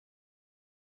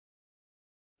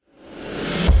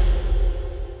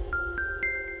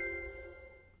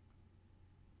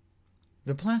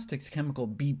The plastics chemical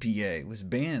BPA was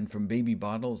banned from baby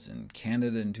bottles in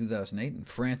Canada in 2008, in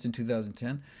France in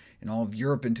 2010, in all of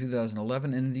Europe in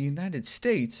 2011, and in the United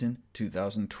States in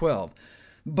 2012.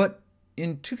 But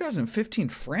in 2015,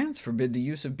 France forbid the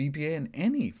use of BPA in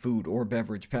any food or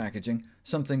beverage packaging,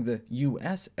 something the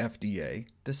US FDA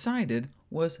decided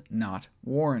was not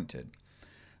warranted.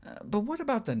 But what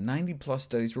about the 90-plus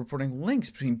studies reporting links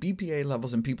between BPA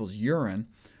levels in people's urine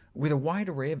with a wide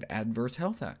array of adverse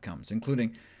health outcomes,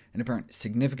 including an apparent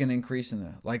significant increase in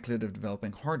the likelihood of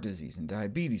developing heart disease and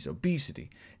diabetes, obesity,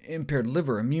 impaired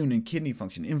liver, immune and kidney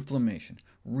function, inflammation,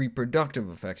 reproductive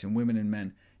effects in women and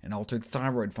men, and altered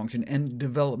thyroid function, and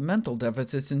developmental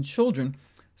deficits in children,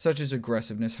 such as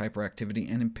aggressiveness, hyperactivity,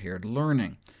 and impaired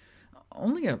learning.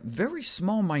 Only a very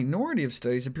small minority of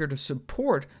studies appear to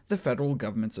support the federal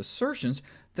government's assertions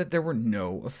that there were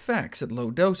no effects at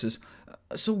low doses.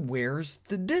 So where's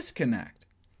the disconnect?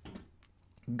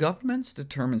 Governments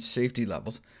determine safety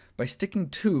levels by sticking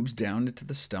tubes down into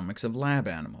the stomachs of lab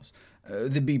animals.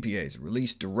 The BPA is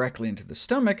released directly into the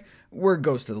stomach, where it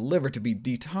goes to the liver to be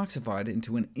detoxified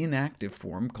into an inactive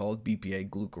form called BPA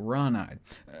glucuronide.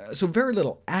 So very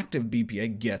little active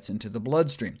BPA gets into the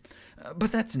bloodstream.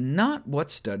 But that's not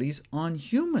what studies on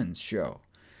humans show.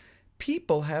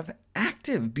 People have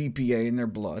active BPA in their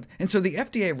blood, and so the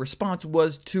FDA response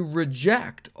was to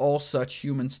reject all such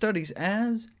human studies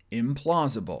as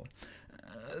implausible.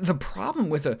 The problem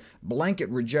with a blanket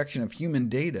rejection of human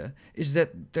data is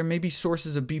that there may be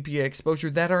sources of BPA exposure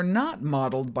that are not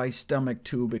modeled by stomach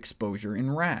tube exposure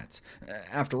in rats.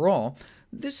 After all,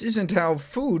 this isn't how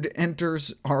food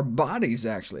enters our bodies,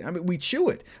 actually. I mean, we chew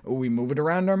it, we move it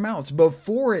around our mouths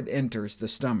before it enters the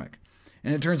stomach.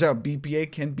 And it turns out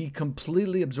BPA can be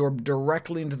completely absorbed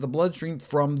directly into the bloodstream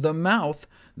from the mouth,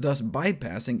 thus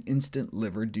bypassing instant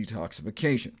liver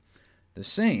detoxification. The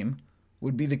same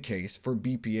would be the case for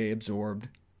BPA absorbed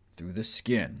through the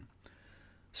skin.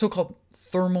 So-called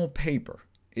thermal paper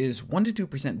is 1 to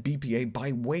 2% BPA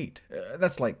by weight.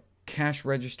 That's like cash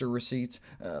register receipts,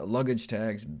 luggage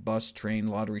tags, bus, train,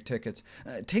 lottery tickets.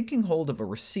 Taking hold of a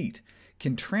receipt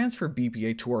can transfer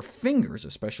BPA to our fingers,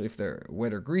 especially if they're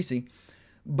wet or greasy,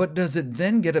 but does it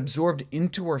then get absorbed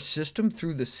into our system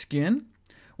through the skin?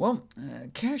 Well,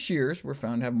 cashiers were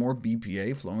found to have more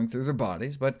BPA flowing through their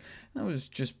bodies, but that was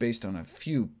just based on a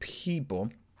few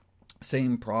people.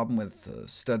 Same problem with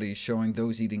studies showing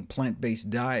those eating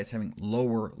plant-based diets having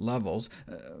lower levels.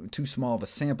 Too small of a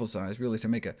sample size, really, to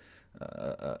make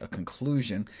a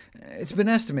conclusion. It's been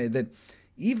estimated that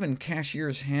even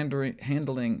cashiers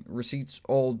handling receipts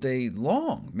all day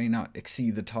long may not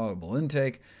exceed the tolerable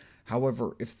intake.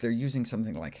 However, if they're using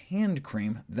something like hand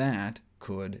cream, that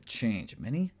could change.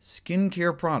 Many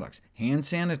skincare products, hand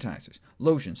sanitizers,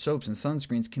 lotions, soaps, and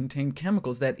sunscreens contain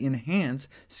chemicals that enhance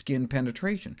skin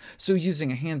penetration. So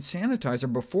using a hand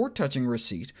sanitizer before touching a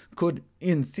receipt could,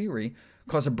 in theory,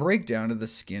 cause a breakdown of the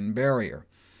skin barrier.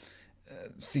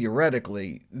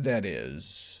 Theoretically, that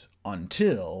is,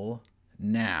 until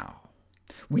now.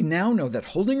 We now know that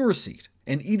holding a receipt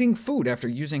and eating food after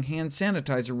using hand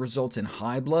sanitizer results in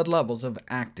high blood levels of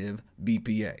active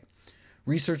BPA.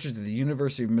 Researchers at the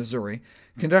University of Missouri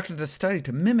conducted a study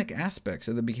to mimic aspects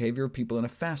of the behavior of people in a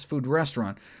fast food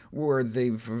restaurant, where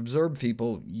they've observed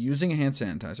people using a hand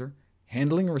sanitizer,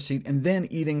 handling a receipt, and then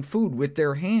eating food with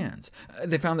their hands.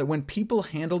 They found that when people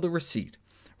handled a receipt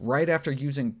right after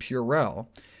using Purell,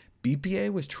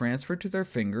 BPA was transferred to their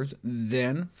fingers,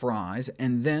 then fries,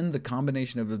 and then the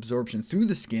combination of absorption through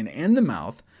the skin and the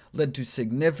mouth led to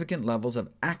significant levels of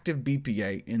active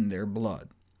BPA in their blood.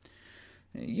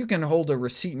 You can hold a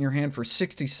receipt in your hand for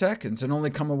 60 seconds and only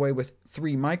come away with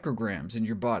 3 micrograms in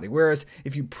your body, whereas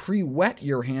if you pre-wet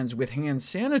your hands with hand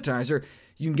sanitizer,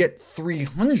 you can get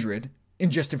 300 in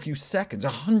just a few seconds,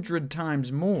 100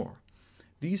 times more.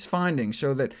 These findings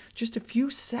show that just a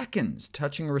few seconds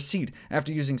touching a receipt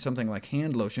after using something like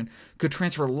hand lotion could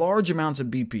transfer large amounts of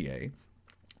BPA,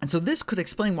 and so this could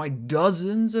explain why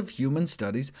dozens of human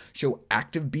studies show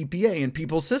active BPA in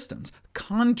people's systems,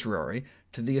 contrary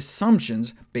to the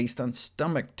assumptions based on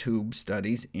stomach tube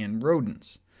studies in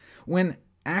rodents. When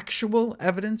actual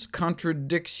evidence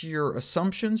contradicts your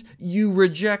assumptions, you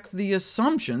reject the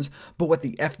assumptions, but what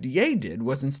the FDA did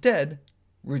was instead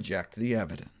reject the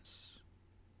evidence.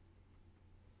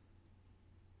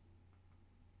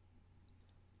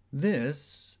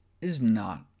 This is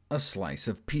not a slice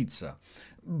of pizza,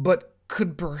 but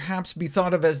could perhaps be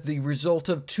thought of as the result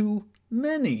of too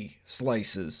many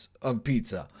slices of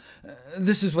pizza.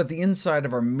 This is what the inside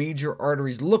of our major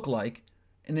arteries look like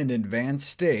in an advanced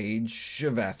stage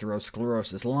of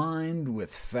atherosclerosis, lined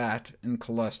with fat and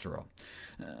cholesterol.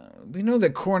 We know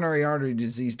that coronary artery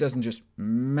disease doesn't just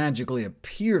magically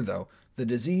appear, though. The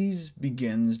disease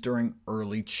begins during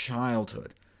early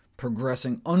childhood,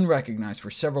 progressing unrecognized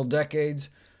for several decades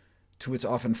to its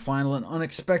often final and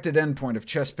unexpected endpoint of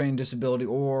chest pain, disability,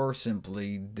 or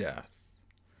simply death.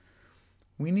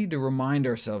 We need to remind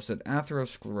ourselves that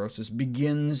atherosclerosis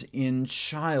begins in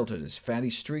childhood as fatty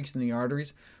streaks in the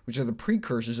arteries, which are the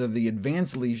precursors of the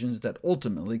advanced lesions that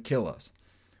ultimately kill us.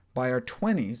 By our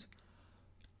 20s,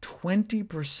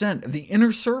 20% of the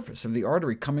inner surface of the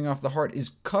artery coming off the heart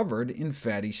is covered in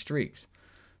fatty streaks.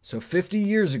 So 50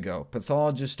 years ago,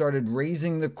 pathologists started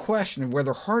raising the question of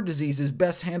whether heart disease is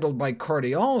best handled by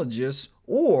cardiologists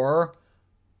or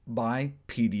by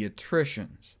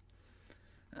pediatricians.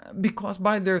 Because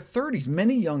by their 30s,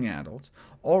 many young adults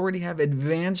already have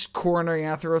advanced coronary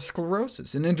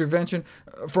atherosclerosis. An intervention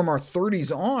from our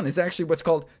 30s on is actually what's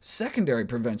called secondary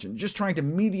prevention, just trying to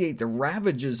mediate the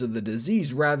ravages of the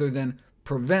disease rather than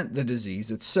prevent the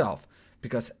disease itself,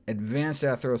 because advanced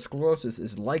atherosclerosis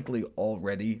is likely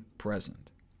already present.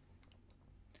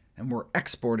 And we're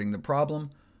exporting the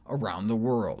problem around the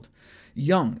world.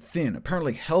 Young, thin,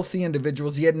 apparently healthy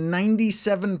individuals, yet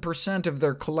 97% of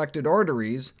their collected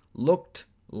arteries looked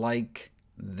like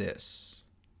this.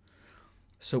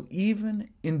 So even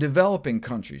in developing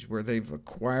countries where they've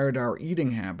acquired our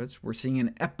eating habits, we're seeing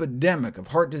an epidemic of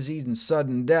heart disease and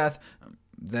sudden death,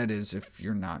 that is, if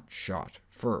you're not shot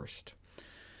first.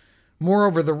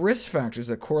 Moreover, the risk factors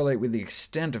that correlate with the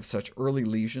extent of such early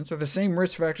lesions are the same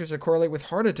risk factors that correlate with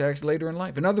heart attacks later in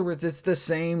life. In other words, it's the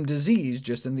same disease,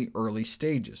 just in the early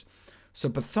stages. So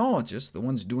pathologists, the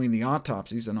ones doing the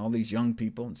autopsies on all these young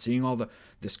people and seeing all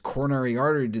this coronary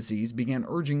artery disease, began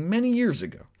urging many years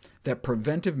ago that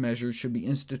preventive measures should be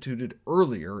instituted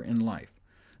earlier in life.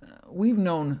 We've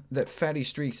known that fatty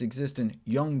streaks exist in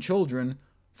young children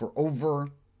for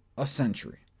over a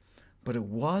century. But it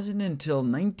wasn't until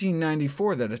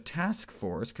 1994 that a task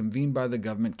force convened by the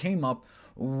government came up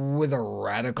with a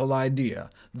radical idea.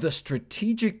 The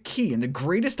strategic key and the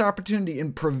greatest opportunity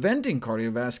in preventing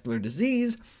cardiovascular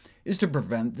disease is to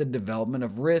prevent the development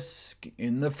of risk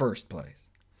in the first place.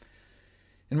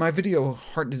 In my video,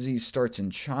 Heart Disease Starts in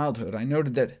Childhood, I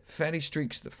noted that fatty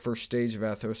streaks, the first stage of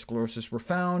atherosclerosis, were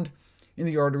found in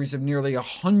the arteries of nearly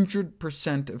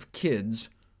 100% of kids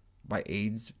by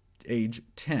age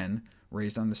 10,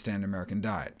 raised on the standard American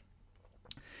diet.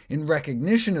 In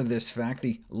recognition of this fact,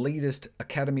 the latest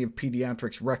Academy of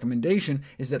Pediatrics recommendation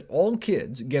is that all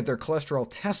kids get their cholesterol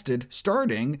tested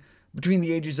starting between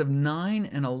the ages of 9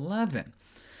 and 11.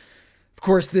 Of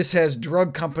course, this has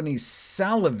drug companies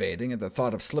salivating at the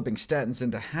thought of slipping statins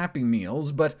into Happy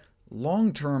Meals, but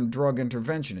long-term drug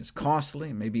intervention is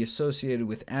costly and may be associated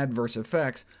with adverse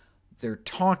effects. They're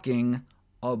talking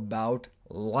about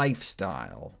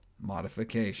lifestyle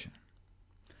modification.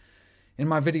 In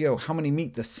my video, How Many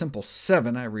Meet the Simple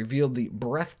 7, I revealed the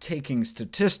breathtaking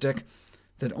statistic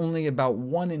that only about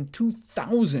 1 in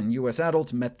 2,000 U.S.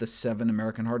 adults met the 7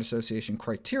 American Heart Association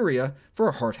criteria for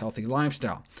a heart-healthy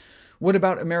lifestyle. What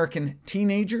about American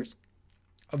teenagers?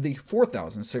 Of the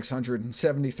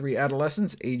 4,673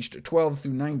 adolescents aged 12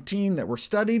 through 19 that were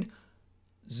studied,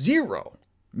 0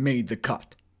 made the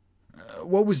cut.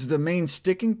 What was the main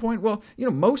sticking point? Well,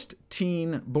 most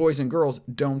teen boys and girls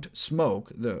don't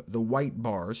smoke. The white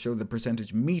bars show the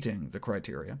percentage meeting the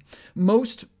criteria.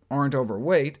 Most aren't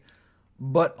overweight,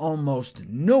 but almost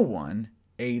no one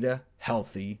ate a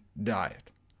healthy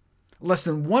diet. Less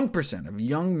than 1% of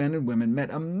young men and women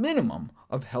met a minimum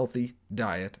of healthy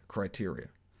diet criteria.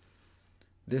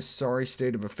 This sorry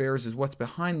state of affairs is what's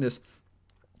behind this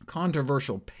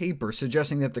controversial paper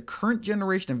suggesting that the current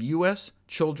generation of U.S.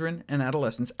 children and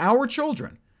adolescents, our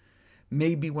children,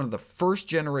 may be one of the first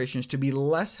generations to be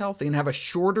less healthy and have a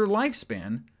shorter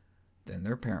lifespan than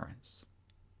their parents.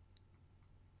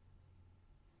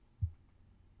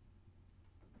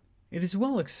 It is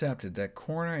well accepted that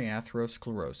coronary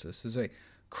atherosclerosis is a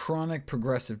chronic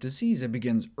progressive disease that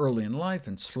begins early in life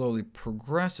and slowly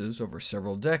progresses over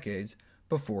several decades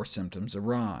before symptoms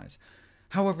arise.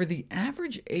 However, the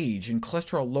average age in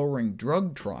cholesterol-lowering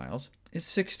drug trials is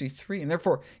 63, and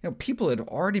therefore people had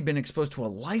already been exposed to a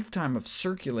lifetime of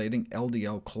circulating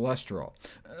LDL cholesterol.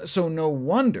 So no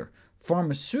wonder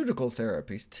pharmaceutical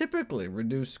therapies typically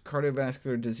reduce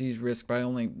cardiovascular disease risk by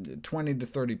only 20 to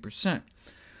 30%.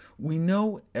 We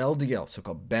know LDL,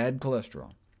 so-called bad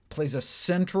cholesterol, plays a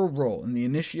central role in the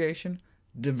initiation,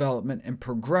 development, and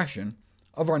progression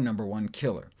of our #1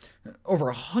 killer. Over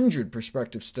 100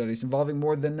 prospective studies involving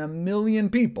more than 1 million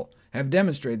people have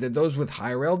demonstrated that those with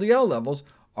higher LDL levels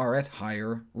are at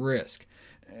higher risk.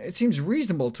 It seems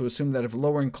reasonable to assume that if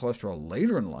lowering cholesterol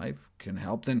later in life can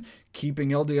help, then keeping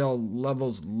LDL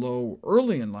levels low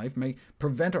early in life may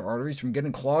prevent our arteries from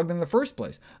getting clogged in the first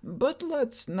place. But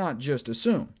let's not just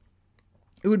assume.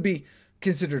 It would be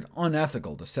considered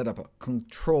unethical to set up a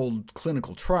controlled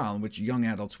clinical trial in which young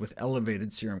adults with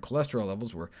elevated serum cholesterol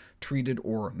levels were treated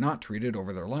or not treated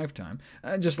over their lifetime,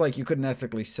 just like you couldn't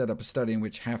ethically set up a study in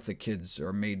which half the kids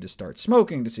are made to start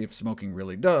smoking to see if smoking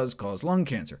really does cause lung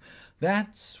cancer.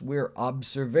 That's where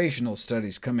observational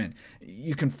studies come in.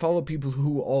 You can follow people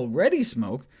who already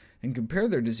smoke and compare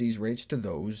their disease rates to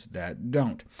those that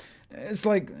don't. It's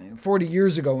like 40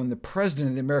 years ago when the president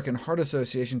of the American Heart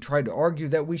Association tried to argue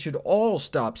that we should all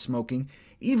stop smoking,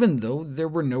 even though there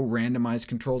were no randomized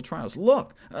controlled trials.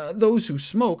 Look, those who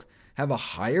smoke have a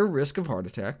higher risk of heart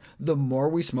attack. The more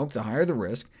we smoke, the higher the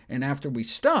risk, and after we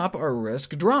stop, our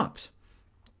risk drops.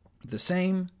 The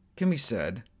same can be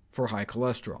said for high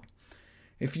cholesterol.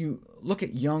 If you look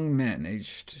at young men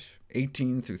aged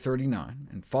 18 through 39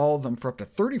 and follow them for up to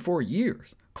 34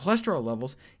 years, cholesterol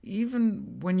levels,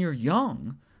 even when you're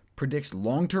young, predicts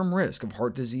long-term risk of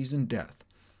heart disease and death.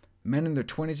 Men in their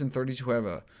 20s and 30s who have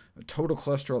a total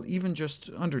cholesterol even just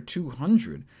under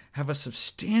 200 have a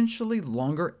substantially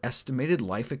longer estimated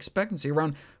life expectancy,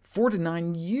 around 4 to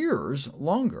 9 years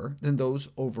longer than those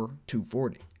over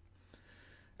 240.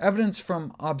 Evidence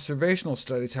from observational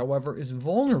studies, however, is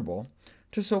vulnerable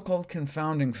to so-called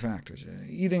confounding factors.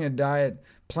 Eating a diet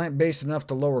plant-based enough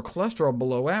to lower cholesterol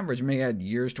below average may add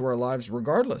years to our lives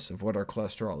regardless of what our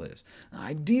cholesterol is.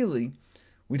 Ideally,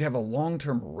 we'd have a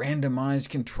long-term randomized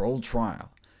controlled trial,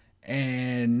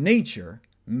 and nature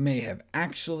may have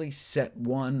actually set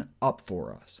one up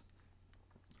for us.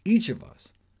 Each of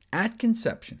us, at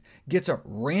conception, gets a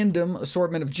random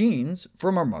assortment of genes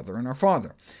from our mother and our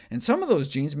father, and some of those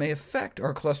genes may affect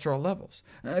our cholesterol levels.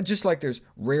 Just like there's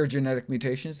rare genetic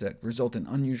mutations that result in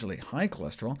unusually high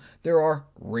cholesterol, there are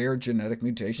rare genetic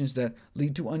mutations that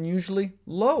lead to unusually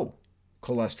low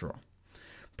cholesterol.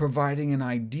 Providing an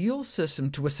ideal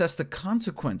system to assess the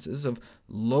consequences of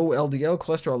low LDL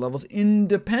cholesterol levels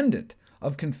independent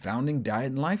of confounding diet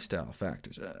and lifestyle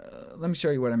factors. Let me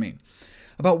show you what I mean.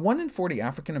 About 1 in 40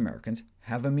 African Americans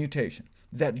have a mutation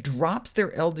that drops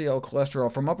their LDL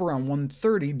cholesterol from up around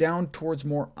 130 down towards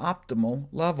more optimal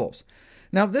levels.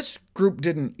 Now, this group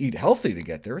didn't eat healthy to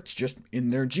get there, it's just in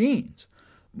their genes.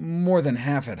 More than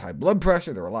half had high blood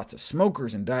pressure, there were lots of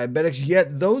smokers and diabetics,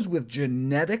 yet those with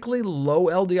genetically low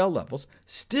LDL levels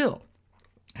still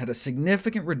had a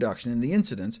significant reduction in the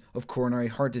incidence of coronary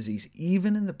heart disease,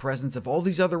 even in the presence of all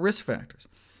these other risk factors.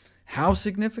 How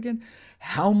significant?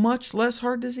 How much less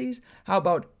heart disease? How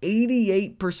about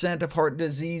 88% of heart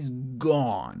disease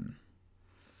gone?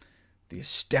 The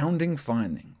astounding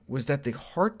finding was that the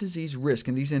heart disease risk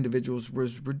in these individuals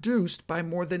was reduced by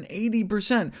more than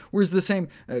 80%, whereas the same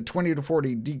 20 to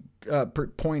 40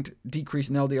 point decrease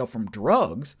in LDL from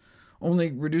drugs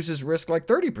only reduces risk like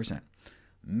 30%.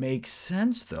 Makes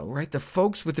sense, though, right? The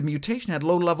folks with the mutation had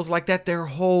low levels like that their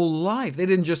whole life. They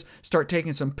didn't just start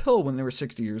taking some pill when they were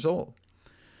 60 years old.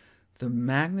 The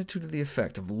magnitude of the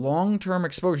effect of long-term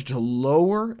exposure to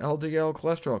lower LDL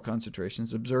cholesterol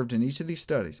concentrations observed in each of these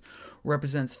studies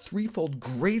represents threefold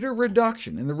greater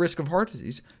reduction in the risk of heart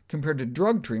disease compared to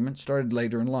drug treatment started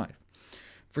later in life.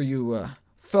 For you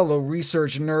fellow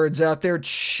research nerds out there,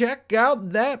 check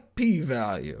out that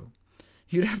p-value.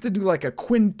 You'd have to do like a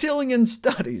quintillion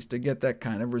studies to get that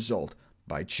kind of result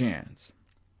by chance.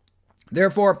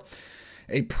 Therefore,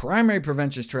 a primary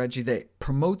prevention strategy that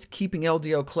promotes keeping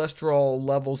LDL cholesterol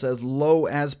levels as low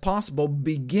as possible,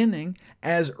 beginning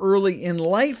as early in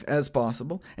life as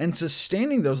possible, and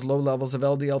sustaining those low levels of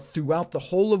LDL throughout the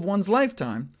whole of one's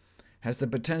lifetime, has the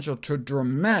potential to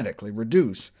dramatically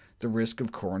reduce the risk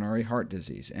of coronary heart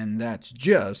disease, and that's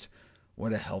just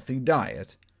what a healthy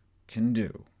diet can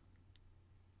do.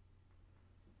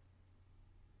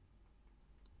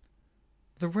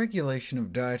 The regulation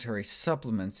of dietary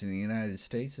supplements in the United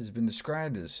States has been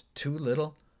described as too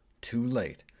little, too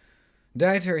late.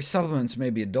 Dietary supplements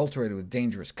may be adulterated with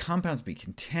dangerous compounds, be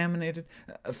contaminated,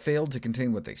 fail to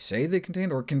contain what they say they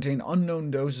contain, or contain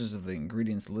unknown doses of the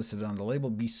ingredients listed on the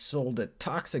label, be sold at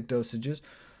toxic dosages,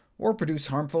 or produce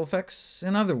harmful effects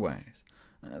in other ways.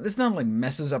 This not only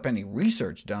messes up any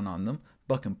research done on them,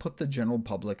 but can put the general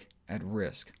public at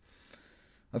risk.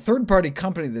 A third-party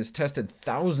company that has tested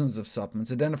thousands of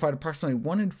supplements identified approximately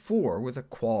 1 in 4 with a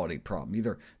quality problem,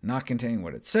 either not containing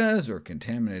what it says or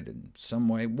contaminated in some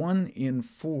way. 1 in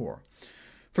 4.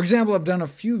 For example, I've done a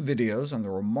few videos on the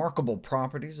remarkable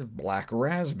properties of black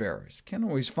raspberries. Can't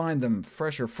always find them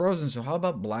fresh or frozen, so how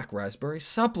about black raspberry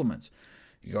supplements?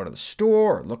 You go to the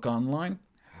store or look online.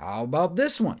 How about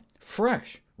this one?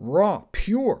 Fresh, raw,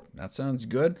 pure. That sounds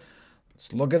good.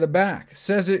 Let's look at the back. It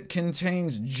says it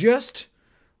contains just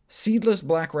seedless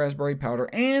black raspberry powder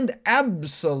and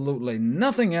absolutely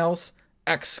nothing else!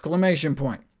 Exclamation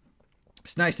point.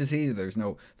 It's nice to see there's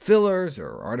no fillers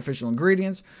or artificial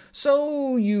ingredients,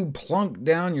 so you plunk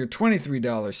down your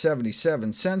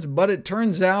 $23.77, but it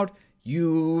turns out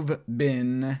you've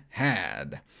been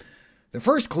had. The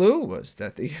first clue was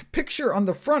that the picture on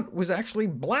the front was actually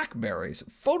blackberries,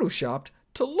 photoshopped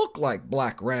to look like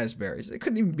black raspberries. They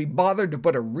couldn't even be bothered to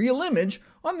put a real image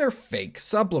on their fake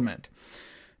supplement.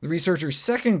 The researchers'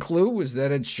 second clue was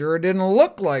that it sure didn't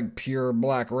look like pure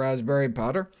black raspberry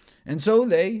powder, and so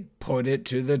they put it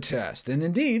to the test. And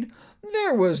indeed,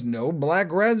 there was no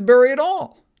black raspberry at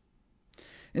all.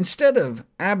 Instead of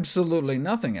absolutely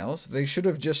nothing else, they should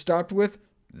have just stopped with,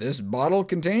 "This bottle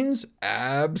contains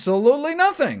absolutely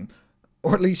nothing."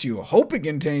 Or at least you hope it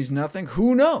contains nothing.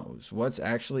 Who knows what's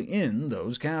actually in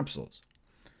those capsules?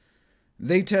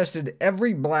 They tested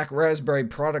every black raspberry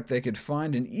product they could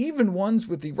find, and even ones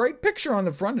with the right picture on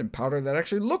the front and powder that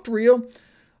actually looked real,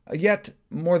 yet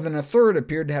more than a third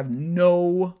appeared to have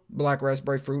no black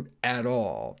raspberry fruit at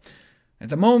all. At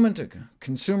the moment, a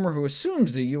consumer who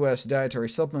assumes the U.S. dietary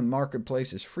supplement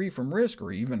marketplace is free from risk,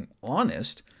 or even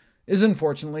honest, is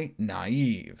unfortunately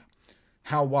naive.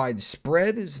 How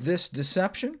widespread is this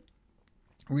deception?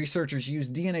 Researchers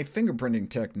used DNA fingerprinting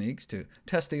techniques to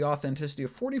test the authenticity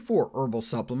of 44 herbal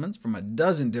supplements from a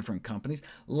dozen different companies.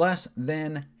 Less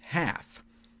than half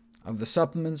of the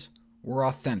supplements were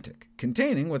authentic,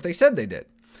 containing what they said they did.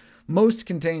 Most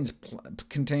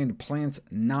contained plants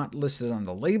not listed on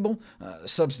the label,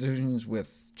 substitutions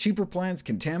with cheaper plants,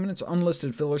 contaminants,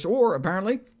 unlisted fillers, or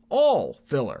apparently all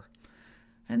filler.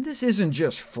 And this isn't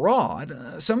just fraud.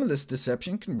 Some of this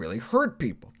deception can really hurt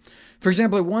people. For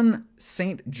example, one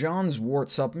St. John's wort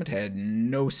supplement had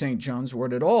no St. John's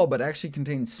wort at all, but actually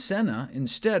contained senna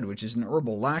instead, which is an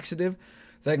herbal laxative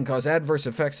that can cause adverse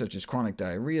effects such as chronic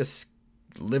diarrhea,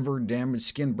 liver damage,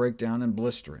 skin breakdown, and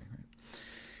blistering.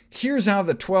 Here's how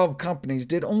the 12 companies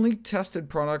did. Only tested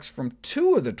products from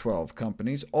 2 of the 12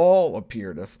 companies. All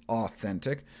appeared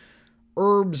authentic.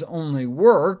 Herbs only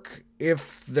work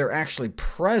if they're actually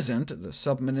present. The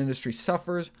supplement industry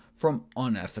suffers from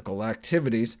unethical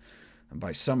activities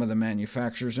by some of the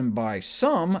manufacturers, and by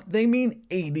some, they mean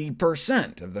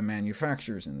 80% of the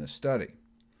manufacturers in this study.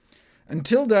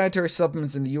 Until dietary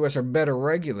supplements in the U.S. are better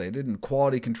regulated and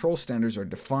quality control standards are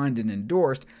defined and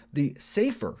endorsed, the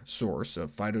safer source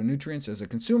of phytonutrients as a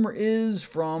consumer is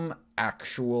from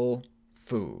actual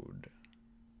food.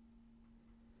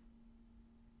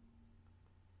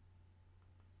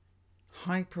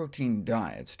 High-protein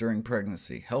diets during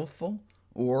pregnancy, healthful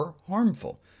or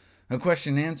harmful? A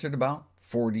question answered about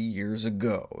 40 years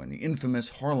ago in the infamous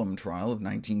Harlem trial of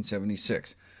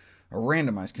 1976, a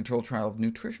randomized controlled trial of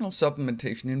nutritional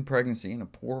supplementation in pregnancy in a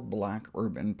poor black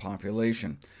urban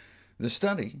population. The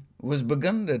study was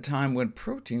begun at a time when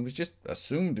protein was just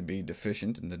assumed to be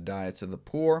deficient in the diets of the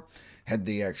poor. Had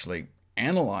they actually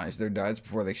analyzed their diets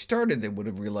before they started, they would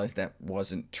have realized that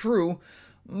wasn't true,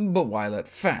 but why let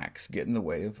facts get in the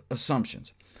way of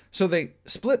assumptions? So they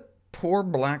split poor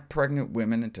black pregnant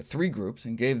women into 3 groups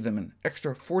and gave them an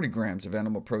extra 40 grams of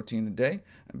animal protein a day,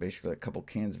 and basically a couple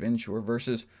cans of Ensure,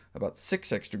 versus about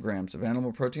 6 extra grams of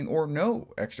animal protein, or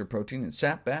no extra protein, and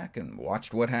sat back and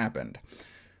watched what happened.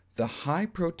 The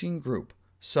high-protein group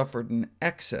suffered an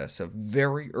excess of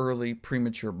very early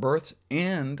premature births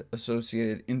and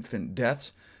associated infant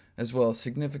deaths, as well as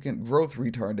significant growth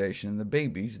retardation in the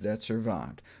babies that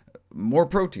survived. More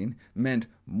protein meant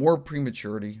more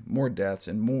prematurity, more deaths,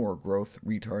 and more growth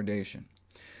retardation.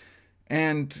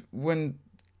 And when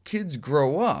kids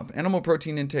grow up, animal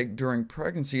protein intake during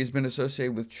pregnancy has been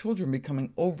associated with children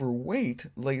becoming overweight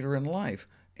later in life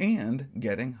and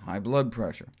getting high blood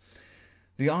pressure.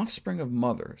 The offspring of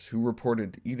mothers who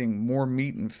reported eating more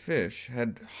meat and fish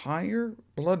had higher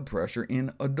blood pressure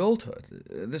in adulthood.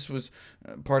 This was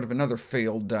part of another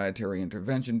failed dietary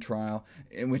intervention trial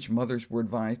in which mothers were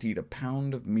advised to eat a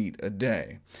pound of meat a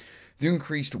day. The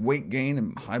increased weight gain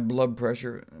and high blood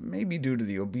pressure may be due to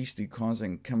the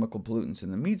obesity-causing chemical pollutants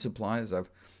in the meat supply, as I've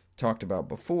talked about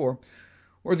before,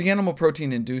 or the animal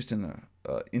protein induced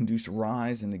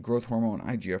rise in the growth hormone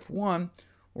IGF-1,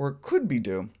 or it could be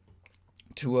due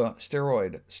to a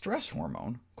steroid stress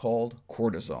hormone called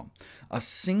cortisol. A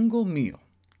single meal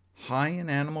high in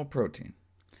animal protein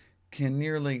can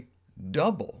nearly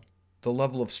double the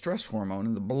level of stress hormone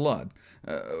in the blood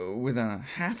within a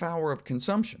half hour of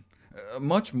consumption.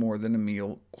 much more than a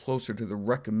meal closer to the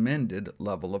recommended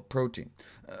level of protein.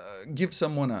 Give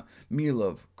someone a meal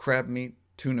of crab meat,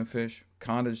 tuna fish,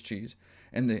 cottage cheese,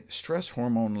 and the stress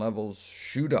hormone levels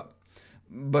shoot up.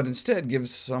 But instead, give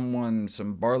someone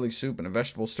some barley soup and a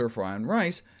vegetable stir-fry and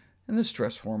rice, and the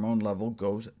stress hormone level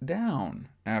goes down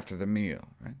after the meal.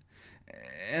 Right?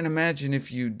 And imagine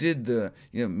if you did the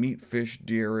meat, fish,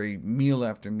 dairy, meal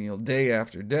after meal, day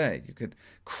after day. You could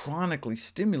chronically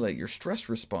stimulate your stress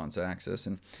response axis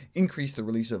and increase the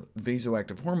release of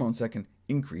vasoactive hormones that can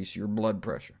increase your blood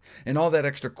pressure. And all that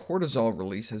extra cortisol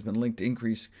release has been linked to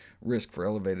increased risk for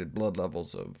elevated blood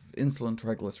levels of insulin,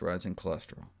 triglycerides, and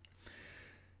cholesterol.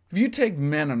 If you take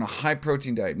men on a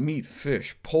high-protein diet, meat,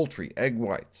 fish, poultry, egg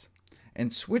whites,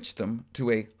 and switch them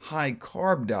to a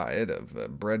high-carb diet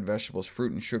of bread, vegetables,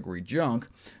 fruit, and sugary junk,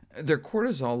 their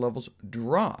cortisol levels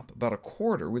drop about a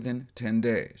quarter within 10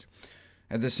 days.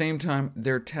 At the same time,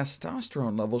 their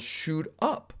testosterone levels shoot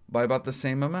up by about the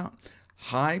same amount.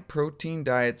 High-protein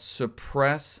diets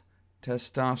suppress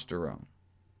testosterone.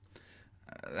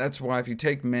 That's why if you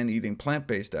take men eating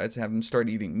plant-based diets and have them start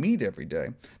eating meat every day,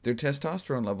 their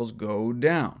testosterone levels go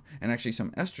down, and actually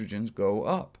some estrogens go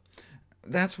up.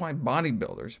 That's why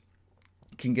bodybuilders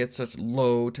can get such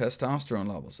low testosterone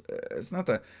levels. It's not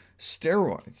the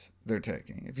steroids they're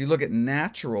taking. If you look at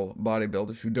natural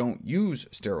bodybuilders who don't use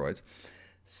steroids,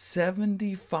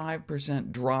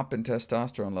 75% drop in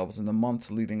testosterone levels in the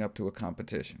months leading up to a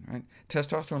competition. Right?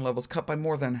 Testosterone levels cut by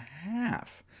more than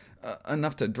half,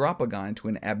 enough to drop a guy into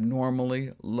an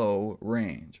abnormally low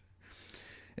range.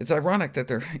 It's ironic that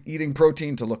they're eating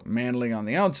protein to look manly on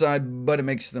the outside, but it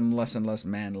makes them less and less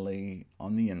manly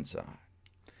on the inside.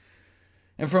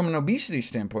 And from an obesity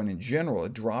standpoint in general, a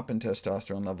drop in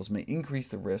testosterone levels may increase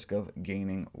the risk of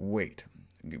gaining weight,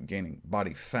 gaining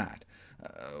body fat.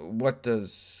 What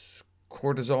does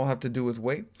cortisol have to do with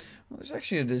weight? Well, there's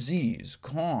actually a disease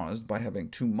caused by having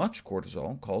too much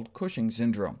cortisol called Cushing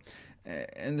syndrome.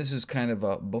 And this is kind of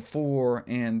a before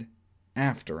and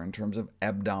after in terms of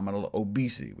abdominal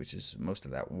obesity, which is most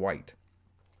of that white.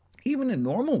 Even in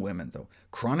normal women, though,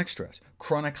 chronic stress,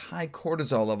 chronic high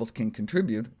cortisol levels can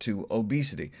contribute to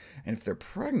obesity. And if they're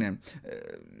pregnant,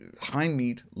 high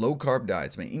meat, low-carb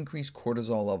diets may increase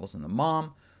cortisol levels in the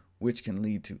mom, which can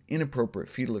lead to inappropriate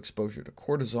fetal exposure to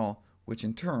cortisol, which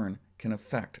in turn can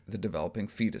affect the developing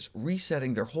fetus,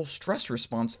 resetting their whole stress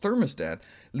response thermostat,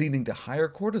 leading to higher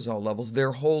cortisol levels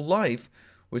their whole life,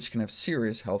 which can have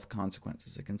serious health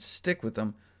consequences. It can stick with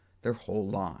them their whole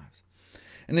lives.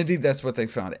 And indeed, that's what they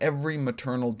found. Every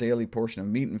maternal daily portion of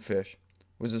meat and fish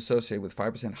was associated with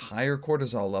 5% higher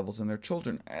cortisol levels in their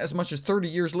children, as much as 30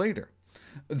 years later,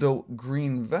 though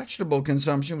green vegetable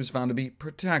consumption was found to be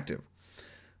protective.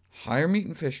 Higher meat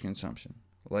and fish consumption,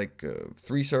 like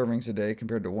 3 servings a day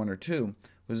compared to 1 or 2,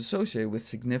 was associated with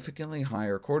significantly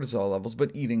higher cortisol levels,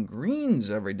 but eating greens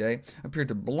every day appeared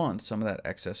to blunt some of that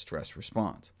excess stress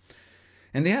response.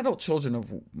 And the adult children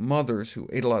of mothers who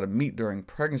ate a lot of meat during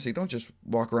pregnancy don't just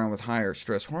walk around with higher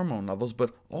stress hormone levels,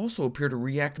 but also appear to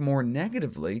react more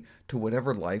negatively to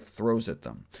whatever life throws at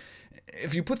them.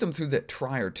 If you put them through that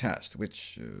Trier test,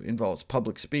 which involves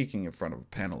public speaking in front of a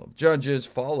panel of judges,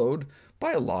 followed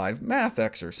by a live math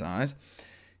exercise,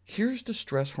 here's the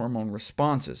stress hormone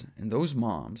responses in those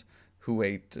moms who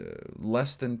ate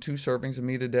less than 2 servings of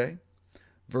meat a day,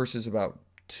 versus about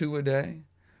 2 a day,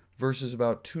 versus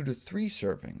about 2 to 3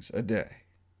 servings a day.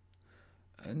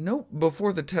 Note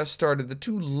before the test started, the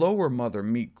 2 lower mother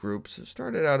meat groups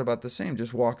started out about the same,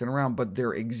 just walking around, but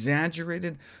their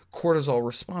exaggerated cortisol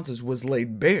responses was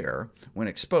laid bare when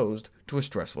exposed to a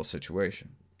stressful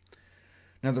situation.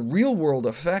 Now, the real-world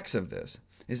effects of this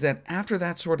is that after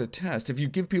that sort of test, if you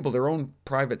give people their own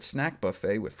private snack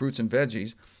buffet with fruits and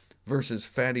veggies versus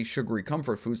fatty, sugary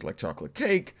comfort foods like chocolate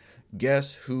cake,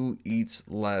 guess who eats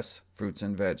less fruits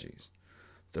and veggies?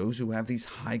 Those who have these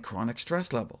high chronic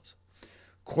stress levels.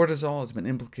 Cortisol has been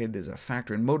implicated as a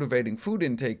factor in motivating food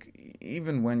intake,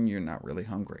 even when you're not really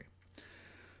hungry.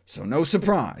 So no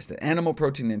surprise that animal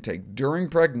protein intake during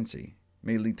pregnancy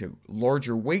may lead to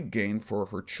larger weight gain for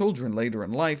her children later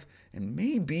in life, and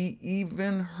maybe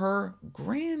even her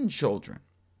grandchildren.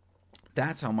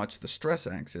 That's how much the stress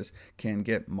axis can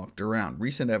get mucked around.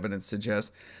 Recent evidence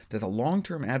suggests that the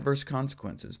long-term adverse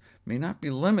consequences may not be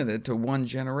limited to one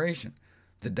generation.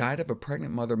 The diet of a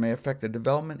pregnant mother may affect the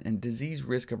development and disease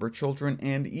risk of her children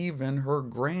and even her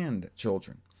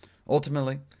grandchildren.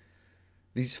 Ultimately,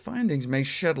 these findings may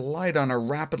shed light on a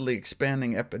rapidly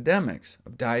expanding epidemics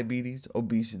of diabetes,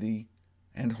 obesity,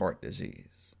 and heart disease.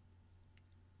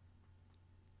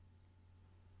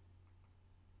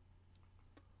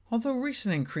 Although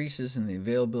recent increases in the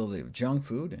availability of junk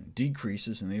food and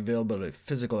decreases in the availability of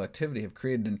physical activity have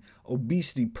created an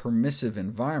obesity-permissive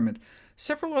environment,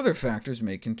 several other factors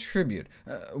may contribute.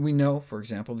 We know, for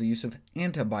example, the use of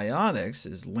antibiotics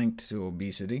is linked to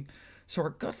obesity, so our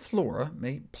gut flora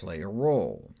may play a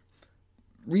role.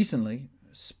 Recently,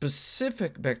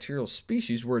 specific bacterial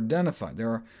species were identified.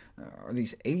 There are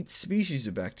these 8 species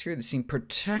of bacteria that seem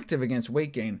protective against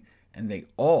weight gain, and they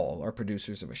all are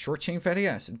producers of a short-chain fatty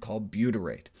acid called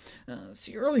butyrate.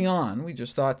 See, early on, we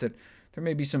just thought that there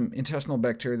may be some intestinal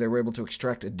bacteria that were able to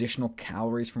extract additional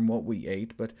calories from what we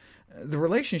ate, but the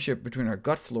relationship between our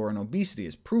gut flora and obesity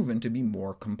is proven to be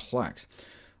more complex.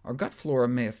 Our gut flora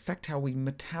may affect how we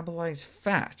metabolize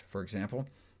fat, for example,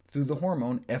 through the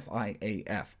hormone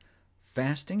FIAF,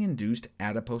 fasting-induced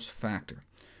adipose factor.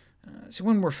 So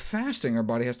when we're fasting, our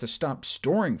body has to stop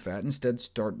storing fat and instead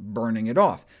start burning it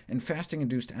off, and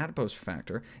fasting-induced adipose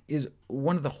factor is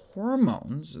one of the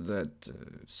hormones that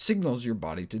signals your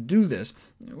body to do this,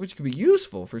 which can be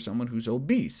useful for someone who's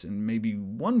obese, and maybe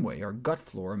one way our gut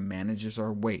flora manages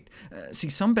our weight. See,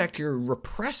 some bacteria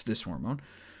repress this hormone,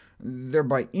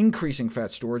 thereby increasing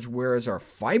fat storage, whereas our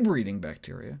fiber-eating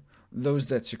bacteria, those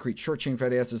that secrete short-chain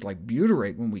fatty acids like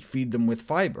butyrate when we feed them with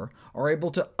fiber, are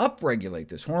able to upregulate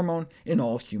this hormone in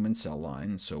all human cell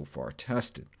lines so far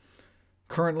tested.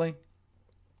 Currently,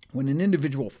 when an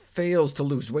individual fails to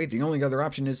lose weight, the only other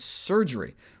option is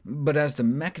surgery. But as the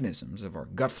mechanisms of our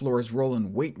gut flora's role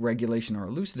in weight regulation are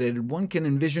elucidated, one can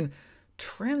envision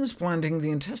transplanting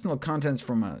the intestinal contents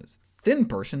from a thin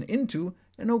person into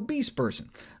an obese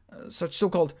person. Such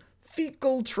so-called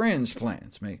fecal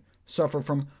transplants may suffer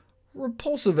from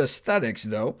repulsive aesthetics,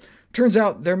 though. Turns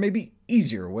out there may be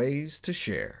easier ways to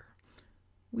share.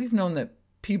 We've known that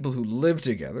people who live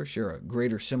together share a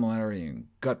greater similarity in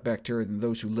gut bacteria than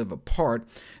those who live apart.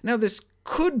 Now, this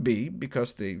could be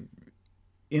because they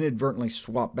inadvertently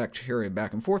swap bacteria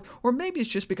back and forth, or maybe it's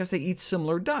just because they eat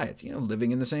similar diets,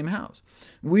 living in the same house.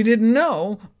 We didn't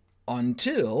know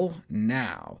until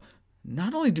now.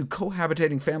 Not only do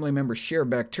cohabitating family members share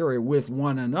bacteria with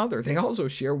one another, they also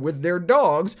share with their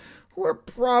dogs, who are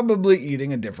probably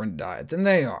eating a different diet than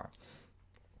they are.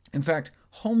 In fact,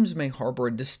 homes may harbor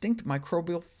a distinct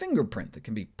microbial fingerprint that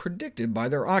can be predicted by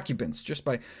their occupants. Just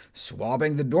by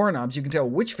swabbing the doorknobs, you can tell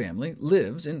which family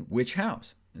lives in which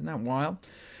house. Isn't that wild?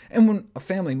 And when a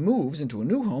family moves into a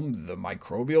new home, the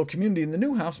microbial community in the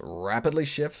new house rapidly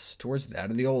shifts towards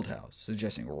that of the old house,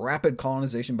 suggesting rapid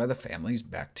colonization by the family's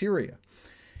bacteria.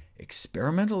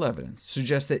 Experimental evidence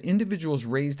suggests that individuals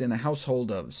raised in a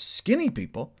household of skinny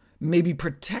people may be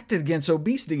protected against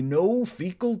obesity, no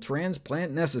fecal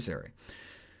transplant necessary.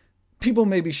 People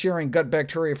may be sharing gut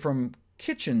bacteria from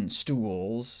kitchen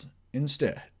stools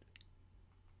instead.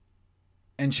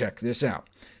 And check this out.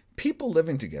 People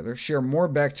living together share more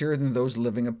bacteria than those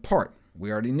living apart.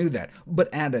 We already knew that.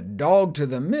 But add a dog to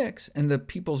the mix, and the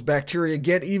people's bacteria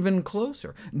get even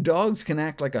closer. Dogs can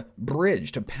act like a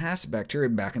bridge to pass bacteria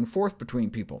back and forth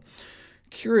between people.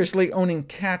 Curiously, owning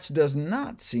cats does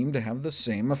not seem to have the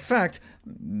same effect,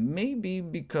 maybe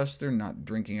because they're not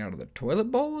drinking out of the toilet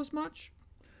bowl as much?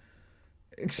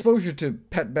 Exposure to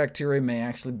pet bacteria may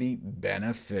actually be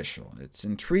beneficial. It's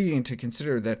intriguing to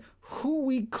consider that who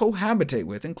we cohabitate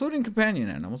with, including companion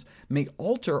animals, may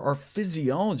alter our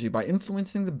physiology by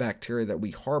influencing the bacteria that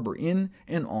we harbor in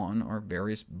and on our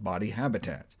various body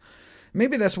habitats.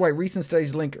 Maybe that's why recent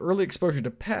studies link early exposure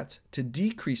to pets to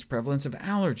decreased prevalence of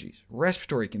allergies,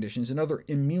 respiratory conditions, and other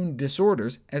immune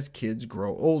disorders as kids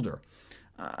grow older.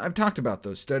 I've talked about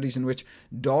those studies in which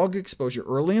dog exposure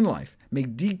early in life may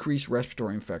decrease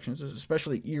respiratory infections,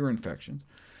 especially ear infections.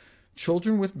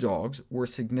 Children with dogs were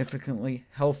significantly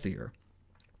healthier,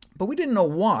 but we didn't know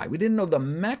why. We didn't know the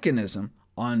mechanism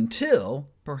until,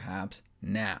 perhaps,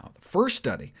 now. The first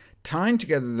study tying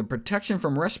together the protection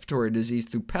from respiratory disease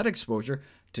through pet exposure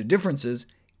to differences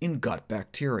in gut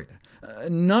bacteria.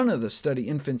 None of the study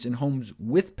infants in homes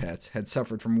with pets had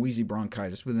suffered from wheezy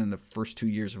bronchitis within the first 2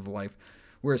 years of life,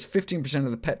 whereas 15%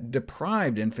 of the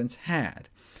pet-deprived infants had.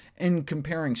 In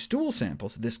comparing stool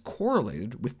samples, this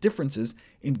correlated with differences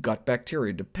in gut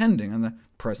bacteria depending on the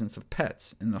presence of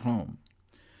pets in the home.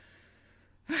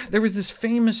 There was this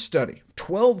famous study of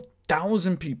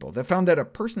 12,000 people that found that a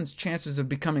person's chances of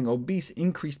becoming obese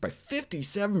increased by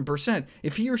 57%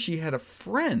 if he or she had a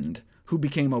friend who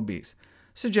became obese,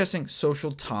 suggesting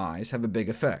social ties have a big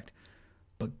effect.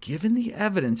 But given the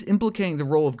evidence implicating the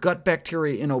role of gut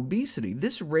bacteria in obesity,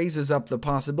 this raises up the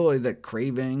possibility that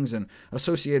cravings and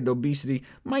associated obesity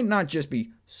might not just be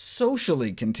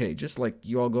socially contagious, like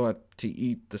you all go out to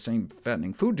eat the same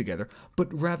fattening food together,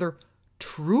 but rather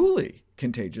truly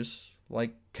contagious,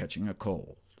 like catching a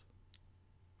cold.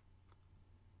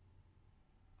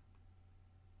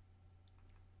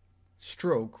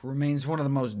 Stroke remains one of the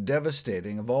most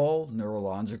devastating of all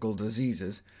neurological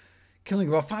diseases, killing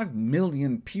about 5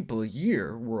 million people a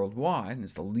year worldwide, and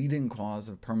is the leading cause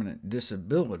of permanent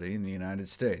disability in the United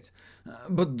States.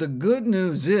 But the good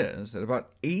news is that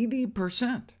about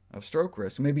 80% of stroke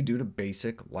risk may be due to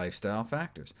basic lifestyle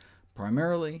factors,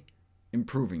 primarily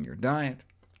improving your diet,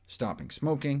 stopping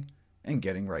smoking, and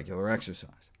getting regular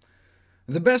exercise.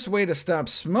 The best way to stop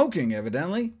smoking,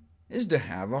 evidently, is to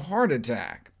have a heart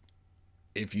attack.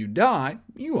 If you die,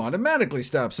 you automatically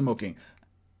stop smoking,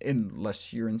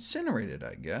 unless you're incinerated,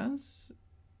 I guess.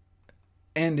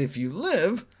 And if you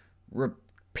live,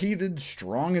 repeated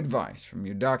strong advice from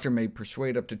your doctor may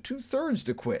persuade up to 2/3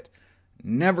 to quit.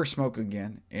 Never smoke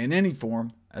again, in any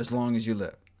form, as long as you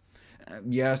live.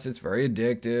 Yes, it's very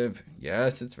addictive.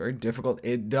 Yes, it's very difficult.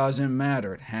 It doesn't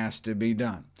matter. It has to be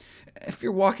done. If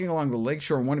you're walking along the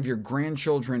lakeshore and one of your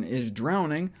grandchildren is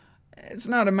drowning, it's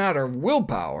not a matter of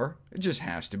willpower. It just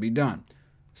has to be done.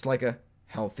 It's like a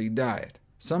healthy diet.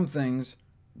 Some things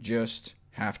just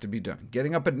have to be done.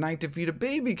 Getting up at night to feed a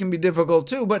baby can be difficult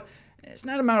too, but it's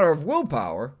not a matter of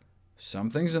willpower. Some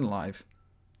things in life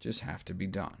just have to be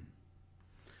done.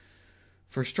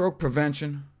 For stroke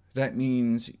prevention, that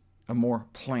means a more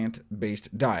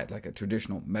plant-based diet, like a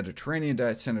traditional Mediterranean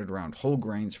diet centered around whole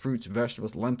grains, fruits,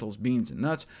 vegetables, lentils, beans, and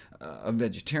nuts. A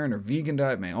vegetarian or vegan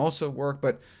diet may also work,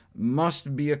 but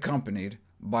must be accompanied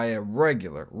by a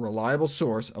regular, reliable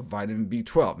source of vitamin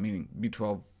B12, meaning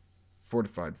B12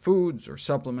 fortified foods or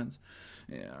supplements.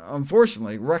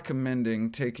 Unfortunately,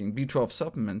 recommending taking B12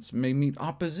 supplements may meet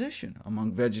opposition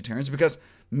among vegetarians because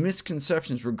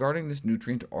misconceptions regarding this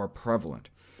nutrient are prevalent.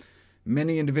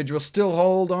 Many individuals still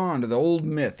hold on to the old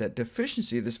myth that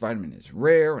deficiency of this vitamin is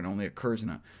rare and only occurs in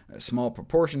a small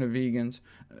proportion of vegans.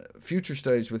 Future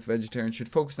studies with vegetarians should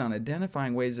focus on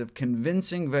identifying ways of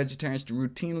convincing vegetarians to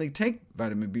routinely take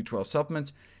vitamin B12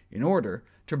 supplements in order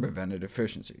to prevent a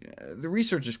deficiency. The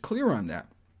research is clear on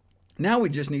that. Now we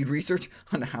just need research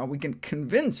on how we can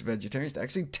convince vegetarians to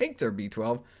actually take their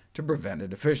B12 to prevent a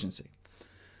deficiency.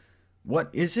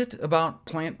 What is it about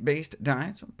plant-based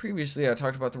diets? Well, previously I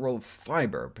talked about the role of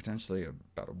fiber, potentially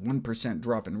about a 1%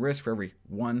 drop in risk for every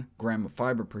 1 gram of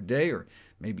fiber per day, or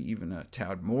maybe even a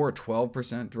tad more,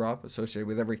 12% drop associated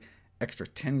with every extra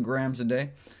 10 grams a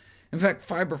day. In fact,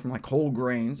 fiber from whole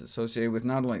grains associated with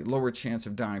not only lower chance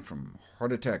of dying from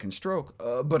heart attack and stroke,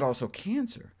 but also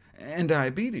cancer, and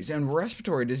diabetes, and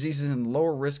respiratory diseases, and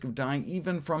lower risk of dying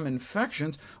even from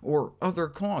infections or other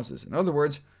causes. In other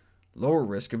words, lower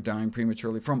risk of dying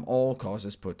prematurely from all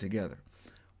causes put together.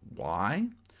 Why?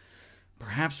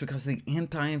 Perhaps because of the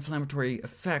anti-inflammatory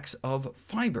effects of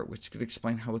fiber, which could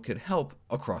explain how it could help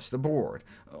across the board.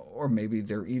 Or maybe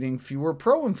they're eating fewer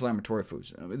pro-inflammatory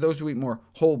foods. Those who eat more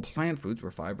whole plant foods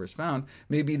where fiber is found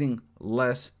may be eating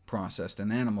less processed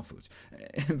and animal foods.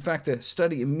 In fact, the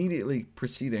study immediately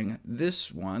preceding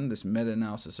this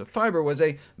meta-analysis of fiber, was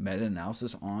a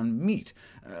meta-analysis on meat.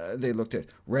 They looked at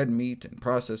red meat and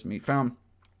processed meat, found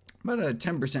about a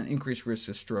 10% increased risk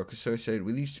of stroke associated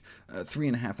with each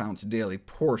 3.5-ounce daily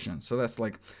portion. So that's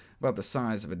about the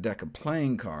size of a deck of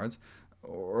playing cards,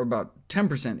 or about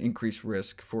 10% increased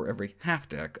risk for every half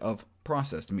deck of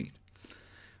processed meat.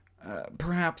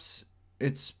 Perhaps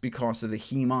it's because of the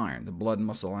heme iron, the blood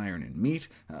muscle iron in meat,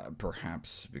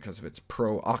 perhaps because of its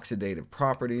pro-oxidative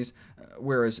properties,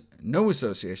 whereas no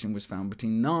association was found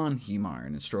between non-heme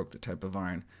iron and stroke, the type of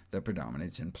iron that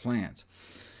predominates in plants.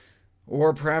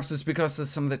 Or perhaps it's because of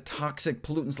some of the toxic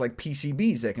pollutants like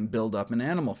PCBs that can build up in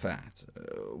animal fats.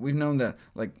 We've known that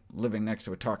living next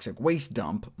to a toxic waste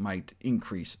dump might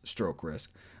increase stroke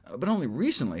risk, but only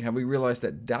recently have we realized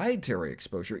that dietary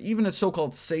exposure, even at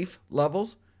so-called safe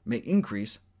levels, may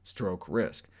increase stroke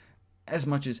risk, as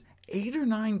much as 8 or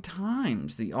 9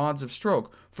 times the odds of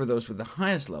stroke for those with the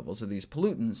highest levels of these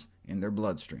pollutants in their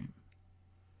bloodstream.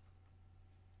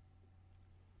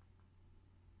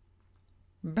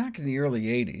 Back in the early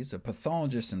 80s, a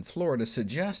pathologist in Florida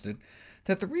suggested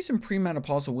that the reason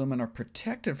premenopausal women are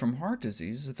protected from heart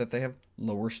disease is that they have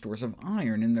lower stores of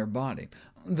iron in their body.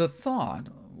 The thought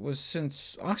was,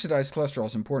 since oxidized cholesterol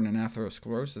is important in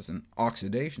atherosclerosis and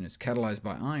oxidation is catalyzed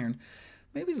by iron,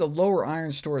 maybe the lower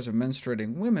iron stores of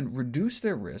menstruating women reduce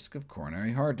their risk of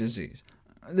coronary heart disease.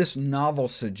 This novel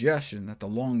suggestion that the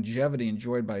longevity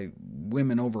enjoyed by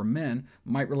women over men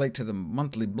might relate to the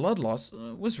monthly blood loss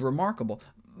was remarkable,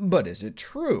 but is it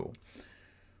true?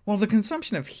 Well, the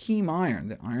consumption of heme iron,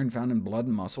 the iron found in blood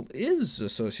and muscle, is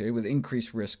associated with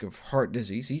increased risk of heart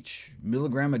disease. Each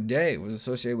milligram a day was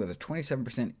associated with a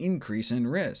 27% increase in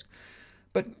risk.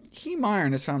 But heme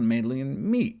iron is found mainly in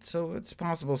meat, so it's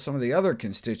possible some of the other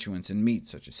constituents in meat,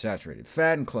 such as saturated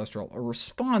fat and cholesterol, are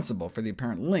responsible for the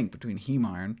apparent link between heme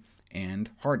iron and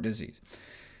heart disease.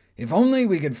 If only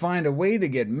we could find a way to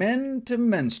get men to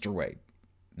menstruate.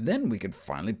 Then we could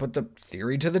finally put the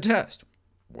theory to the test.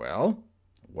 Well,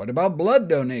 what about blood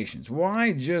donations?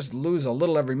 Why just lose a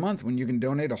little every month when you can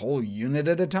donate a whole unit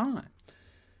at a time?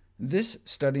 This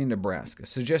study in Nebraska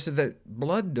suggested that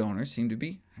blood donors seem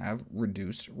to have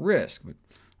reduced risk, but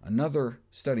another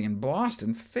study in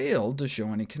Boston failed to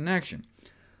show any connection.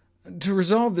 To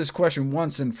resolve this question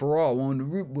once and for all, one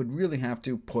would really have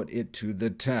to put it to the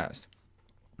test.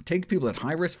 Take people at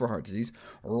high risk for heart disease,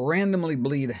 randomly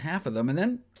bleed half of them, and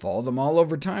then follow them all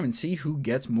over time and see who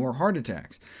gets more heart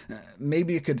attacks.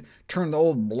 Maybe it could turn the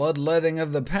old bloodletting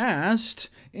of the past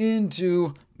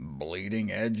into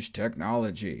bleeding-edge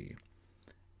technology.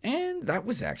 And that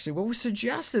was actually what was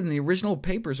suggested in the original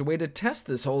paper as a way to test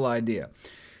this whole idea.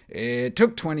 It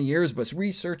took 20 years, but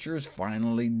researchers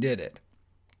finally did it.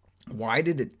 Why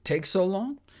did it take so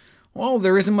long? Well,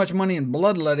 there isn't much money in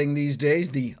bloodletting these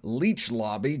days. The leech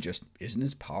lobby just isn't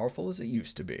as powerful as it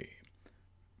used to be.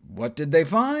 What did they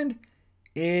find?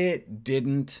 It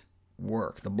didn't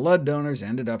work. The blood donors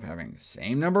ended up having the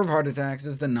same number of heart attacks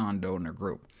as the non-donor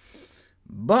group.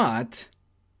 But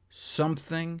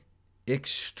something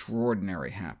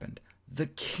extraordinary happened. The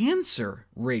cancer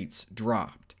rates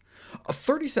dropped. A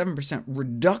 37%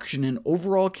 reduction in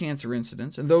overall cancer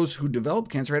incidence, and those who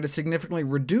developed cancer had a significantly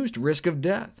reduced risk of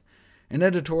death. An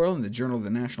editorial in the Journal of the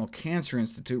National Cancer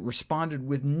Institute responded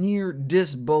with near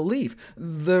disbelief.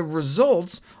 The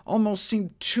results almost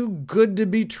seemed too good to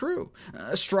be true.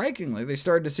 Strikingly, they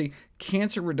started to see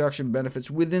cancer reduction benefits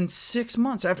within 6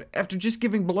 months, after just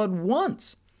giving blood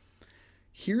once.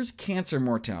 Here's cancer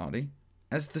mortality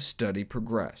as the study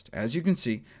progressed. As you can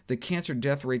see, the cancer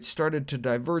death rate started to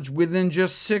diverge within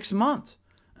just 6 months.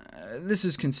 This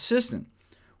is consistent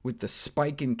with the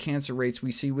spike in cancer rates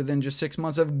we see within just 6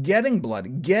 months of getting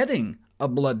a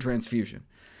blood transfusion.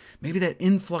 Maybe that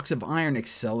influx of iron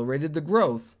accelerated the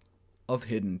growth of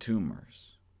hidden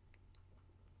tumors.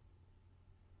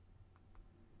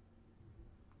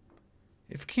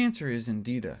 If cancer is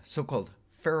indeed a so-called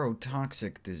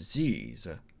ferrotoxic disease,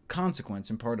 a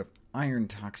consequence in part of iron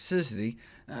toxicity,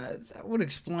 that would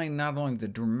explain not only the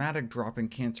dramatic drop in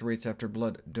cancer rates after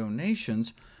blood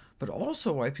donations, but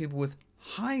also why people with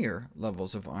higher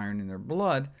levels of iron in their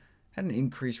blood had an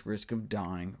increased risk of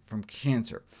dying from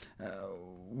cancer,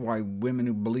 why women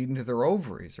who bleed into their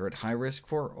ovaries are at high risk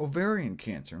for ovarian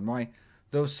cancer, and why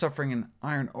those suffering an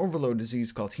iron overload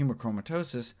disease called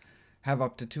hemochromatosis have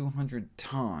up to 200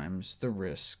 times the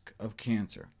risk of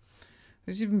cancer.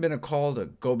 There's even been a call to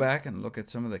go back and look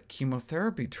at some of the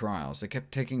chemotherapy trials. They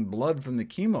kept taking blood from the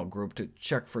chemo group to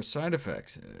check for side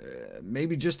effects.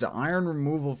 Maybe just the iron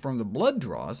removal from the blood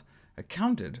draws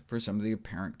accounted for some of the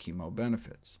apparent chemo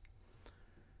benefits.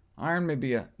 Iron may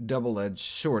be a double-edged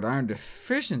sword. Iron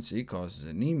deficiency causes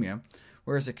anemia,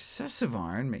 whereas excessive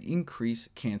iron may increase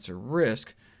cancer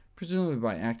risk, presumably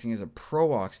by acting as a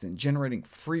pro-oxidant, generating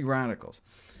free radicals.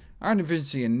 Iron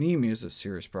deficiency anemia is a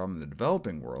serious problem in the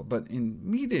developing world, but in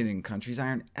meat-eating countries,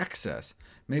 iron excess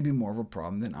may be more of a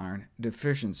problem than iron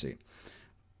deficiency.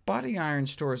 Body iron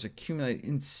stores accumulate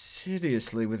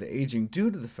insidiously with aging due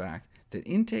to the fact that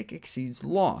intake exceeds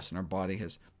loss, and our body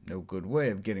has no good way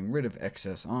of getting rid of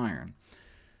excess iron.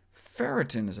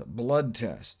 Ferritin is a blood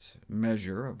test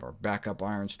measure of our backup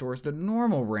iron stores. The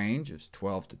normal range is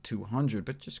 12 to 200,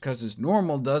 but just because it's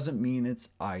normal doesn't mean it's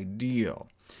ideal.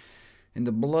 In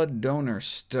the blood donor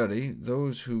study,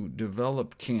 those who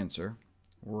developed cancer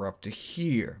were up to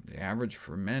here. The average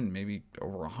for men may be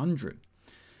over 100.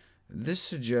 This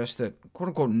suggests that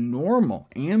quote-unquote normal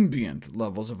ambient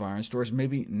levels of iron stores may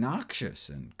be noxious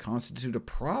and constitute a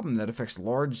problem that affects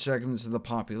large segments of the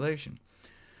population.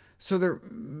 So there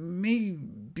may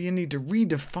be a need to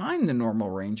redefine the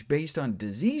normal range based on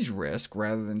disease risk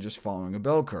rather than just following a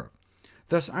bell curve.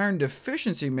 Thus, iron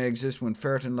deficiency may exist when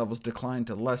ferritin levels decline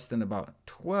to less than about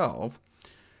 12,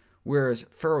 whereas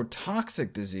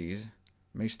ferrotoxic disease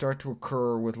may start to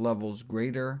occur with levels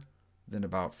greater than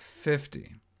about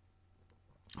 50.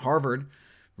 Harvard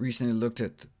recently looked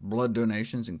at blood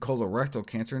donations in colorectal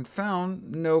cancer and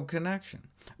found no connection.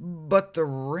 But the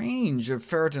range of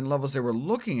ferritin levels they were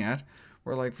looking at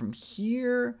were like from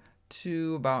here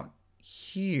to about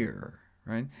here,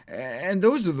 right? And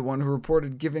those are the ones who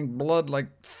reported giving blood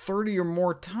like 30 or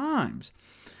more times.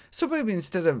 So maybe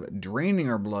instead of draining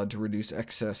our blood to reduce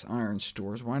excess iron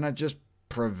stores, why not just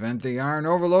prevent the iron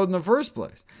overload in the first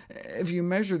place. If you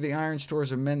measure the iron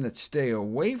stores of men that stay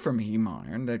away from heme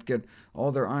iron, that get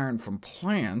all their iron from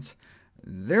plants,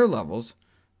 their levels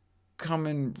come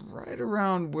in right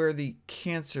around where the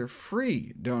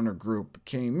cancer-free donor group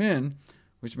came in,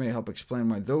 which may help explain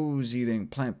why those eating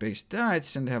plant-based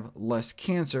diets tend to have less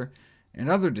cancer and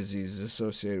other diseases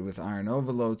associated with iron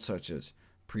overload, such as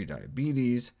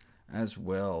prediabetes, as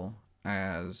well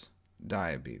as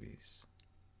diabetes.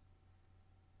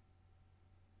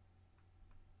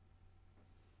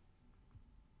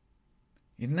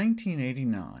 In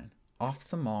 1989,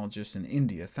 ophthalmologists in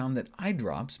India found that eye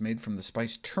drops made from the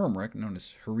spice turmeric, known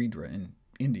as Haridra in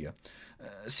India,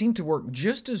 seemed to work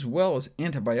just as well as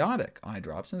antibiotic eye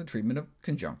drops in the treatment of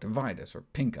conjunctivitis, or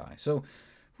pink eye. So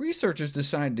researchers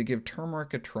decided to give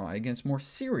turmeric a try against more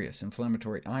serious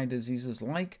inflammatory eye diseases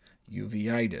like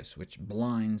uveitis, which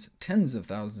blinds tens of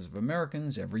thousands of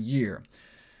Americans every year.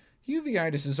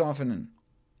 Uveitis is often an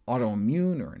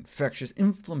autoimmune or infectious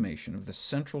inflammation of the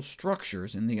central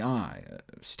structures in the eye.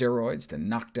 Steroids to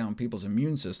knock down people's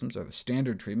immune systems are the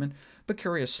standard treatment, but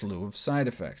carry a slew of side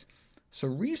effects. So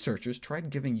researchers tried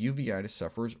giving uveitis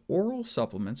sufferers oral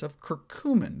supplements of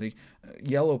curcumin, the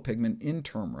yellow pigment in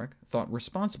turmeric, thought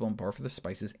responsible in part for the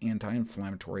spice's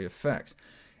anti-inflammatory effects.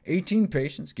 18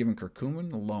 patients given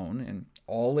curcumin alone, and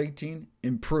all 18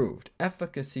 improved,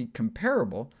 efficacy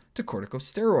comparable to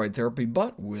corticosteroid therapy,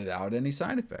 but without any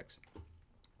side effects.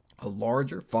 A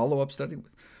larger follow-up study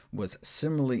was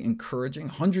similarly encouraging.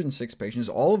 106 patients,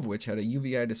 all of which had a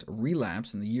uveitis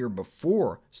relapse in the year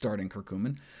before starting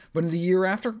curcumin, but in the year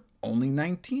after, only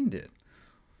 19 did.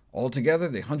 Altogether,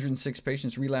 the 106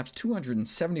 patients relapsed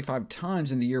 275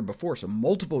 times in the year before, so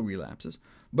multiple relapses,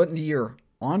 but in the year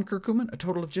on curcumin, a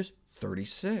total of just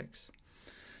 36.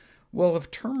 Well,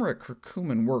 if turmeric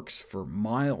curcumin works for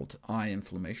mild eye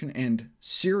inflammation and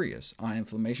serious eye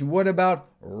inflammation, what about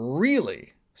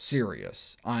really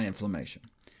serious eye inflammation?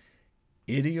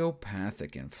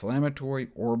 Idiopathic inflammatory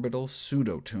orbital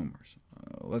pseudotumors.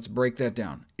 Let's break that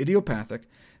down. Idiopathic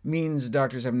means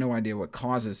doctors have no idea what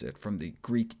causes it, from the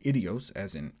Greek idios,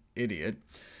 as in idiot.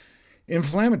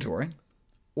 Inflammatory,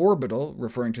 orbital,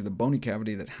 referring to the bony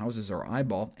cavity that houses our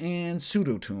eyeball, and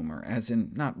pseudotumor, as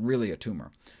in not really a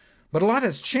tumor. But a lot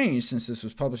has changed since this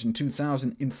was published in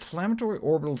 2000. Inflammatory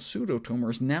orbital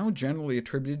pseudotumor is now generally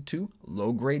attributed to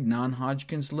low-grade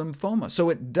non-Hodgkin's lymphoma, so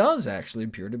it does actually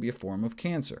appear to be a form of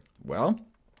cancer. Well,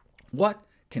 what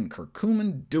can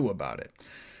curcumin do about it?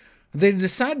 They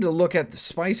decided to look at the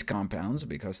spice compounds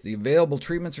because the available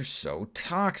treatments are so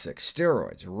toxic: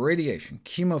 steroids, radiation,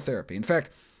 chemotherapy. In fact,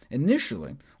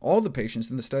 initially, all the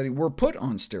patients in the study were put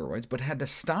on steroids, but had to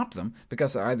stop them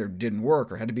because they either didn't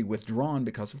work or had to be withdrawn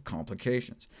because of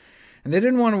complications. And they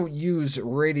didn't want to use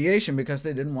radiation because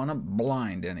they didn't want to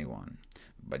blind anyone.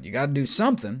 But you got to do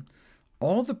something.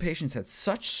 All the patients had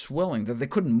such swelling that they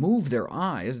couldn't move their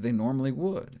eye as they normally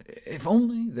would. If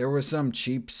only there was some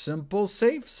cheap, simple,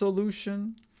 safe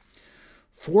solution.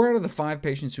 4 out of the 5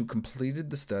 patients who completed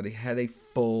the study had a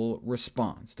full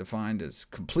response, defined as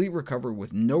complete recovery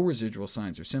with no residual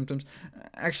signs or symptoms.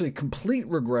 Actually, complete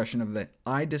regression of the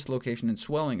eye dislocation and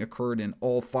swelling occurred in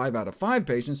all 5 out of 5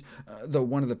 patients, though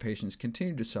one of the patients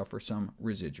continued to suffer some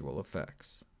residual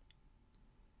effects.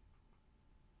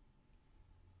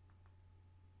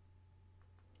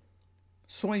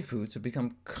 Soy foods have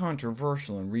become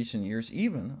controversial in recent years,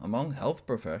 even among health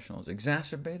professionals,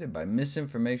 exacerbated by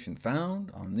misinformation found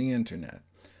on the internet.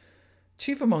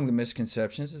 Chief among the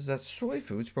misconceptions is that soy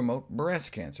foods promote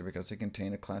breast cancer because they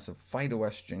contain a class of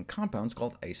phytoestrogen compounds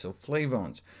called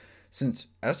isoflavones. Since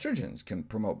estrogens can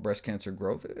promote breast cancer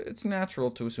growth, it's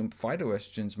natural to assume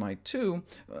phytoestrogens might too,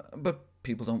 but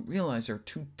people don't realize there are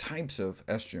 2 types of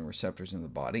estrogen receptors in the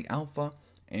body, alpha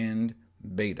and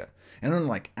beta. And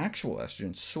unlike actual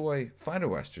estrogen, soy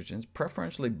phytoestrogens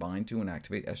preferentially bind to and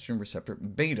activate estrogen receptor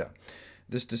beta.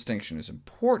 This distinction is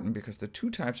important because the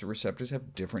 2 types of receptors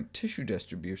have different tissue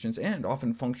distributions and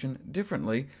often function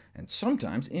differently, and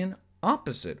sometimes in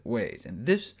opposite ways. And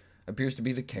this appears to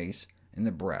be the case in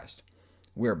the breast,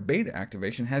 where beta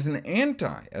activation has an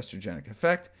anti-estrogenic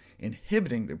effect,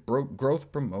 inhibiting the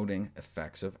growth-promoting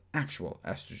effects of actual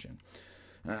estrogen.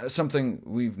 Something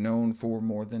we've known for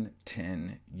more than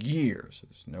 10 years.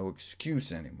 There's no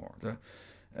excuse anymore. The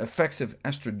effects of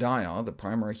estradiol, the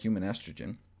primary human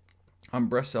estrogen, on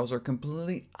breast cells are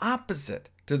completely opposite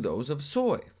to those of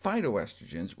soy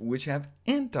phytoestrogens, which have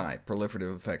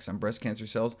anti-proliferative effects on breast cancer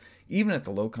cells, even at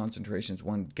the low concentrations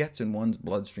one gets in one's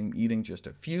bloodstream eating just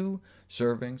a few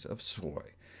servings of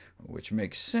soy, which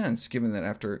makes sense given that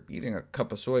after eating a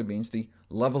cup of soybeans, the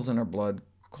levels in our blood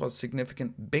cause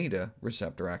significant beta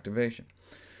receptor activation.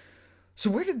 So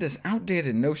where did this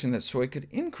outdated notion that soy could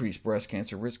increase breast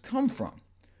cancer risk come from?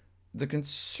 The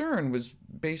concern was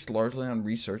based largely on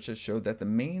research that showed that the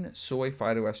main soy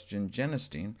phytoestrogen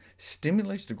genistein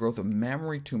stimulates the growth of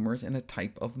mammary tumors in a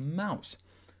type of mouse.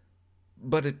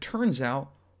 But it turns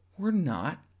out we're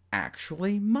not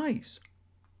actually mice.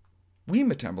 We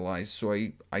metabolize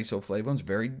soy isoflavones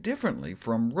very differently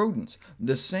from rodents.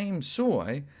 The same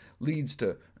soy leads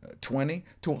to 20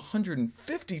 to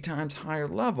 150 times higher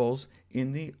levels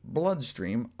in the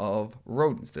bloodstream of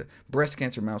rodents. The breast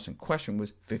cancer mouse in question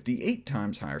was 58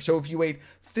 times higher. So if you ate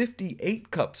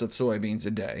 58 cups of soybeans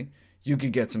a day, you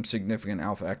could get some significant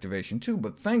alpha activation too,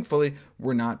 but thankfully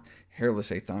we're not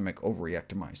hairless athymic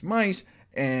overreactomized mice,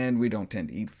 and we don't tend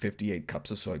to eat 58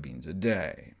 cups of soybeans a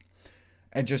day.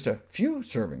 At just a few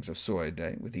servings of soy a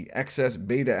day, with the excess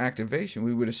beta activation,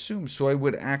 we would assume soy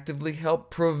would actively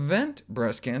help prevent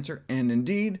breast cancer, and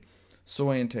indeed,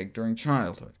 soy intake during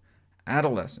childhood,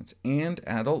 adolescence, and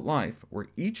adult life were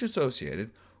each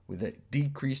associated with a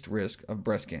decreased risk of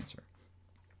breast cancer.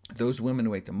 Those women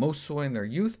who ate the most soy in their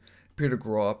youth appear to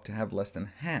grow up to have less than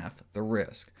half the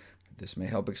risk. This may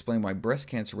help explain why breast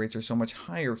cancer rates are so much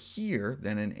higher here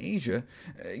than in Asia,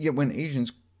 yet when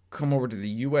Asians come over to the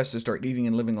U.S. to start eating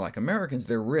and living like Americans,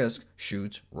 their risk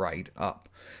shoots right up.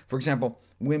 For example,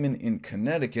 women in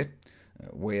Connecticut,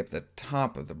 way up the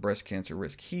top of the breast cancer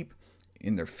risk heap,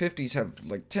 in their 50s have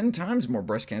like 10 times more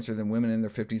breast cancer than women in their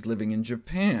 50s living in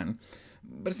Japan.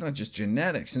 But it's not just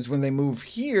genetics, since when they move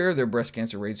here, their breast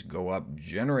cancer rates go up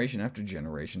generation after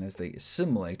generation as they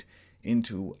assimilate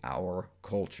into our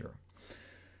culture.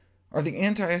 Are the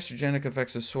anti-estrogenic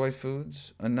effects of soy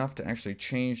foods enough to actually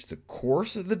change the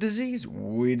course of the disease?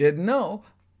 We didn't know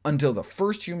until the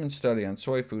first human study on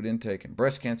soy food intake and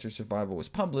breast cancer survival was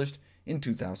published in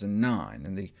 2009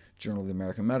 in the Journal of the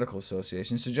American Medical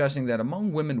Association, suggesting that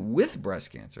among women with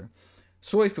breast cancer,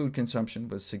 soy food consumption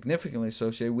was significantly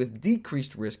associated with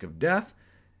decreased risk of death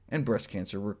and breast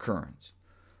cancer recurrence,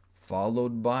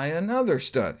 followed by another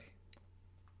study,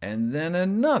 and then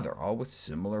another, all with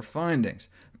similar findings.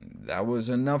 That was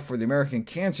enough for the American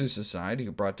Cancer Society,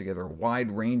 who brought together a wide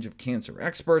range of cancer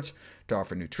experts to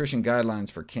offer nutrition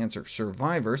guidelines for cancer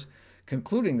survivors,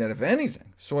 concluding that if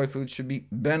anything, soy foods should be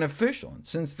beneficial. And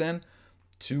since then,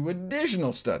 2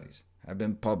 additional studies have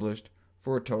been published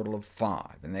for a total of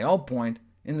 5, and they all point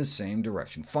in the same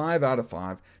direction. 5 out of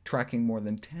 5, tracking more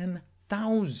than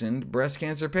 10,000 breast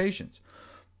cancer patients.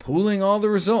 Pooling all the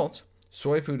results,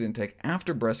 soy food intake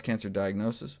after breast cancer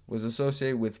diagnosis was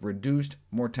associated with reduced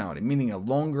mortality, meaning a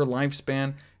longer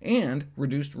lifespan and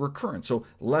reduced recurrence, so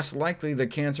less likely the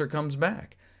cancer comes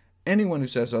back. Anyone who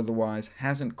says otherwise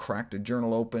hasn't cracked a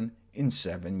journal open in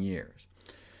 7 years.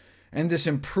 And this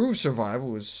improved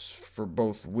survival was for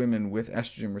both women with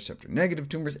estrogen receptor-negative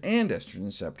tumors and estrogen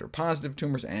receptor-positive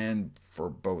tumors, and for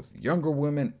both younger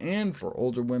women and for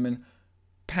older women,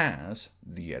 past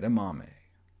the edamame.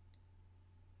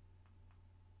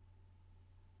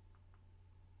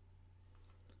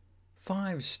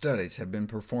 5 studies have been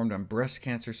performed on breast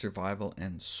cancer survival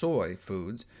and soy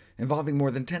foods, involving more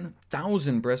than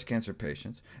 10,000 breast cancer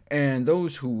patients, and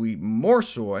those who eat more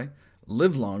soy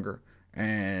live longer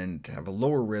and have a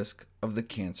lower risk of the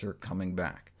cancer coming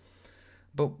back.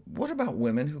 But what about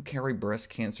women who carry breast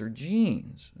cancer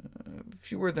genes?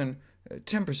 Fewer than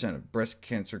 10% of breast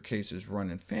cancer cases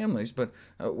run in families, but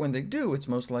when they do, it's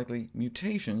most likely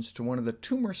mutations to one of the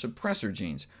tumor suppressor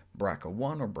genes,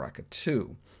 BRCA1 or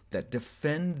BRCA2, that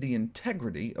defend the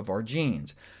integrity of our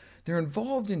genes. They're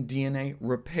involved in DNA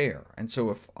repair, and so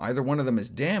if either one of them is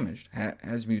damaged,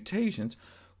 has mutations,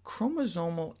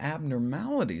 chromosomal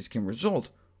abnormalities can result,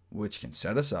 which can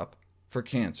set us up for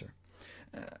cancer.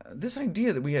 This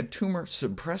idea that we had tumor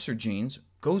suppressor genes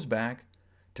goes back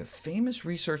to famous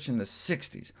research in the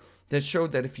 60s that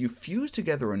showed that if you fuse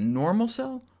together a normal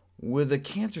cell with a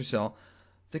cancer cell,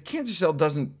 the cancer cell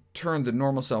doesn't turn the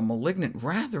normal cell malignant.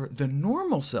 Rather, the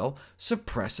normal cell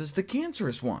suppresses the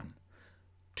cancerous one.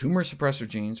 Tumor suppressor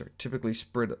genes are typically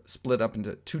split up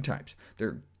into 2 types.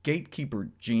 They're gatekeeper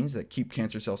genes that keep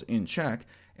cancer cells in check,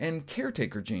 and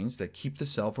caretaker genes that keep the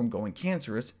cell from going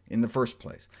cancerous in the first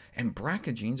place. And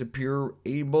BRCA genes appear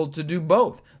able to do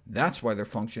both. That's why their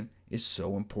function is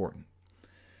so important.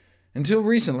 Until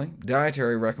recently,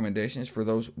 dietary recommendations for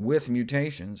those with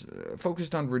mutations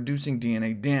focused on reducing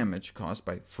DNA damage caused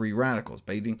by free radicals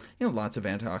by eating lots of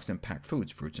antioxidant-packed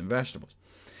foods, fruits and vegetables.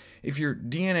 If your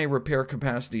DNA repair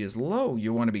capacity is low,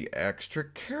 you want to be extra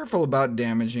careful about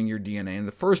damaging your DNA in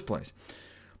the first place.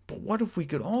 But what if we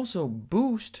could also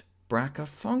boost BRCA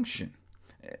function?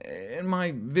 In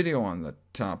my video on the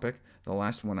topic, the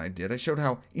last one I did, I showed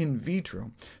how in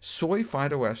vitro, soy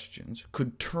phytoestrogens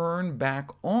could turn back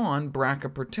on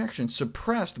BRCA protection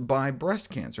suppressed by breast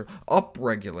cancer,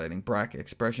 upregulating BRCA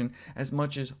expression as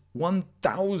much as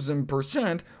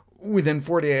 1,000% within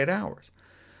 48 hours.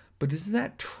 But does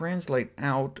that translate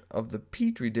out of the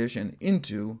Petri dish and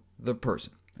into the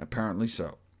person? Apparently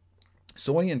so.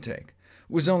 Soy intake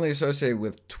was only associated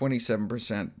with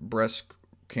 27% breast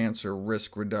cancer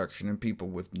risk reduction in people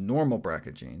with normal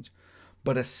BRCA genes,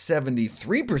 but a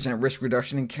 73% risk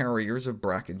reduction in carriers of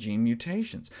BRCA gene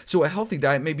mutations. So a healthy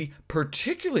diet may be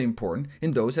particularly important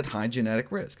in those at high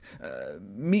genetic risk.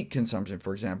 Meat consumption,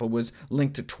 for example, was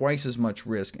linked to twice as much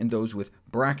risk in those with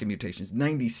BRCA mutations,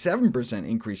 97%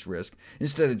 increased risk,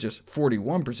 instead of just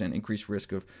 41% increased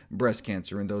risk of breast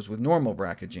cancer in those with normal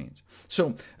BRCA genes.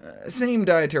 So same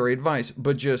dietary advice,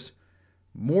 but just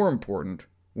more important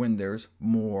when there's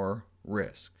more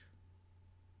risk.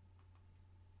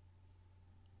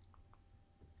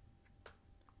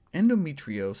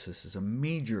 Endometriosis is a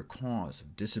major cause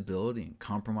of disability and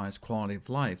compromised quality of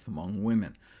life among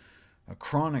women, a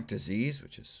chronic disease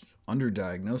which is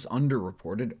underdiagnosed,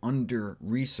 underreported,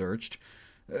 under-researched.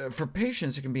 For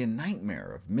patients, it can be a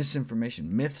nightmare of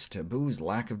misinformation, myths, taboos,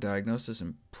 lack of diagnosis,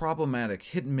 and problematic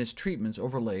hit-and-miss treatments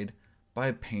overlaid by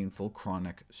a painful,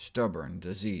 chronic, stubborn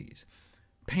disease.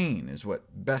 Pain is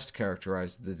what best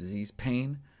characterizes the disease.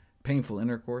 Pain, painful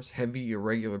intercourse, heavy,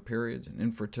 irregular periods, and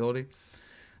infertility.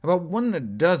 About 1 in a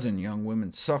dozen young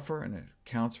women suffer, and it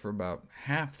accounts for about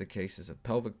half the cases of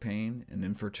pelvic pain and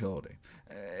infertility.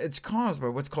 It's caused by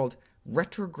what's called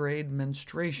retrograde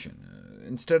menstruation.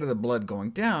 Instead of the blood going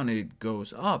down, it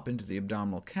goes up into the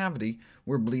abdominal cavity,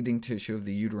 where bleeding tissue of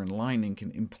the uterine lining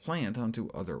can implant onto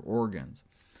other organs.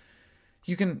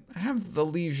 You can have the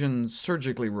lesion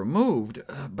surgically removed,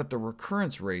 but the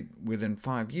recurrence rate within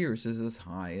 5 years is as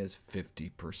high as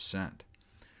 50%.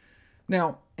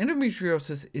 Now,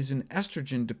 endometriosis is an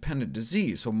estrogen-dependent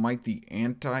disease, so might the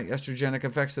anti-estrogenic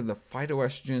effects of the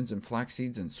phytoestrogens in flax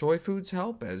seeds and soy foods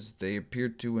help, as they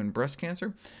appeared to in breast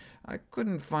cancer? I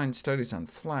couldn't find studies on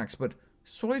flax, but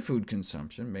soy food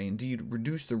consumption may indeed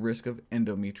reduce the risk of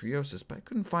endometriosis, but I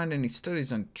couldn't find any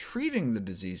studies on treating the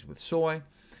disease with soy.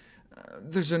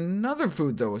 There's another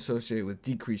food, though, associated with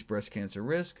decreased breast cancer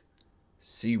risk: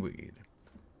 seaweed.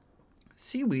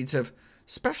 Seaweeds have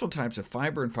special types of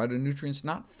fiber and phytonutrients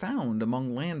not found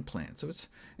among land plants, so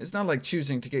it's not like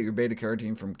choosing to get your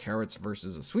beta-carotene from carrots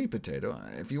versus a sweet potato.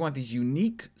 If you want these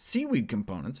unique seaweed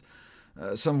components,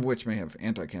 some of which may have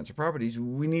anti-cancer properties,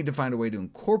 we need to find a way to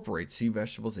incorporate sea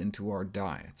vegetables into our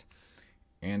diets.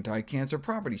 Anti-cancer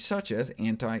properties, such as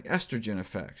anti-estrogen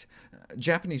effects.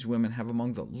 Japanese women have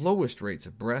among the lowest rates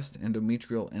of breast,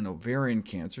 endometrial, and ovarian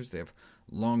cancers. They have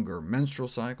longer menstrual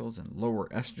cycles and lower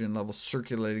estrogen levels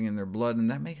circulating in their blood, and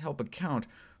that may help account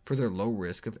for their low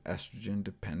risk of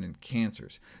estrogen-dependent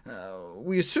cancers.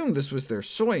 We assumed this was their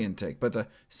soy intake, but the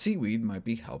seaweed might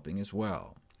be helping as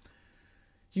well.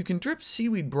 You can drip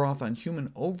seaweed broth on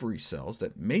human ovary cells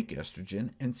that make estrogen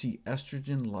and see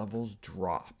estrogen levels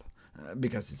drop,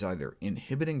 because it's either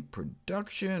inhibiting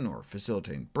production or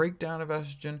facilitating breakdown of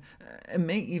estrogen, and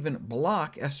may even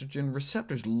block estrogen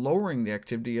receptors, lowering the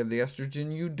activity of the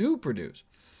estrogen you do produce.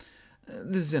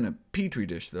 This is in a petri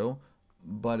dish, though,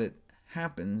 but it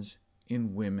happens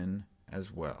in women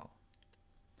as well.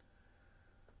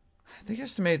 They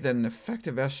estimate that an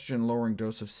effective estrogen-lowering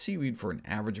dose of seaweed for an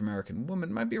average American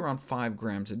woman might be around 5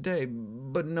 grams a day,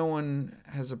 but no one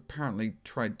has apparently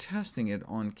tried testing it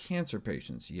on cancer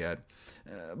patients yet.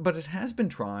 But it has been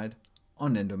tried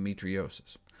on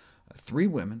endometriosis. 3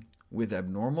 women with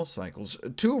abnormal cycles,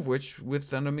 2 of which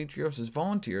with endometriosis,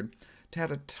 volunteered to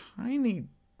add a tiny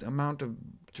amount of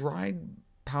dried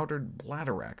powdered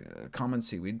bladderwrack, a common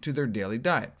seaweed, to their daily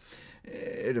diet.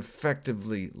 It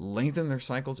effectively lengthened their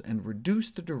cycles and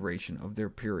reduced the duration of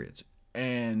their periods,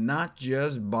 and not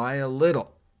just by a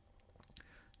little.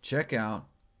 Check out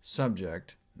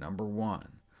subject number 1.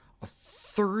 A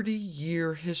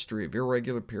 30-year history of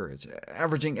irregular periods,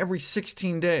 averaging every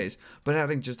 16 days, but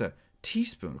adding just a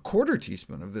teaspoon, a quarter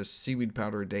teaspoon of this seaweed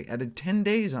powder a day, added 10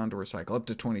 days onto her cycle, up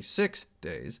to 26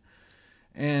 days,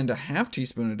 and a half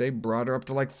teaspoon a day brought her up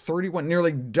to like 31,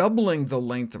 nearly doubling the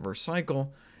length of her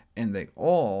cycle, and they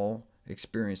all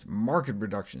experienced marked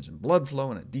reductions in blood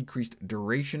flow and a decreased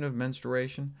duration of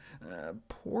menstruation.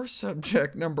 Poor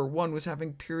subject number 1 was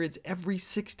having periods every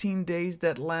 16 days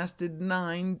that lasted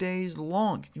 9 days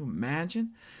long. Can you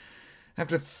imagine?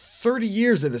 After 30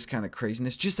 years of this kind of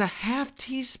craziness, just a half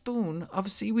teaspoon of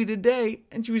seaweed a day,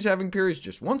 and she was having periods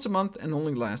just once a month and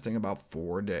only lasting about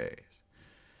 4 days.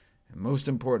 And most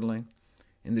importantly,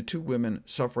 In the 2 women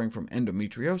suffering from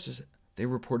endometriosis, they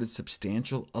reported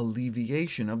substantial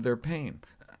alleviation of their pain.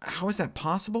 How is that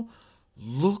possible?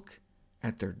 Look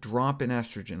at their drop in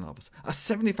estrogen levels, a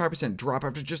 75% drop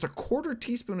after just a quarter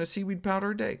teaspoon of seaweed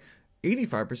powder a day,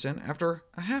 85% after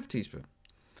a half teaspoon.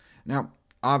 Now,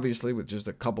 obviously, with just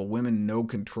a couple women, no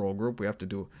control group, we have to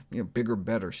do bigger,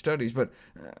 better studies, but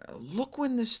look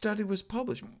when this study was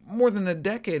published. More than a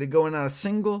decade ago, and not a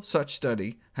single such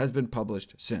study has been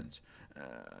published since.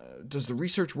 Does the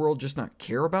research world just not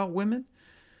care about women?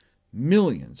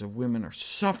 Millions of women are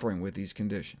suffering with these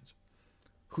conditions.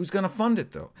 Who's going to fund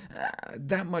it, though?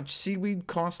 That much seaweed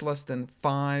costs less than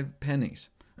 5 pennies,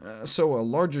 so a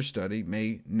larger study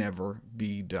may never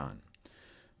be done.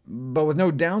 But with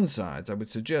no downsides, I would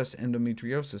suggest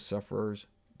endometriosis sufferers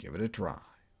give it a try.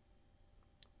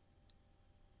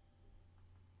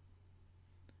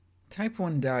 Type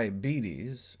 1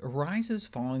 diabetes arises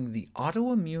following the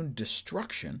autoimmune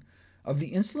destruction of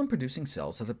the insulin-producing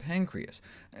cells of the pancreas.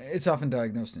 It's often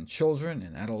diagnosed in children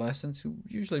and adolescents, who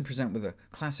usually present with a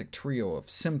classic trio of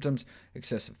symptoms: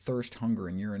 excessive thirst, hunger,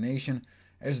 and urination,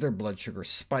 as their blood sugars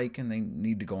spike and they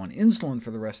need to go on insulin for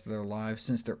the rest of their lives,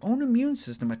 since their own immune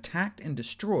system attacked and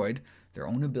destroyed their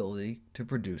own ability to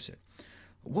produce it.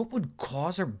 What would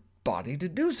cause our body to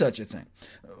do such a thing?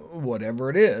 Whatever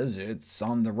it is, it's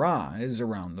on the rise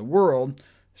around the world,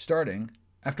 starting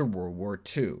after World War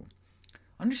II.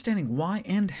 Understanding why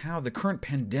and how the current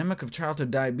pandemic of childhood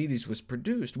diabetes was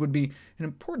produced would be an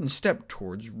important step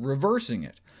towards reversing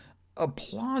it. A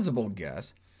plausible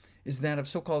guess is that of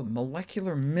so-called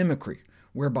molecular mimicry,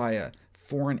 whereby a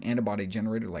foreign antibody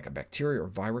generated like a bacteria or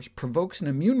virus provokes an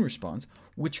immune response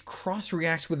which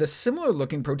cross-reacts with a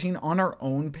similar-looking protein on our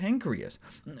own pancreas,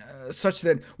 such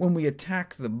that when we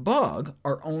attack the bug,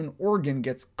 our own organ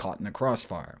gets caught in the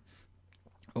crossfire.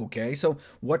 OK, so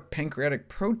what pancreatic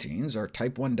proteins are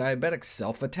type 1 diabetics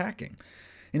self-attacking?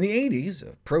 In the 80s,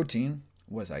 a protein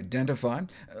was identified,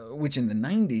 which in the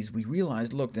 90s we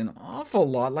realized looked an awful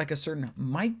lot like a certain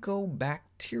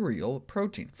mycobacterial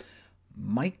protein.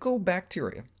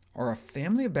 Mycobacteria are a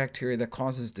family of bacteria that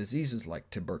causes diseases like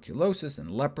tuberculosis and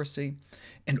leprosy,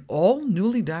 and all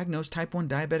newly diagnosed type 1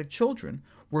 diabetic children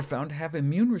were found to have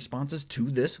immune responses to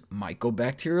this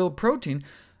mycobacterial protein.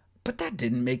 But that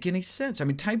didn't make any sense. I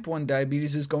mean, type 1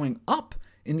 diabetes is going up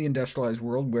in the industrialized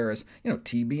world, whereas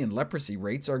TB and leprosy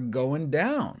rates are going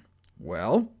down.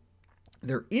 Well,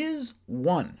 there is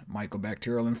one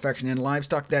mycobacterial infection in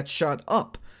livestock that shot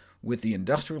up with the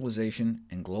industrialization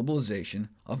and globalization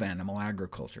of animal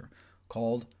agriculture,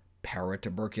 called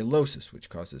paratuberculosis, which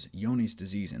causes Johne's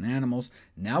disease in animals,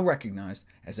 now recognized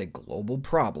as a global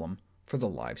problem for the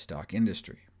livestock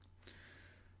industry.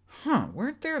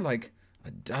 Weren't there like a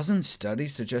dozen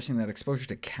studies suggesting that exposure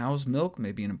to cow's milk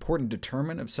may be an important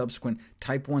determinant of subsequent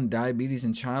type 1 diabetes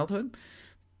in childhood?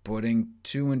 Putting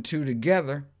 2 and 2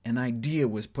 together, an idea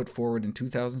was put forward in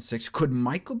 2006. Could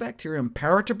Mycobacterium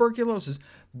paratuberculosis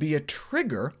be a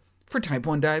trigger for type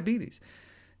 1 diabetes?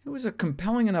 It was a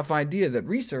compelling enough idea that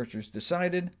researchers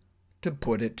decided to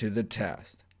put it to the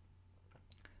test.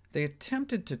 They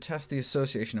attempted to test the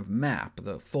association of MAP,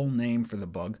 the full name for the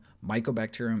bug,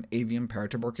 Mycobacterium avium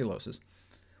paratuberculosis,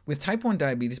 with type 1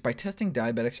 diabetes by testing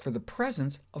diabetics for the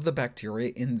presence of the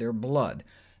bacteria in their blood.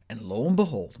 And lo and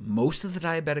behold, most of the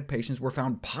diabetic patients were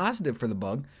found positive for the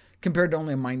bug, compared to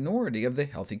only a minority of the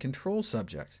healthy control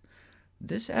subjects.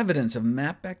 This evidence of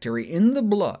MAP bacteria in the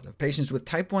blood of patients with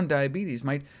type 1 diabetes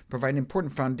might provide an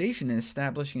important foundation in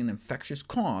establishing an infectious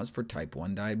cause for type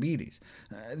 1 diabetes.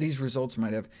 These results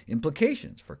might have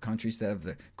implications for countries that have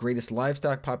the greatest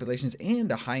livestock populations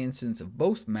and a high incidence of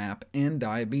both MAP and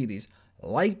diabetes,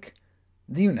 like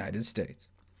the United States.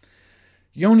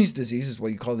 Johne's disease is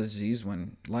what you call the disease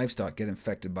when livestock get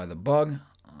infected by the bug.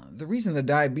 The reason the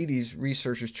diabetes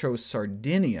researchers chose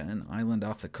Sardinia, an island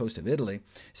off the coast of Italy,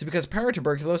 is because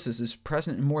paratuberculosis is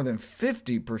present in more than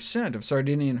 50% of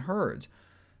Sardinian herds.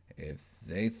 If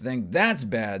they think that's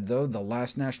bad, though, the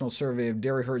last national survey of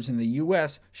dairy herds in the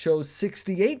U.S. shows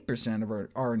 68%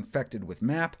 are infected with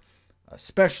MAP,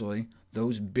 especially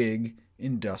those big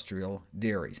industrial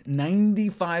dairies.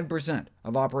 95%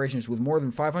 of operations with more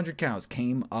than 500 cows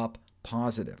came up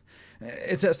positive.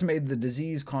 It's estimated the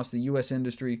disease costs the U.S.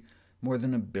 industry more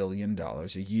than $1 billion a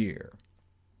year.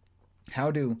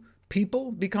 How do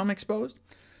people become exposed?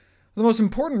 The most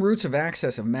important routes of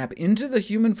access of MAP into the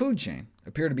human food chain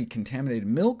appear to be contaminated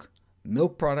milk,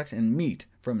 milk products, and meat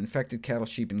from infected cattle,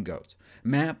 sheep, and goats.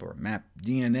 MAP, or MAP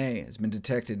DNA, has been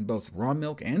detected in both raw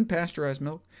milk and pasteurized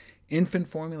milk, infant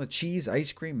formula, cheese,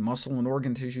 ice cream, muscle and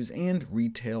organ tissues, and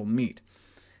retail meat.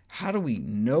 How do we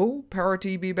know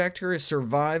para-TB bacteria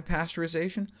survive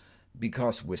pasteurization?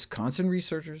 Because Wisconsin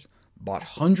researchers bought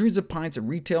hundreds of pints of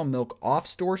retail milk off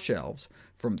store shelves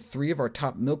from 3 of our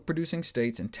top milk-producing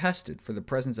states and tested for the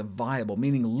presence of viable,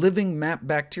 meaning living MAP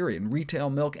bacteria in retail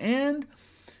milk, and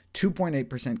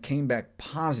 2.8% came back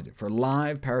positive for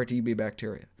live para-TB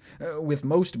bacteria, with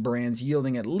most brands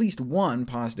yielding at least one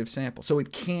positive sample, so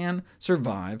it can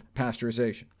survive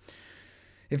pasteurization.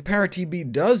 If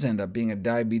para-TB does end up being a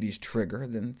diabetes trigger,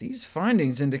 then these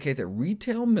findings indicate that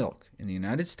retail milk in the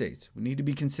United States would need to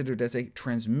be considered as a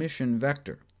transmission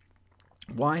vector.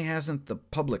 Why hasn't the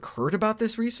public heard about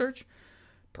this research?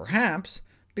 Perhaps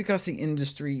because the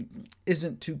industry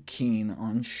isn't too keen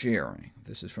on sharing.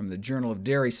 This is from the Journal of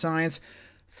Dairy Science.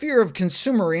 Fear of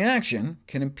consumer reaction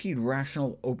can impede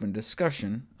rational, open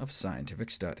discussion of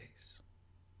scientific studies.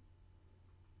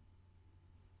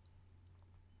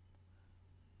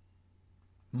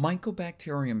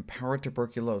 Mycobacterium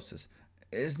paratuberculosis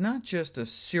is not just a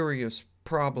serious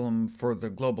problem for the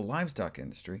global livestock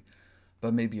industry,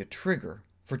 but may be a trigger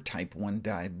for type 1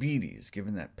 diabetes,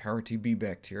 given that para-TB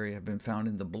bacteria have been found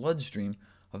in the bloodstream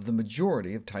of the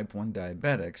majority of type 1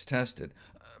 diabetics tested,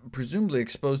 presumably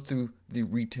exposed through the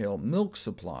retail milk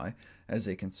supply, as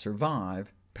they can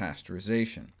survive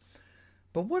pasteurization.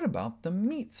 But what about the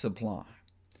meat supply?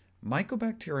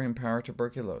 Mycobacterium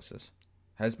paratuberculosis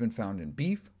has been found in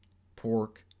beef,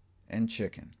 pork, and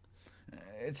chicken.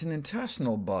 It's an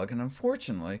intestinal bug, and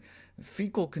unfortunately,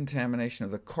 fecal contamination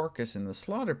of the carcass in the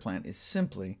slaughter plant is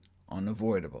simply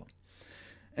unavoidable.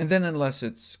 And then, unless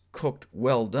it's cooked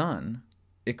well done,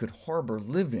 it could harbor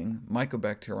living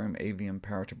Mycobacterium avium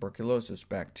paratuberculosis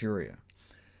bacteria.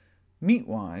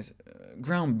 Meat-wise,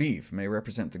 ground beef may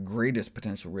represent the greatest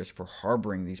potential risk for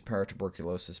harboring these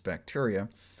paratuberculosis bacteria,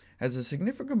 as a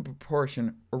significant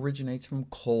proportion originates from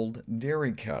cold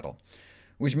dairy cattle,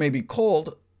 which may be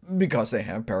cold because they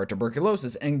have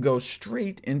paratuberculosis and go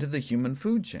straight into the human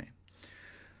food chain.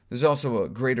 There's also a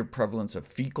greater prevalence of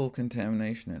fecal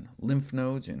contamination in lymph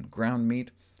nodes in ground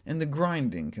meat, and the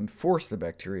grinding can force the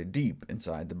bacteria deep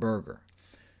inside the burger.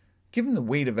 Given the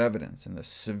weight of evidence and the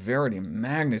severity and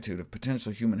magnitude of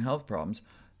potential human health problems,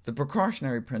 the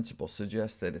precautionary principle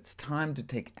suggests that it's time to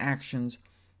take actions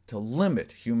to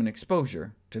limit human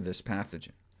exposure to this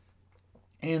pathogen.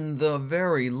 In the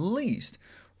very least,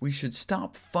 we should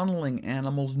stop funneling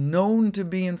animals known to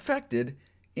be infected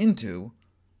into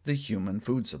the human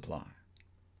food supply.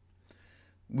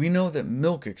 We know that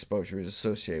milk exposure is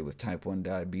associated with type 1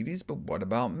 diabetes, but what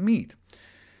about meat?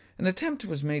 An attempt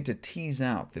was made to tease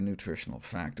out the nutritional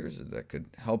factors that could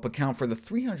help account for the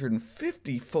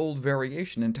 350-fold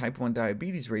variation in type 1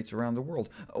 diabetes rates around the world.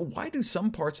 Why do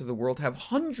some parts of the world have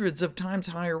hundreds of times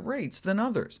higher rates than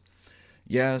others?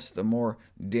 Yes, the more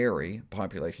dairy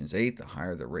populations ate, the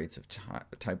higher the rates of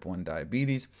type 1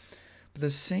 diabetes, but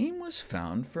the same was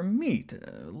found for meat,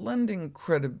 lending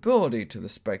credibility to the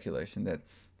speculation that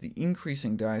the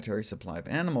increasing dietary supply of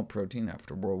animal protein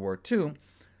after World War II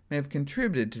may have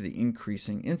contributed to the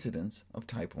increasing incidence of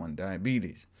type 1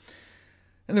 diabetes.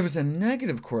 And there was a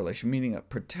negative correlation, meaning a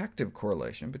protective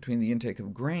correlation, between the intake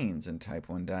of grains and type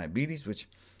 1 diabetes, which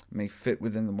may fit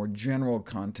within the more general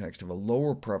context of a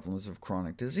lower prevalence of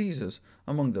chronic diseases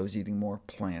among those eating more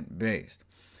plant-based.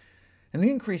 And the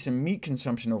increase in meat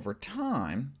consumption over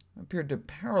time appeared to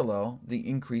parallel the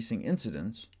increasing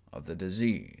incidence of the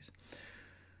disease.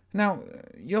 Now,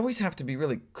 you always have to be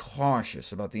really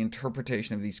cautious about the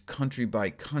interpretation of these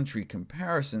country-by-country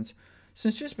comparisons,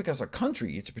 since just because a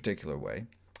country eats a particular way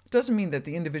doesn't mean that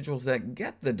the individuals that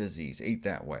get the disease ate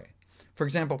that way. For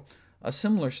example, a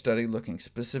similar study looking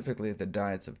specifically at the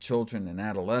diets of children and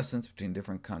adolescents between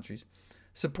different countries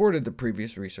supported the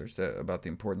previous research about the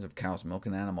importance of cow's milk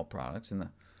and animal products in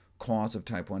the cause of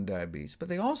type 1 diabetes, but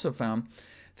they also found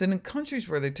that in countries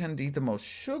where they tend to eat the most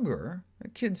sugar,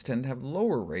 kids tend to have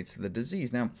lower rates of the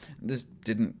disease. Now, this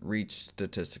didn't reach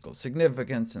statistical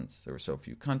significance since there were so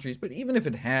few countries, but even if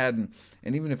it had,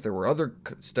 and even if there were other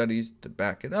studies to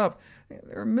back it up,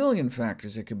 there are a million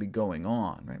factors that could be going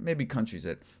on. Right? Maybe countries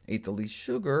that ate the least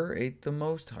sugar ate the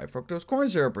most high fructose corn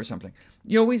syrup or something.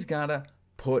 You always got to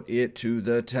put it to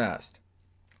the test.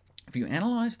 If you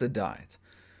analyze the diets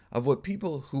of what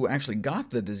people who actually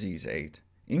got the disease ate,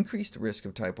 increased risk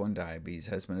of type 1 diabetes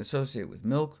has been associated with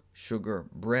milk, sugar,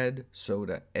 bread,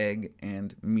 soda, egg,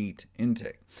 and meat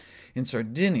intake. In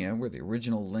Sardinia, where the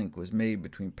original link was made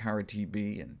between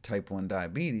para-TB and type 1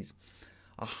 diabetes,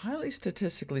 a highly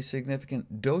statistically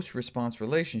significant dose-response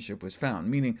relationship was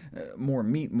found, meaning more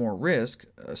meat, more risk,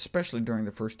 especially during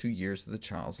the first 2 years of the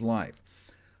child's life.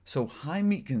 So high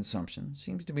meat consumption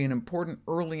seems to be an important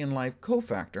early-in-life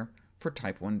cofactor for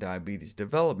type 1 diabetes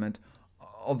development,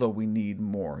 although we need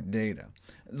more data.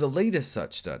 The latest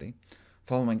such study,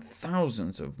 following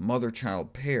thousands of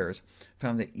mother-child pairs,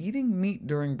 found that eating meat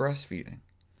during breastfeeding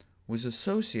was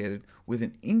associated with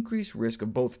an increased risk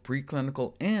of both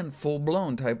preclinical and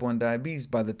full-blown type 1 diabetes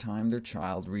by the time their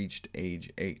child reached age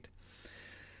 8.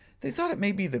 They thought it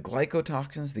may be the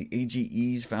glycotoxins, the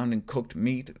AGEs found in cooked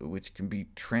meat, which can be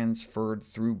transferred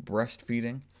through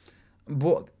breastfeeding.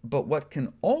 But what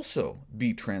can also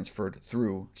be transferred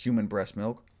through human breast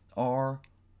milk are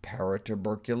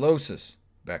paratuberculosis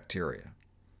bacteria,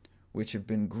 which have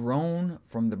been grown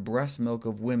from the breast milk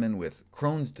of women with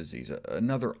Crohn's disease,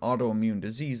 another autoimmune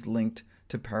disease linked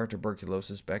to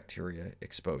paratuberculosis bacteria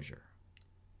exposure.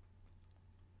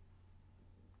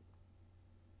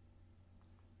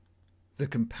 The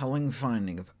compelling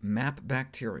finding of MAP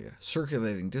bacteria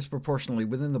circulating disproportionately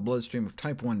within the bloodstream of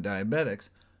type 1 diabetics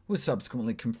was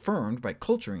subsequently confirmed by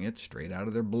culturing it straight out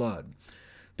of their blood.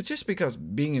 But just because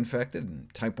being infected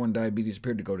and type 1 diabetes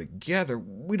appeared to go together,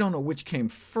 we don't know which came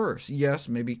first. Yes,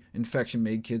 maybe infection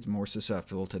made kids more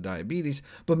susceptible to diabetes,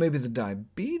 but maybe the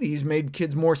diabetes made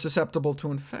kids more susceptible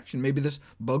to infection. Maybe this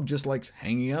bug just likes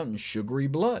hanging out in sugary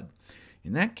blood.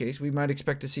 In that case, we might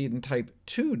expect to see it in type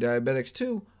 2 diabetics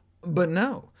too, but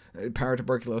no.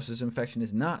 Paratuberculosis infection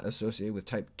is not associated with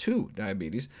type 2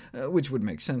 diabetes, which would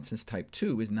make sense since type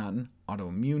 2 is not an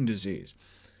autoimmune disease.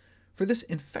 For this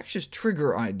infectious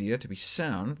trigger idea to be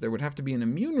sound, there would have to be an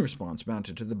immune response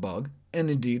mounted to the bug, and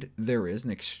indeed there is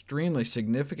an extremely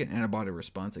significant antibody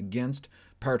response against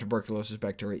paratuberculosis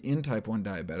bacteria in type 1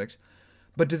 diabetics.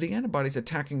 But do the antibodies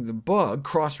attacking the bug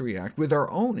cross-react with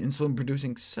our own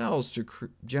insulin-producing cells to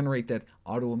generate that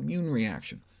autoimmune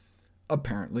reaction?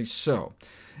 Apparently so.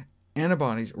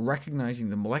 Antibodies recognizing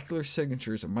the molecular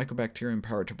signatures of Mycobacterium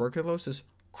paratuberculosis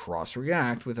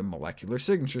cross-react with the molecular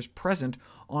signatures present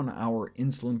on our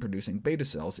insulin-producing beta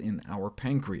cells in our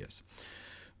pancreas.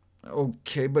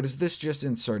 OK, but is this just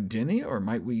in Sardinia, or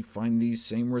might we find these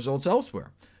same results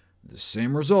elsewhere? The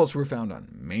same results were found on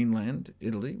mainland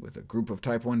Italy, with a group of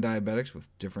type 1 diabetics with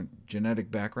different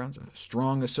genetic backgrounds, a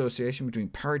strong association between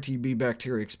para-TB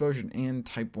bacteria exposure and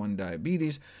type 1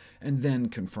 diabetes, and then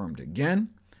confirmed again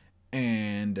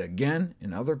and again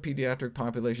in other pediatric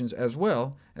populations, as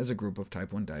well as a group of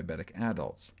type 1 diabetic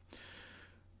adults.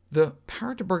 The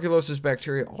paratuberculosis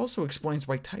bacteria also explains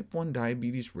why type 1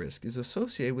 diabetes risk is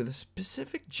associated with a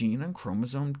specific gene on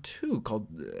chromosome 2 called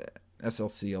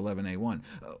SLC11A1.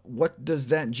 What does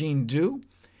that gene do?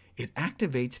 It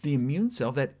activates the immune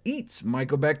cell that eats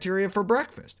mycobacteria for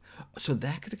breakfast. So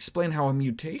that could explain how a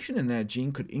mutation in that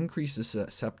gene could increase the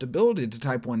susceptibility to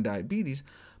type 1 diabetes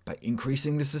by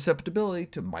increasing the susceptibility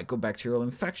to mycobacterial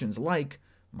infections like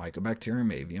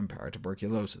Mycobacterium avium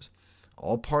paratuberculosis.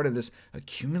 All part of this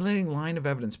accumulating line of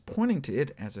evidence pointing to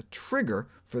it as a trigger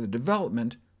for the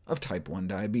development of type 1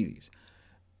 diabetes.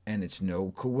 And it's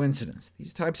no coincidence.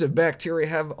 These types of bacteria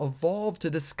have evolved to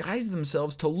disguise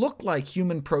themselves to look like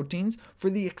human proteins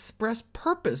for the express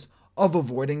purpose of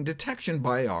avoiding detection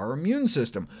by our immune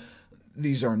system.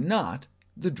 These are not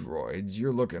the droids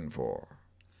you're looking for.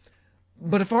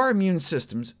 But if our immune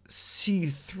systems see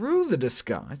through the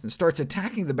disguise and starts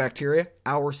attacking the bacteria,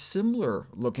 our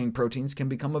similar-looking proteins can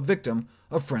become a victim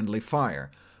of friendly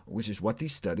fire, which is what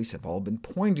these studies have all been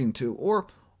pointing to, or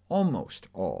almost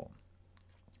all.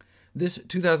 This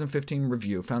 2015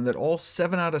 review found that all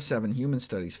 7 out of 7 human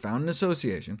studies found an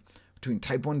association between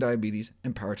type 1 diabetes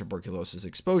and paratuberculosis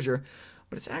exposure,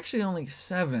 but it's actually only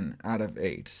 7 out of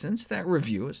 8. Since that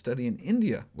review, a study in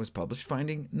India was published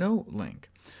finding no link.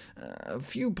 A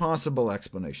few possible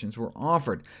explanations were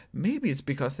offered. Maybe it's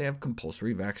because they have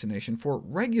compulsory vaccination for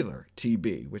regular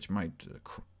TB, which might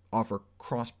offer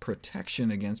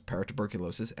cross-protection against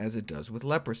paratuberculosis as it does with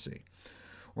leprosy.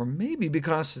 Or maybe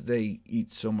because they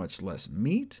eat so much less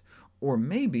meat, or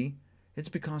maybe it's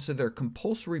because of their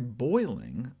compulsory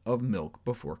boiling of milk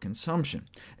before consumption.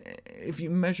 If you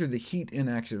measure the heat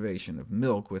inactivation of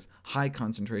milk with high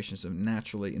concentrations of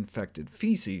naturally infected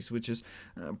feces, which is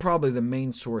probably the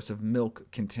main source of milk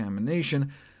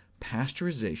contamination,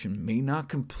 pasteurization may not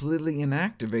completely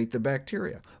inactivate the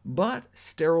bacteria, but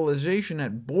sterilization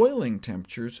at boiling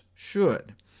temperatures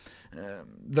should,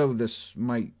 though this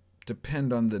might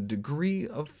depend on the degree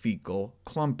of fecal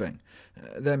clumping.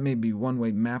 That may be one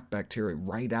way MAP bacteria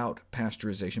write out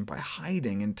pasteurization, by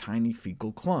hiding in tiny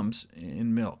fecal clumps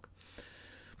in milk.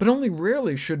 But only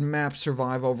rarely should MAP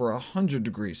survive over 100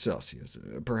 degrees Celsius,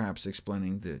 perhaps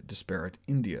explaining the disparate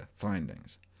India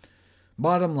findings.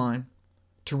 Bottom line,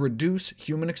 to reduce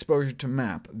human exposure to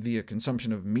MAP via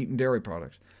consumption of meat and dairy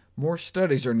products, More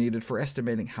studies are needed for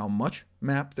estimating how much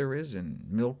MAP there is in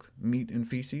milk, meat, and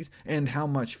feces, and how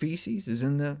much feces is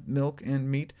in the milk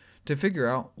and meat, to figure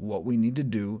out what we need to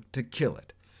do to kill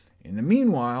it. In the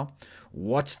meanwhile,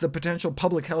 what's the potential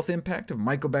public health impact of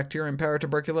Mycobacterium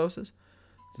paratuberculosis?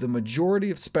 The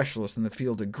majority of specialists in the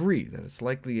field agree that it's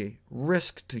likely a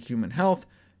risk to human health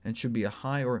and should be a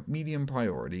high or medium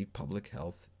priority public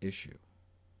health issue.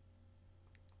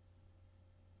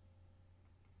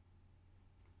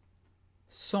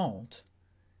 Salt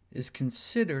is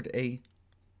considered a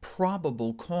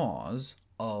probable cause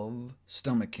of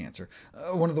stomach cancer,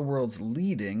 one of the world's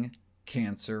leading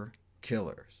cancer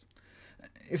killers.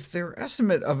 If their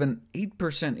estimate of an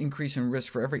 8% increase in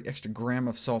risk for every extra gram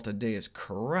of salt a day is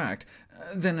correct,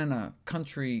 then in a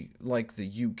country like the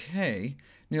UK,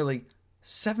 nearly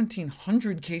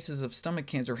 1,700 cases of stomach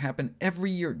cancer happen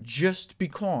every year just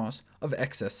because of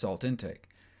excess salt intake.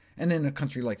 And in a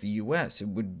country like the US, it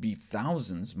would be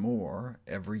thousands more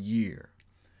every year.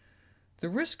 The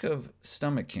risk of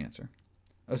stomach cancer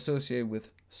associated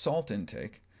with salt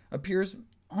intake appears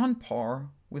on par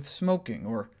with smoking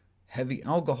or heavy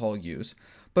alcohol use,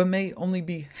 but may only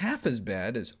be half as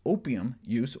bad as opium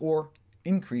use or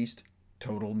increased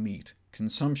total meat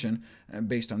consumption,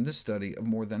 based on this study of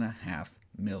more than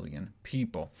 500,000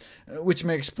 people, which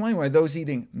may explain why those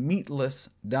eating meatless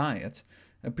diets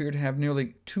appear to have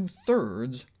nearly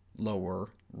 2/3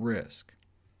 lower risk.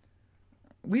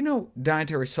 We know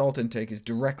dietary salt intake is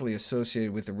directly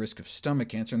associated with the risk of stomach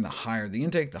cancer, and the higher the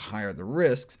intake, the higher the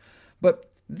risks,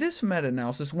 but this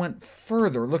meta-analysis went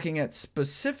further, looking at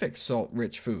specific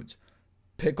salt-rich foods: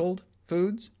 pickled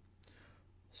foods,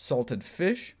 salted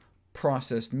fish,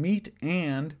 processed meat,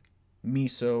 and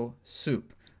miso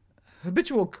soup.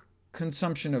 Habitual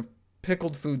consumption of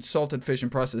pickled foods, salted fish,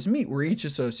 and processed meat were each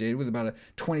associated with about a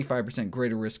 25%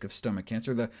 greater risk of stomach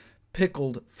cancer. The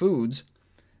pickled foods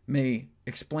may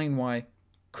explain why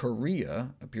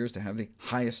Korea appears to have the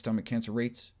highest stomach cancer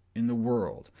rates in the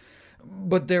world.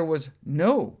 But there was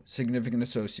no significant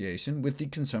association with the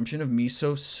consumption of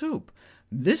miso soup.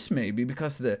 This may be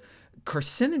because the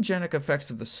carcinogenic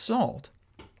effects of the salt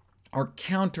are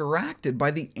counteracted by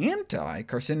the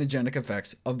anti-carcinogenic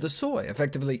effects of the soy,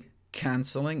 effectively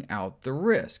canceling out the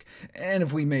risk. And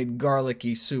if we made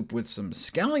garlicky soup with some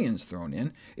scallions thrown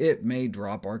in, it may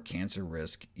drop our cancer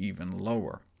risk even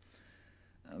lower.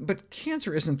 But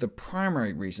cancer isn't the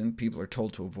primary reason people are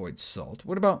told to avoid salt.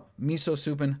 What about miso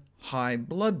soup and high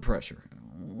blood pressure?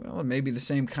 Well, it may be the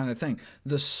same kind of thing.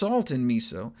 The salt in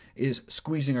miso is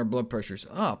squeezing our blood pressures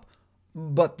up,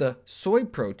 but the soy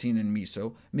protein in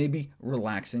miso may be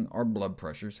relaxing our blood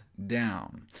pressures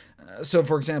down. So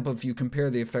for example, if you compare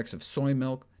the effects of soy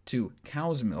milk to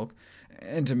cow's milk,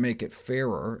 and to make it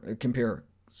fairer, compare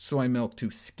soy milk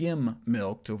to skim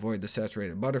milk to avoid the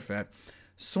saturated butterfat,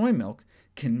 soy milk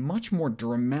can much more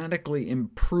dramatically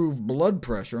improve blood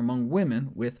pressure among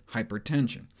women with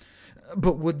hypertension.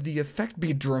 But would the effect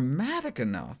be dramatic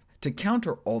enough to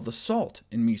counter all the salt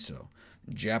in miso?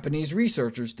 Japanese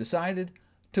researchers decided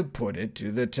to put it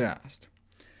to the test.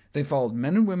 They followed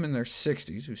men and women in their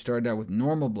 60s who started out with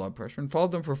normal blood pressure, and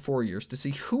followed them for 4 years to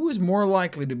see who was more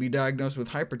likely to be diagnosed with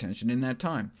hypertension in that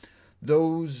time: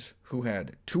 those who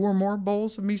had 2 or more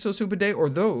bowls of miso soup a day, or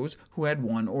those who had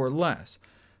 1 or less.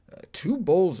 2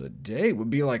 bowls a day would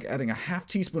be like adding a half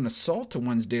teaspoon of salt to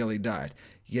one's daily diet,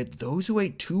 yet those who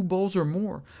ate 2 bowls or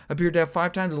more appeared to have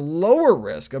 5 times lower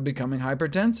risk of becoming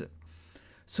hypertensive.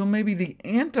 So maybe the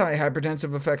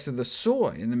anti-hypertensive effects of the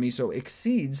soy in the miso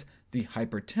exceeds the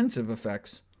hypertensive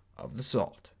effects of the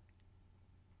salt.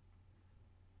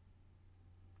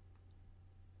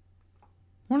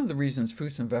 One of the reasons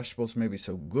fruits and vegetables may be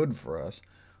so good for us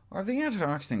are the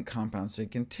antioxidant compounds they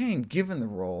contain, given the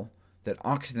role that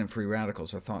oxidant-free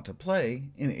radicals are thought to play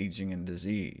in aging and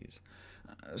disease.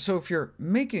 So if you're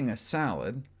making a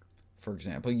salad, for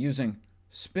example, using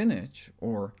spinach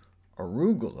or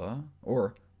arugula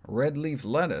or red leaf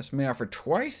lettuce may offer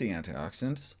twice the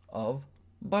antioxidants of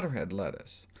butterhead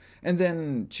lettuce. And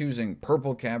then choosing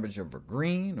purple cabbage over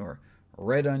green or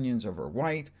red onions over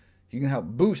white, you can help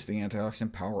boost the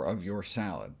antioxidant power of your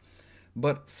salad.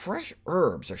 But fresh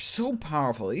herbs are so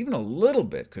powerful, even a little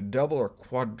bit could double or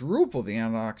quadruple the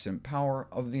antioxidant power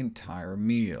of the entire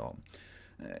meal.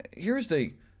 Here's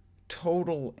the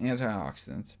total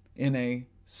antioxidants in a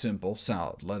simple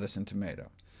salad, lettuce and tomato.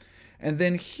 And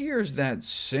then here's that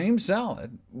same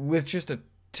salad with just a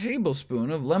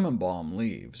tablespoon of lemon balm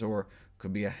leaves, or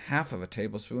could be a half of a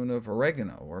tablespoon of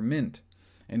oregano or mint.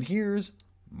 And here's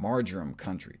marjoram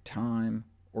country, thyme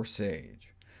or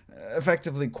sage,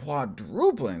 effectively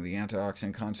quadrupling the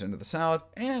antioxidant content of the salad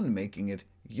and making it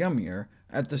yummier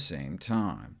at the same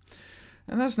time.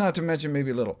 And that's not to mention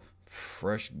maybe a little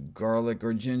fresh garlic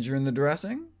or ginger in the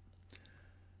dressing.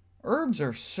 Herbs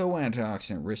are so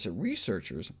antioxidant-rich that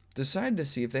researchers decided to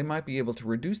see if they might be able to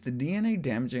reduce the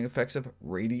DNA-damaging effects of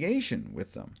radiation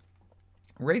with them.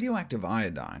 Radioactive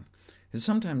iodine is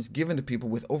sometimes given to people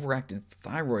with overactive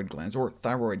thyroid glands or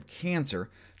thyroid cancer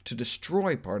to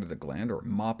destroy part of the gland or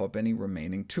mop up any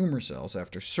remaining tumor cells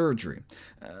after surgery.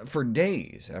 For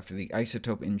days after the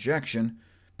isotope injection,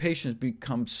 patients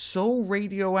become so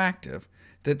radioactive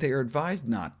that they are advised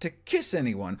not to kiss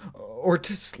anyone or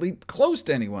to sleep close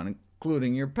to anyone,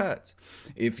 including your pets.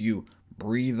 If you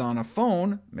breathe on a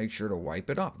phone, make sure to wipe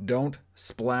it off. Don't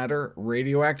splatter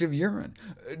radioactive urine.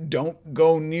 Don't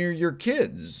go near your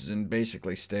kids, and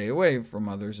basically stay away from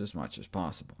others as much as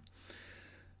possible.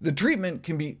 The treatment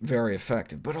can be very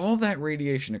effective, but all that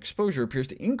radiation exposure appears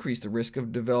to increase the risk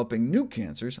of developing new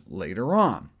cancers later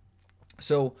on.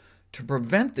 So, to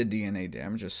prevent the DNA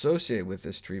damage associated with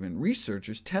this treatment,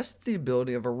 researchers tested the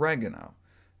ability of oregano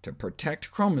to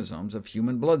protect chromosomes of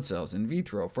human blood cells in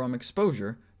vitro from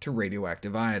exposure to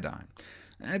radioactive iodine.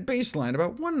 At baseline,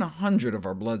 about 1 in 100 of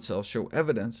our blood cells show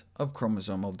evidence of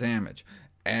chromosomal damage.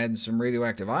 Add some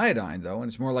radioactive iodine, though, and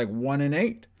it's more like 1 in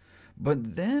 8.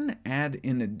 But then add,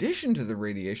 in addition to the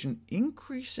radiation,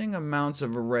 increasing amounts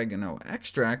of oregano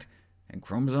extract, and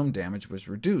chromosome damage was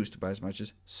reduced by as much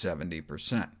as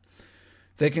 70%.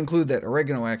 They conclude that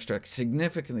oregano extract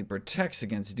significantly protects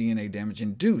against DNA damage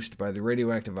induced by the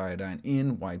radioactive iodine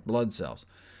in white blood cells.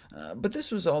 But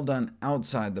this was all done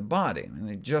outside the body, and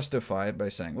they justify it by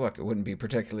saying, look, it wouldn't be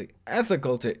particularly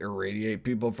ethical to irradiate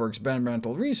people for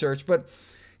experimental research, but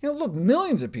look,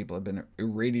 millions of people have been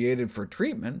irradiated for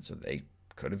treatment, so they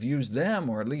could have used them,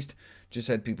 or at least just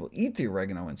had people eat the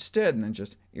oregano instead, and then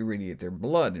just irradiate their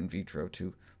blood in vitro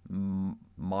to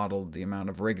model the amount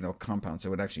of oregano compounds that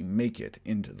would actually make it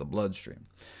into the bloodstream.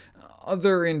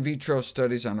 Other in vitro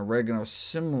studies on oregano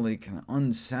similarly kind of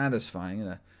unsatisfying in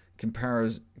a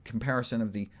comparison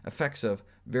of the effects of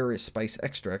various spice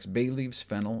extracts: bay leaves,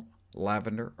 fennel,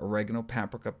 lavender, oregano,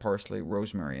 paprika, parsley,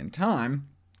 rosemary, and thyme.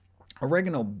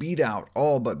 Oregano beat out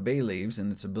all but bay leaves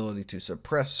in its ability to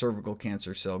suppress cervical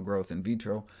cancer cell growth in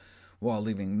vitro, while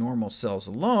leaving normal cells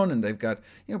alone, and they've got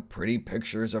pretty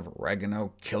pictures of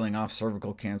oregano killing off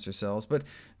cervical cancer cells, but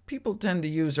people tend to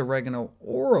use oregano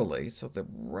orally, so the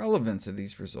relevance of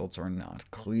these results are not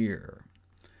clear.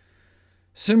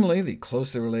 Similarly, the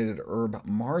closely related herb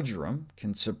marjoram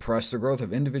can suppress the growth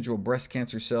of individual breast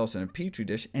cancer cells in a petri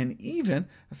dish, and even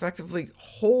effectively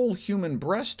whole human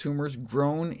breast tumors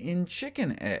grown in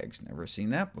chicken eggs. Never seen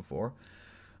that before.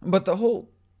 But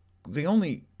the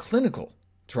only clinical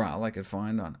trial I could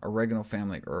find on oregano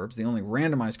family herbs, the only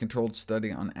randomized controlled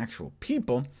study on actual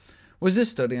people, was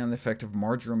this study on the effect of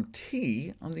marjoram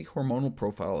tea on the hormonal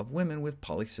profile of women with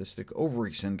polycystic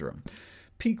ovary syndrome.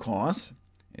 PCOS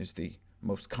is the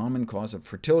most common cause of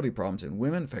fertility problems in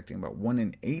women, affecting about 1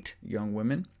 in 8 young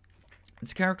women.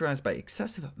 It's characterized by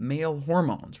excessive male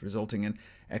hormones, resulting in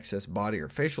excess body or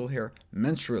facial hair,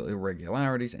 menstrual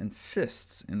irregularities, and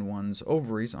cysts in one's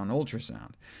ovaries on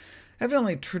ultrasound.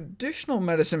 Evidently, traditional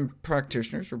medicine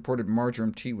practitioners reported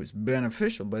marjoram tea was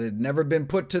beneficial, but it had never been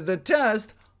put to the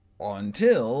test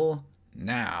until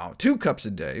now. 2 cups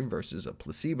a day versus a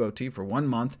placebo tea for 1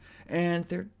 month, and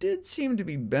there did seem to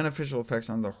be beneficial effects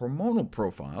on the hormonal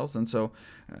profiles, and so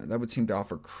that would seem to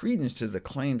offer credence to the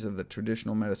claims of the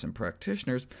traditional medicine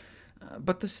practitioners.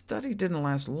 But the study didn't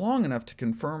last long enough to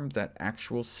confirm that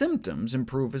actual symptoms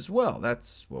improve as well.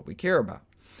 That's what we care about.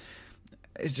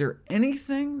 Is there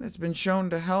anything that's been shown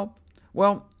to help?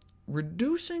 Well,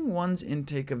 reducing one's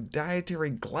intake of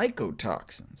dietary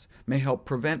glycotoxins may help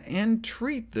prevent and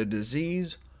treat the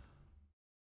disease.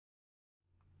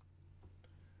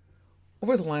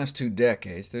 Over the last 2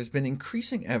 decades, there's been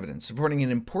increasing evidence supporting an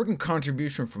important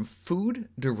contribution from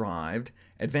food-derived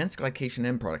advanced glycation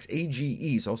end products,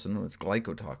 AGEs, also known as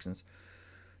glycotoxins,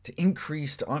 to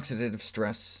increased oxidative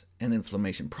stress and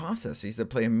inflammation processes that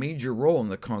play a major role in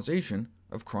the causation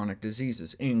of chronic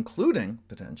diseases, including,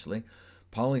 potentially,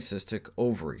 polycystic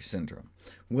ovary syndrome.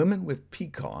 Women with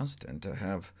PCOS tend to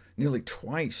have nearly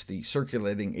twice the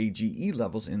circulating AGE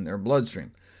levels in their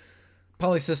bloodstream.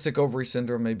 Polycystic ovary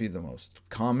syndrome may be the most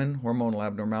common hormonal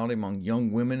abnormality among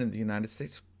young women in the United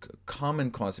States, a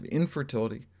common cause of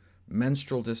infertility,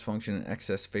 menstrual dysfunction, and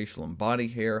excess facial and body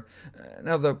hair.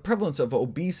 Now, the prevalence of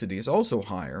obesity is also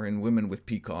higher in women with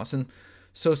PCOS, and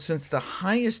so since the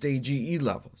highest AGE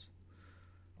levels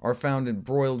are found in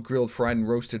broiled, grilled, fried, and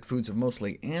roasted foods of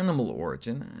mostly animal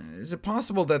origin, is it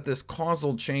possible that this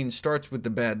causal chain starts with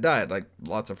the bad diet, like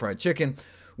lots of fried chicken,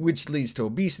 which leads to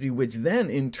obesity, which then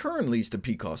in turn leads to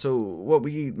PCOS. So what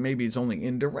we eat maybe is only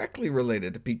indirectly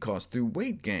related to PCOS through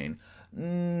weight gain.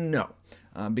 No,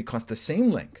 because the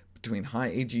same link between high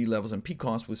AGE levels and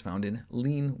PCOS was found in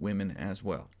lean women as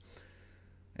well.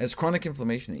 As chronic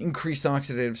inflammation and increased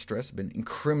oxidative stress have been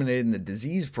incriminated in the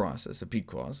disease process of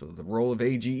PCOS, so the role of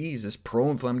AGEs as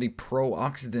pro-inflammatory,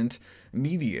 pro-oxidant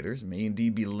mediators may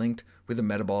indeed be linked with the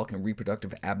metabolic and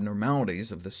reproductive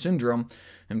abnormalities of the syndrome,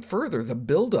 and further, the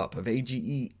buildup of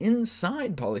AGE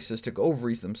inside polycystic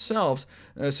ovaries themselves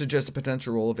suggests a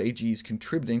potential role of AGEs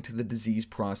contributing to the disease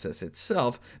process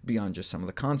itself, beyond just some of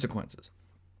the consequences.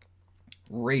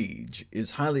 RAGE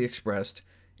is highly expressed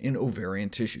in ovarian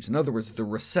tissues. In other words, the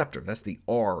receptor, that's the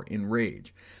R in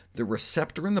RAGE. The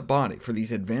receptor in the body for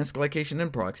these advanced glycation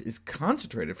end products is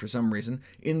concentrated for some reason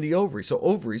in the ovaries, so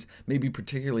ovaries may be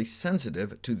particularly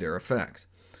sensitive to their effects.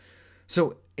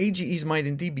 So AGEs might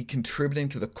indeed be contributing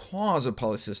to the cause of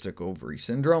polycystic ovary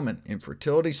syndrome and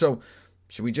infertility, so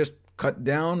should we just cut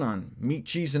down on meat,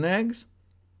 cheese, and eggs?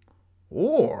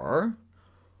 Or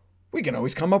we can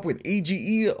always come up with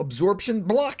AGE absorption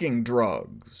blocking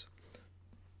drugs.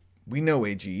 We know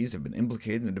AGEs have been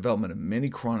implicated in the development of many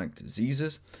chronic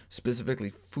diseases. Specifically,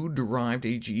 food-derived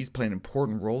AGEs play an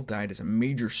important role. Diet is a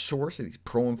major source of these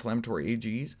pro-inflammatory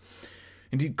AGEs.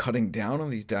 Indeed, cutting down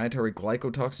on these dietary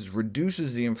glycotoxins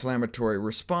reduces the inflammatory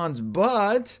response,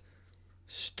 but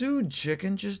stewed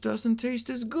chicken just doesn't taste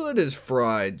as good as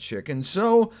fried chicken,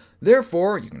 so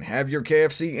therefore you can have your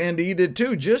KFC and eat it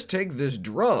too. Just take this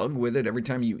drug with it every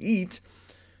time you eat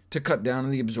to cut down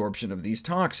on the absorption of these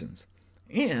toxins.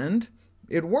 And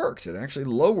it works. It actually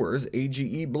lowers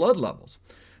AGE blood levels.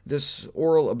 This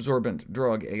oral absorbent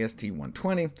drug,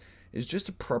 AST-120, is just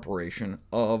a preparation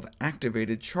of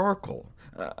activated charcoal.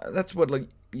 That's what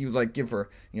you give for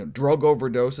drug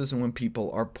overdoses and when people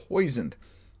are poisoned.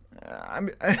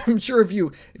 I'm sure if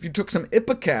you took some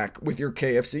Ipecac with your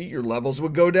KFC, your levels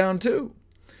would go down too.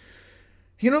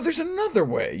 There's another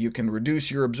way you can reduce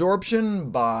your absorption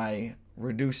by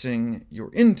reducing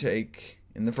your intake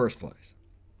in the first place.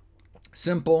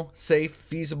 Simple, safe,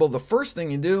 feasible. The first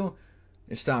thing you do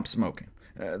is stop smoking.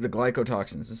 The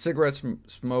glycotoxins in cigarette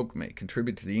smoke may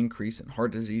contribute to the increase in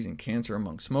heart disease and cancer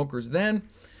among smokers. Then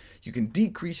you can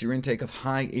decrease your intake of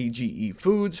high AGE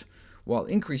foods, while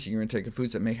increasing your intake of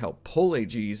foods that may help pull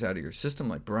AGEs out of your system,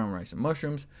 like brown rice and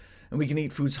mushrooms, and we can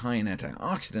eat foods high in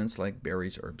antioxidants, like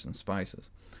berries, herbs, and spices.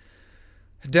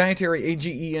 Dietary AGE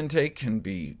intake can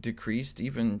be decreased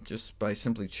even just by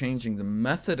simply changing the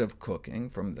method of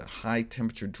cooking from the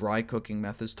high-temperature dry cooking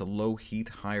methods to low-heat,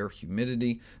 higher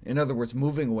humidity. In other words,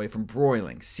 moving away from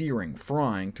broiling, searing,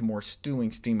 frying, to more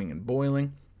stewing, steaming, and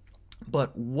boiling.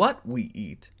 But what we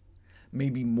eat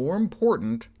may be more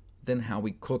important than how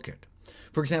we cook it.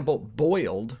 For example,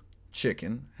 boiled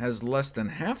chicken has less than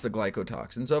half the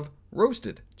glycotoxins of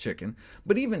roasted chicken,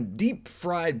 but even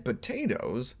deep-fried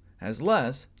potatoes has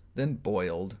less than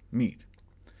boiled meat.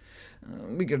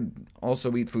 We could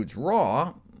also eat foods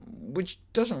raw, which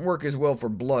doesn't work as well for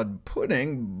blood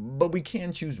pudding, but we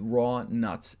can choose raw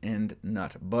nuts and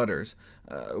nut butters,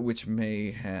 which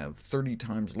may have 30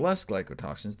 times less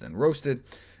glycotoxins than roasted,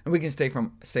 and we can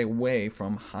stay away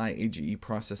from high AGE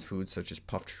processed foods such as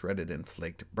puffed, shredded, and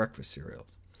flaked breakfast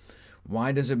cereals.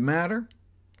 Why does it matter?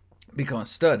 Because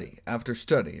study after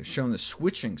study has shown that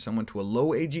switching someone to a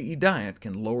low AGE diet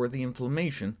can lower the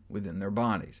inflammation within their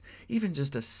bodies. Even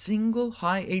just a single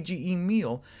high AGE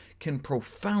meal can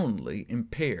profoundly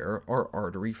impair our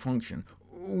artery function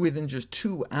within just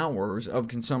 2 hours of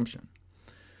consumption.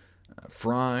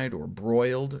 Fried or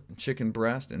broiled chicken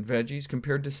breast and veggies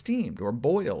compared to steamed or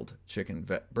boiled chicken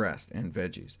breast and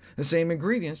veggies. The same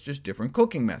ingredients, just different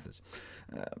cooking methods.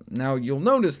 Now, you'll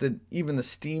notice that even the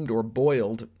steamed or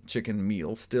boiled chicken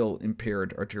meal still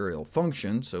impaired arterial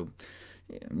function, so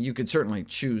you could certainly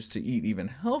choose to eat even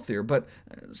healthier, but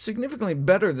significantly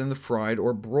better than the fried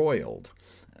or broiled.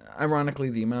 Ironically,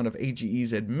 the amount of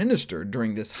AGEs administered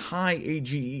during this high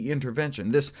AGE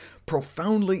intervention, this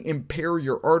profoundly impair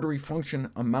your artery function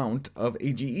amount of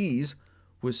AGEs,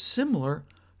 was similar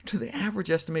to the average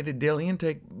estimated daily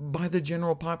intake by the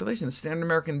general population, the standard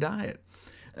American diet.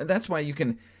 That's why you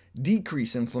can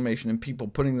decrease inflammation in people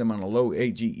putting them on a low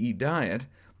AGE diet,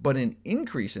 but an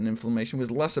increase in inflammation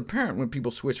was less apparent when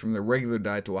people switch from their regular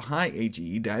diet to a high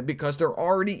AGE diet, because they're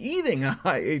already eating a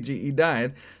high AGE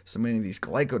diet, so many of these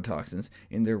glycotoxins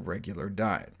in their regular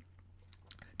diet.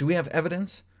 Do we have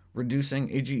evidence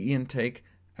reducing AGE intake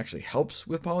actually helps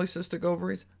with polycystic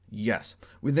ovaries? Yes,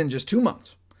 within just 2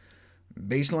 months.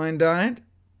 Baseline diet,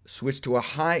 switch to a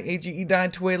high AGE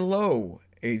diet to a low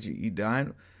AGE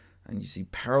diet, and you see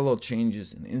parallel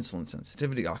changes in insulin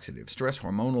sensitivity, oxidative stress,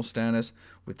 hormonal status,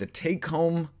 with the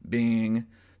take-home being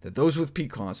that those with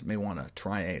PCOS may want to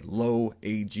try a low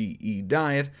AGE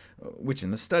diet, which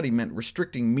in the study meant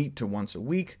restricting meat to once a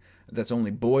week, that's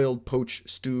only boiled, poached,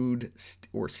 stewed,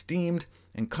 or steamed,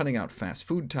 and cutting out fast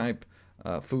food type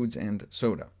foods and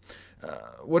soda.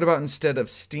 What about instead of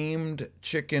steamed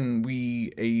chicken,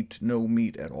 we ate no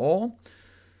meat at all?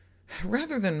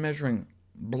 Rather than measuring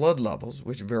blood levels,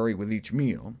 which vary with each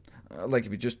meal, like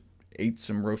if you just ate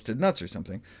some roasted nuts or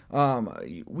something,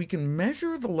 we can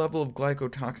measure the level of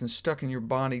glycotoxins stuck in your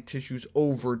body tissues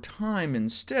over time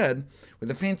instead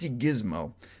with a fancy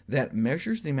gizmo that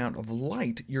measures the amount of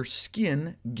light your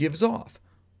skin gives off,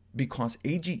 because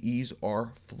AGEs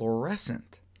are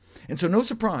fluorescent. And so no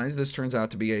surprise, this turns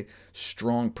out to be a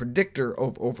strong predictor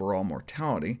of overall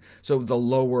mortality, so the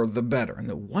lower the better. And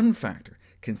the one factor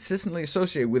consistently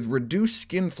associated with reduced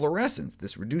skin fluorescence,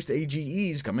 this reduced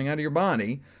AGEs coming out of your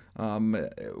body,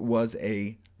 was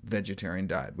a vegetarian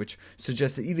diet, which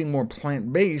suggests that eating more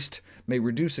plant-based may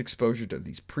reduce exposure to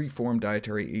these preformed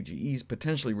dietary AGEs,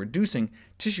 potentially reducing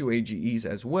tissue AGEs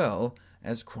as well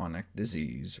as chronic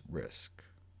disease risk.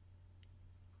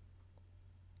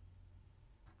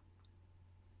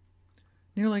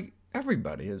 Nearly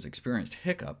everybody has experienced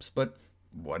hiccups, but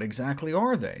what exactly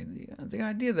are they? The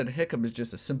idea that a hiccup is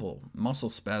just a simple muscle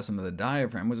spasm of the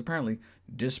diaphragm was apparently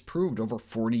disproved over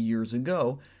 40 years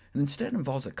ago, and instead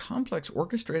involves a complex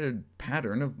orchestrated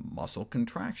pattern of muscle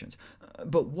contractions.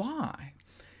 But why?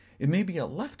 It may be a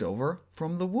leftover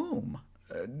from the womb.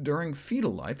 During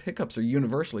fetal life, hiccups are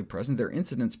universally present, their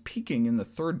incidence peaking in the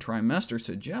third trimester,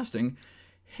 suggesting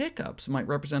hiccups might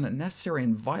represent a necessary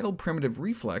and vital primitive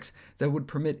reflex that would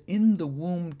permit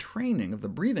in-the-womb training of the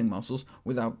breathing muscles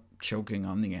without choking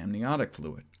on the amniotic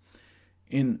fluid.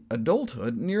 In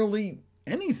adulthood, nearly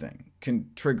anything can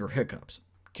trigger hiccups.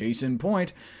 Case in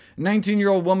point,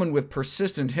 19-year-old woman with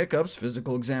persistent hiccups,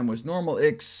 physical exam was normal,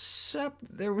 except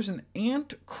there was an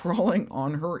ant crawling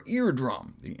on her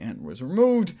eardrum. The ant was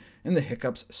removed, and the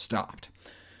hiccups stopped.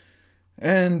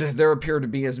 And there appear to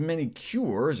be as many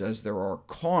cures as there are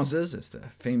causes, as the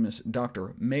famous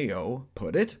Dr. Mayo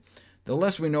put it. The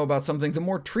less we know about something, the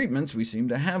more treatments we seem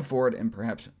to have for it, and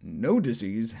perhaps no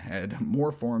disease had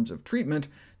more forms of treatment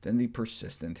than the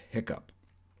persistent hiccup.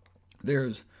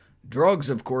 There's drugs,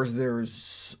 of course.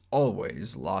 There's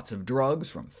always lots of drugs,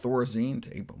 from Thorazine to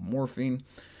apomorphine.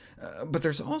 But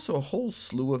there's also a whole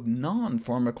slew of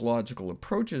non-pharmacological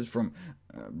approaches, from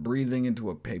breathing into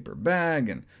a paper bag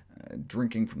and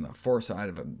drinking from the far side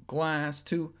of a glass,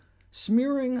 to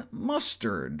smearing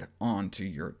mustard onto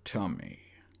your tummy.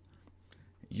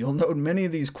 You'll note many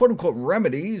of these quote-unquote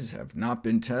remedies have not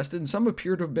been tested, and some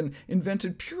appear to have been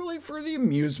invented purely for the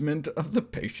amusement of the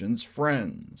patient's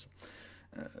friends.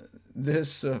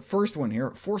 This first one here,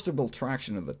 forcible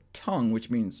traction of the tongue, which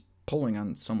means pulling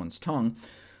on someone's tongue,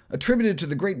 attributed to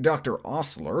the great Dr.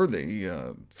 Osler,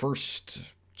 the first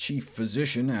chief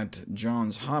physician at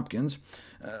Johns Hopkins,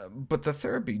 but the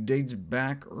therapy dates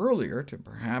back earlier to,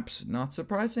 perhaps not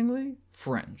surprisingly,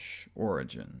 French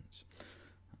origins.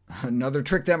 Another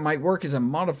trick that might work is a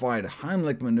modified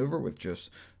Heimlich maneuver with just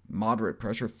moderate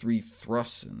pressure, 3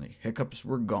 thrusts, and the hiccups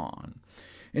were gone.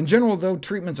 In general, though,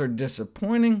 treatments are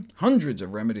disappointing. Hundreds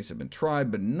of remedies have been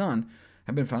tried, but none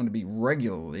have been found to be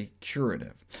regularly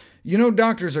curative. You know,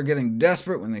 doctors are getting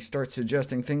desperate when they start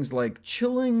suggesting things like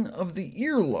chilling of the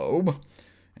earlobe,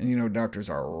 and you know doctors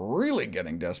are really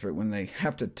getting desperate when they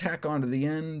have to tack onto the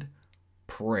end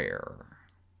prayer.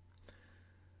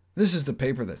 This is the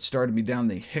paper that started me down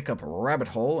the hiccup rabbit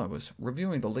hole. I was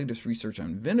reviewing the latest research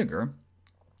on vinegar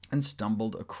and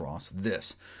stumbled across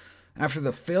this. After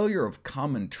the failure of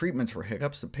common treatments for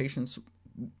hiccups, the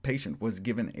patient was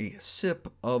given a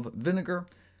sip of vinegar,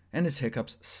 and his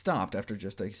hiccups stopped after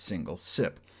just a single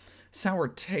sip. Sour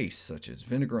tastes, such as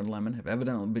vinegar and lemon, have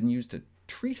evidently been used to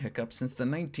treat hiccups since the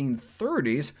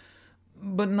 1930s,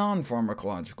 but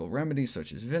non-pharmacological remedies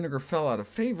such as vinegar fell out of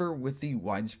favor with the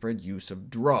widespread use of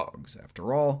drugs.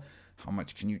 After all, how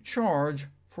much can you charge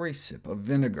for a sip of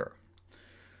vinegar?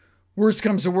 Worst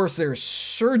comes to worst, there's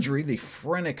surgery, the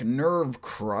phrenic nerve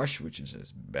crush, which is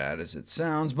as bad as it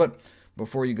sounds, but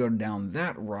before you go down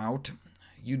that route,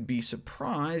 you'd be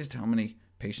surprised how many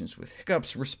patients with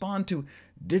hiccups respond to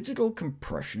digital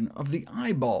compression of the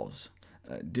eyeballs.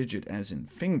 Digit as in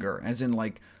finger, as in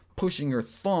like pushing your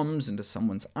thumbs into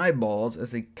someone's eyeballs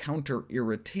as a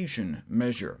counter-irritation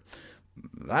measure.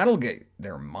 That'll get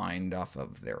their mind off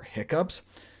of their hiccups.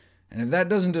 And if that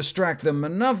doesn't distract them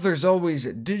enough, there's always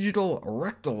digital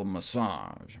rectal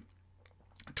massage.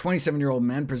 A 27-year-old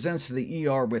man presents to the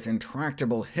ER with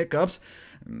intractable hiccups.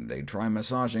 They try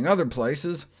massaging other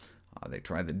places. They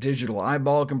try the digital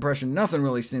eyeball compression. Nothing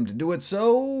really seemed to do it,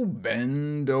 so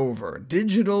bend over.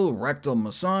 Digital rectal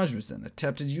massage was then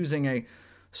attempted using a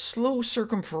slow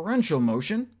circumferential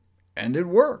motion, and it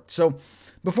worked. So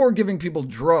before giving people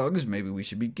drugs, maybe we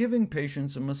should be giving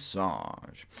patients a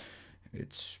massage.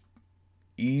 It's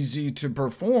easy to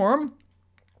perform,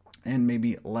 and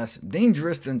maybe less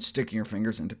dangerous than sticking your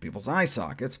fingers into people's eye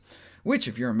sockets, which,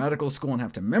 if you're in medical school and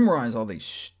have to memorize all these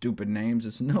stupid names,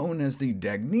 is known as the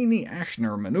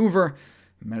Dagnini-Ashner maneuver.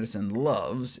 Medicine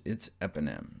loves its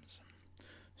eponyms.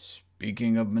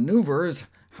 Speaking of maneuvers,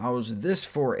 how's this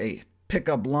for a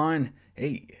pickup line?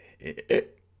 Hey,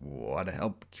 want to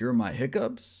help cure my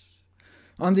hiccups?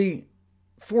 On the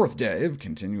fourth day of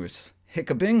continuous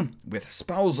hiccuping, with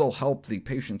spousal help, the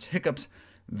patient's hiccups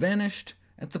vanished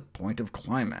at the point of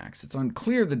climax. It's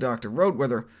unclear, the doctor wrote,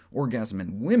 whether orgasm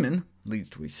in women leads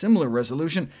to a similar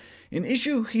resolution, an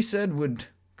issue he said would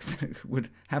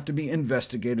have to be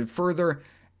investigated further,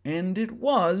 and it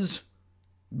was,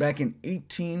 back in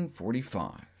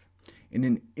 1845, in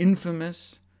an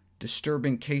infamous,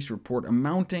 disturbing case report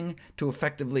amounting to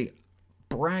effectively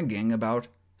bragging about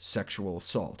sexual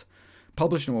assault.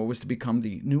 Published in what was to become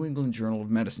the New England Journal of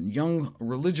Medicine. Young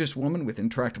religious woman with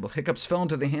intractable hiccups fell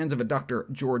into the hands of a Dr.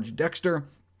 George Dexter,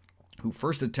 who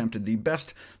first attempted the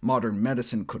best modern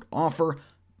medicine could offer,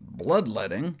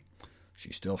 bloodletting.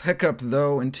 She still hiccuped,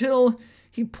 though, until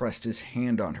he pressed his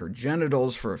hand on her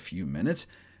genitals for a few minutes,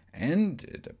 and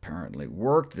it apparently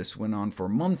worked. This went on for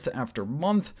month after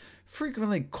month,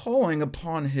 frequently calling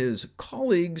upon his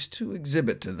colleagues to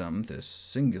exhibit to them this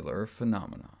singular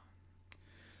phenomenon.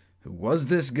 Who was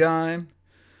this guy?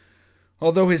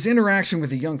 Although his interaction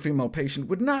with a young female patient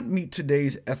would not meet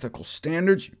today's ethical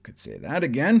standards, you could say that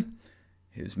again,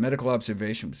 his medical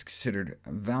observation was considered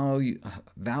valid,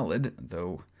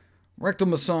 though rectal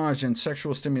massage and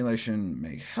sexual stimulation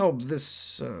may help.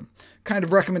 This kind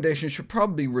of recommendation should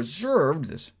probably be reserved,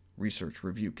 this research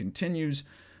review continues,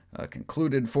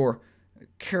 concluded for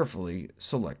carefully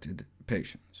selected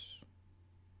patients.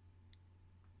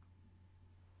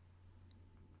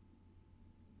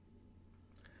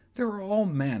 There are all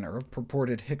manner of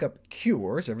purported hiccup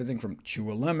cures, everything from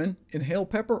chew a lemon, inhale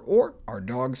pepper, or, our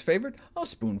dog's favorite, a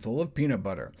spoonful of peanut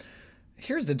butter.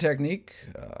 Here's the technique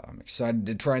I'm excited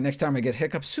to try next time I get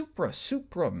hiccups.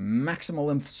 Supra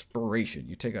maximal inspiration.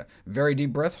 You take a very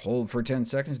deep breath, hold for 10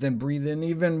 seconds, then breathe in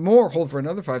even more, hold for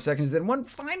another 5 seconds, then one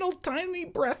final tiny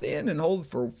breath in and hold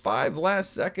for 5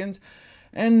 last seconds.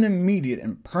 An immediate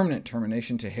and permanent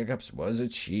termination to hiccups was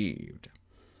achieved.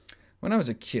 When I was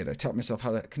a kid, I taught myself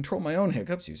how to control my own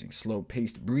hiccups using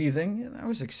slow-paced breathing, and I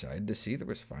was excited to see there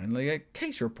was finally a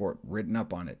case report written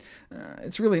up on it.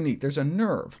 It's really neat. There's a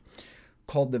nerve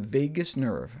called the vagus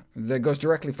nerve that goes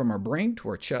directly from our brain to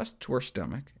our chest to our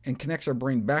stomach, and connects our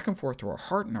brain back and forth to our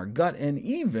heart and our gut, and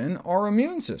even our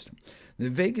immune system. The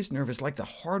vagus nerve is like the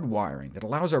hardwiring that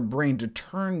allows our brain to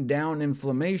turn down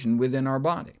inflammation within our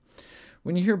body.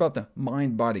 When you hear about the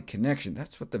mind-body connection,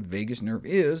 that's what the vagus nerve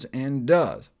is and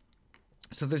does.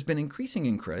 So there's been increasing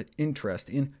interest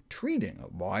in treating a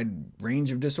wide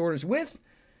range of disorders with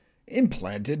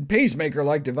implanted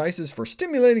pacemaker-like devices for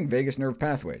stimulating vagus nerve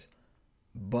pathways.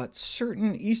 But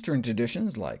certain Eastern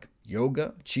traditions like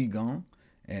yoga, qigong,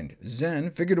 and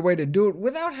Zen figured a way to do it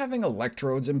without having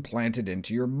electrodes implanted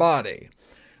into your body.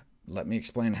 Let me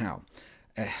explain how.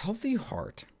 A healthy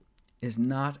heart is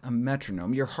not a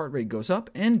metronome. Your heart rate goes up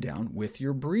and down with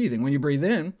your breathing. When you breathe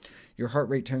in, your heart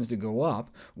rate tends to go up.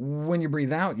 When you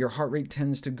breathe out, your heart rate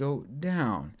tends to go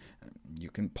down. You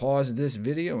can pause this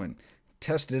video and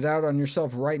test it out on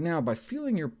yourself right now by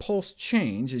feeling your pulse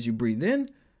change as you breathe in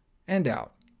and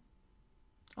out.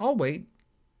 I'll wait.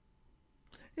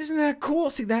 Isn't that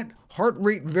cool? See, that heart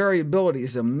rate variability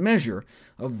is a measure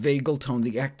of vagal tone,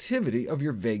 the activity of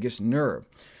your vagus nerve.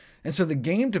 And so the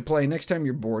game to play next time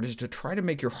you're bored is to try to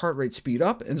make your heart rate speed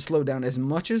up and slow down as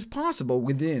much as possible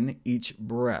within each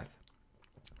breath.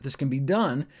 This can be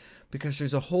done because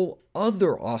there's a whole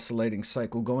other oscillating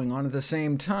cycle going on at the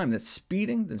same time that's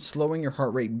speeding, then slowing your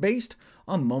heart rate based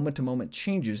on moment-to-moment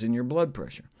changes in your blood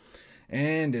pressure.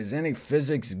 And as any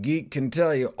physics geek can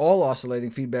tell you, all oscillating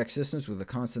feedback systems with a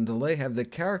constant delay have the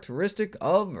characteristic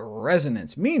of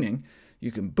resonance, meaning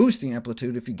you can boost the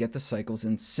amplitude if you get the cycles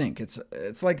in sync.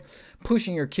 It's like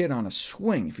pushing your kid on a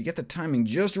swing. If you get the timing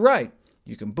just right,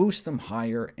 you can boost them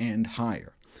higher and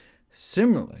higher.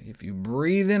 Similarly, if you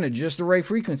breathe in at just the right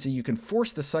frequency, you can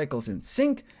force the cycles in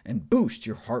sync and boost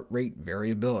your heart rate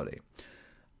variability.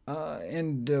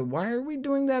 Why are we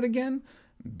doing that again?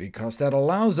 because that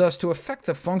allows us to affect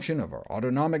the function of our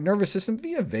autonomic nervous system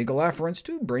via vagal afferents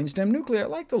to brainstem nuclei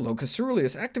like the locus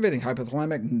coeruleus, activating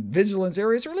hypothalamic vigilance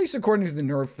areas, or at least according to the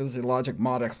neurophysiologic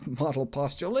model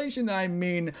postulation. I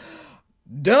mean,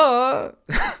 duh!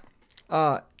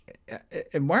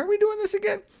 And why are we doing this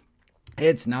again?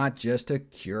 It's not just to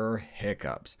cure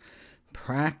hiccups.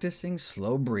 Practicing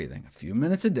slow breathing a few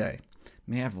minutes a day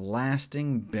may have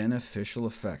lasting beneficial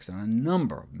effects on a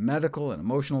number of medical and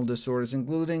emotional disorders,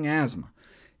 including asthma,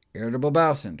 irritable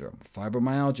bowel syndrome,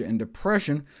 fibromyalgia, and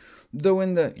depression, though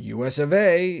in the US of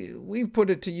A, we've put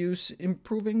it to use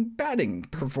improving batting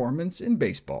performance in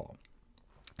baseball.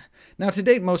 Now, to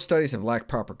date, most studies have lacked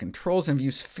proper controls and have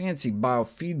used fancy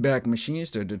biofeedback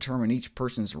machines to determine each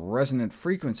person's resonant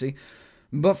frequency,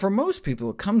 but for most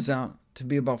people it comes out to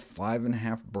be about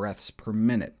 5.5 breaths per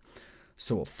minute.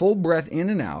 So a full breath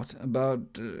in and out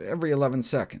about every 11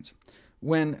 seconds.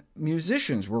 When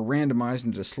musicians were randomized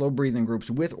into slow breathing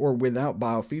groups with or without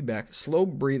biofeedback, slow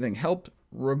breathing helped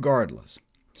regardless.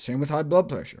 Same with high blood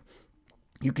pressure.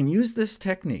 You can use this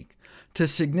technique to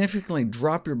significantly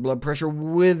drop your blood pressure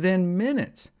within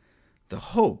minutes. The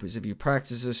hope is if you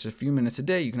practice this a few minutes a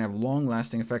day, you can have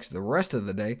long-lasting effects the rest of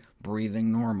the day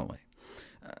breathing normally.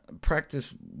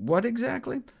 Practice what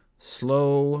exactly?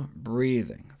 Slow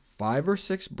breathing. 5 or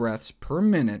 6 breaths per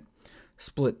minute,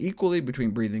 split equally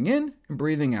between breathing in and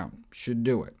breathing out. Should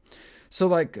do it. So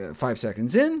like 5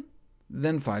 seconds in,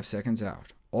 then 5 seconds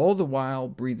out, all the while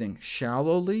breathing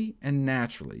shallowly and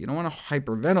naturally. You don't want to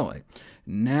hyperventilate.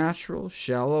 Natural,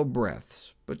 shallow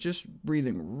breaths, but just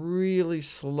breathing really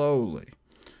slowly.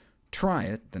 Try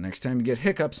it the next time you get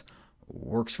hiccups.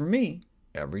 Works for me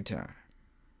every time.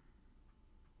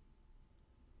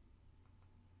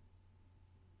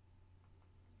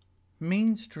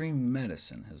 Mainstream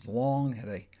medicine has long had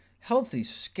a healthy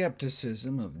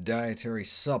skepticism of dietary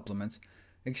supplements,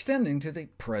 extending to the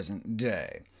present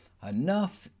day.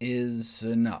 Enough is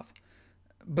enough.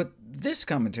 But this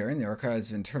commentary in the Archives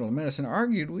of Internal Medicine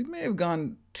argued we may have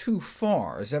gone too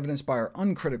far, as evidenced by our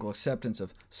uncritical acceptance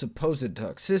of supposed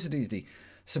toxicities, the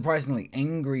surprisingly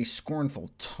angry,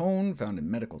 scornful tone found in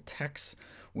medical texts,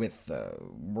 with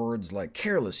words like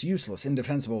careless, useless,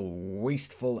 indefensible,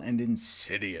 wasteful, and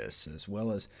insidious, as well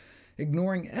as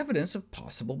ignoring evidence of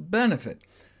possible benefit.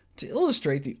 To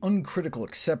illustrate the uncritical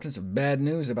acceptance of bad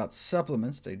news about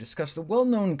supplements, they discuss the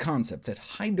well-known concept that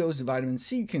high-dose vitamin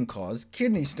C can cause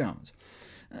kidney stones.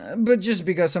 But just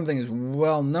because something is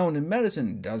well-known in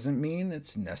medicine doesn't mean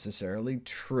it's necessarily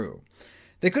true.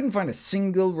 They couldn't find a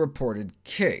single reported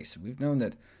case. We've known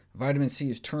that vitamin C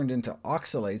is turned into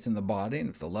oxalates in the body, and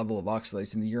if the level of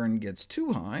oxalates in the urine gets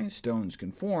too high, stones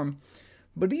can form.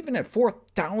 But even at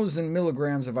 4,000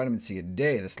 milligrams of vitamin C a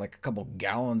day, that's like a couple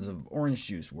gallons of orange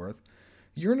juice worth,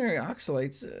 urinary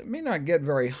oxalates may not get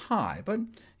very high, but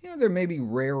there may be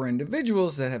rare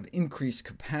individuals that have increased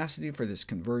capacity for this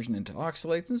conversion into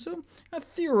oxalates, and so a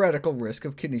theoretical risk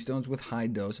of kidney stones with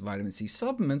high-dose vitamin C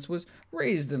supplements was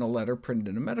raised in a letter printed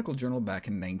in a medical journal back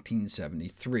in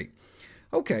 1973.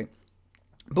 OK,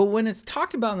 but when it's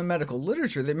talked about in the medical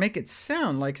literature, they make it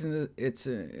sound like it's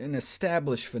an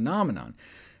established phenomenon.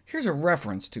 Here's a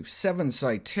reference to 7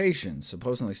 citations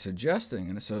supposedly suggesting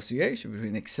an association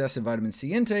between excessive vitamin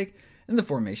C intake and the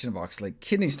formation of oxalate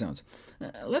kidney stones.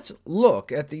 Let's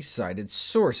look at these cited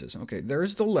sources. OK,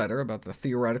 there's the letter about the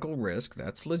theoretical risk.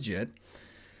 That's legit.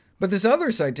 But this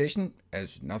other citation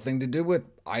has nothing to do with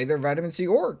either vitamin C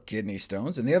or kidney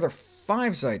stones, and the other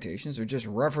 5 citations are just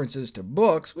references to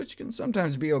books, which can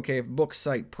sometimes be OK if books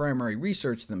cite primary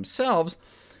research themselves,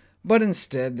 but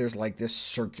instead there's like this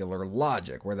circular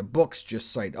logic, where the books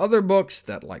just cite other books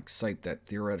that cite that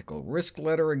theoretical risk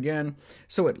letter again,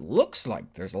 so it looks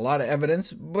like there's a lot of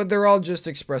evidence, but they're all just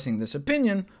expressing this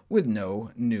opinion with no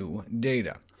new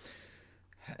data.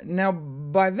 Now,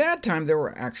 by that time, there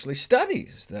were actually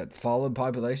studies that followed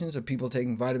populations of people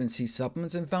taking vitamin C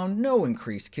supplements and found no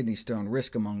increased kidney stone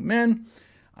risk among men.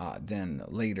 Then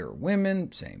later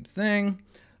women, same thing.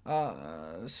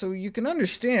 So you can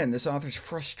understand this author's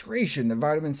frustration that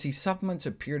vitamin C supplements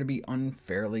appear to be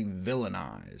unfairly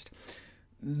villainized.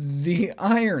 The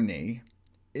irony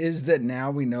is that now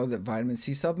we know that vitamin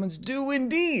C supplements do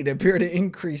indeed appear to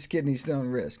increase kidney stone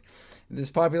risk. This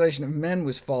population of men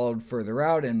was followed further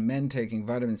out, and men taking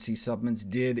vitamin C supplements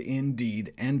did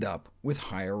indeed end up with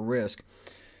higher risk.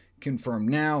 Confirmed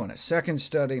now in a second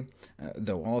study,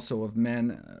 though also of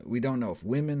men. We don't know if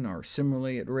women are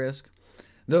similarly at risk,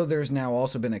 though there's now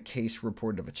also been a case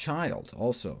reported of a child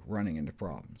also running into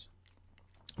problems.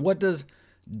 What does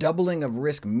doubling of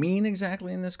risk mean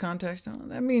exactly in this context?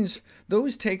 That means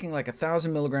those taking like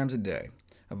 1,000 milligrams a day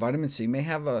Vitamin C may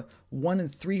have a 1 in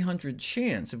 300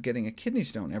 chance of getting a kidney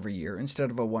stone every year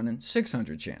instead of a 1 in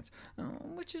 600 chance,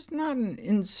 which is not an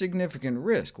insignificant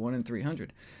risk, 1 in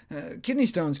 300. Kidney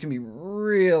stones can be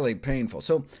really painful,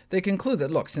 so they conclude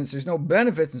that, look, since there's no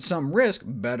benefits and some risk,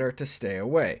 better to stay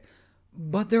away.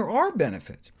 But there are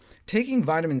benefits. Taking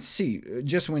vitamin C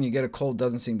just when you get a cold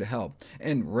doesn't seem to help,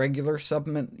 and regular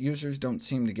supplement users don't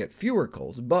seem to get fewer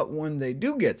colds, but when they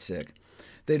do get sick,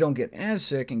 they don't get as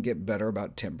sick and get better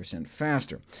about 10%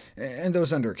 faster. And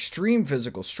those under extreme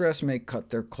physical stress may cut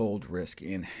their cold risk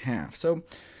in half. So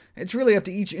it's really up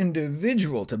to each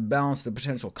individual to balance the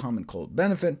potential common cold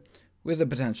benefit with the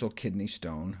potential kidney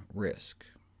stone risk.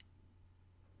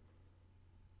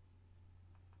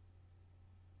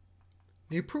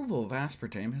 The approval of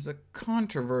aspartame has a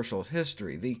controversial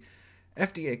history. The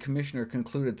FDA commissioner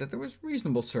concluded that there was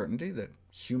reasonable certainty that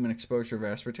human exposure of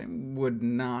aspartame would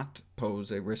not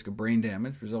pose a risk of brain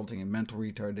damage resulting in mental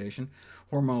retardation,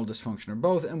 hormonal dysfunction, or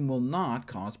both, and will not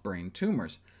cause brain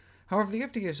tumors. However, the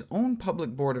FDA's own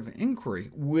public board of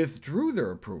inquiry withdrew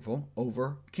their approval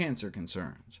over cancer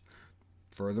concerns.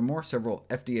 Furthermore, several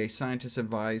FDA scientists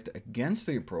advised against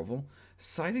the approval,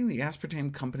 citing the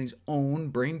aspartame company's own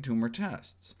brain tumor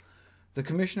tests. The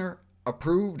commissioner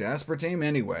approved aspartame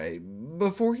anyway,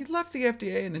 before he left the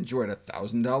FDA and enjoyed a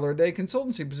 $1,000 a day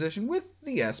consultancy position with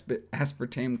the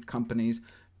aspartame company's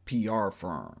PR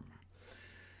firm.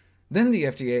 Then the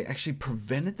FDA actually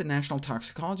prevented the National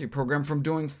Toxicology Program from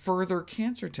doing further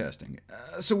cancer testing,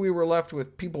 so we were left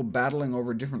with people battling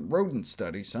over different rodent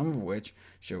studies, some of which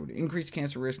showed increased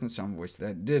cancer risk and some of which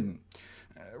that didn't.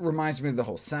 Reminds me of the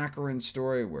whole saccharin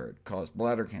story, where it caused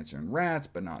bladder cancer in rats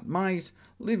but not mice,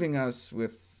 leaving us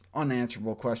with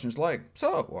unanswerable questions like,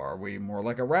 so are we more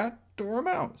like a rat or a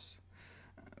mouse?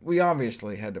 We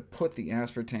obviously had to put the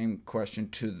aspartame question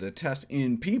to the test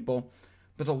in people,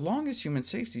 but the longest human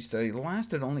safety study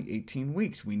lasted only 18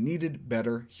 weeks. We needed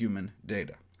better human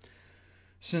data.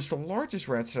 Since the largest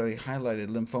rat study highlighted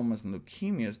lymphomas and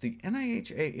leukemias, the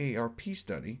NIH AARP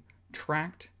study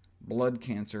tracked blood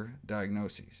cancer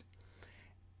diagnoses,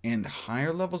 and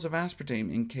higher levels of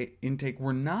aspartame intake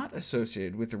were not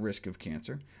associated with the risk of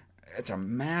cancer. It's a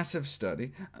massive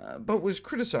study, but was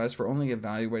criticized for only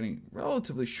evaluating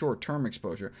relatively short-term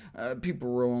exposure. People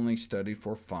were only studied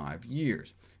for 5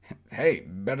 years. Hey,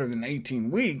 better than 18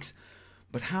 weeks,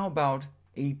 but how about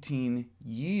 18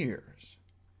 years?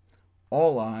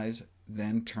 All eyes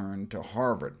then turned to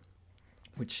Harvard,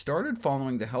 which started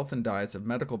following the health and diets of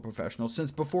medical professionals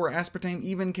since before aspartame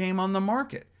even came on the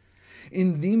market.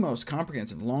 In the most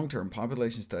comprehensive long-term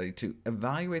population study to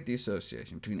evaluate the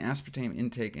association between aspartame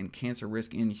intake and cancer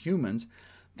risk in humans,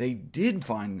 they did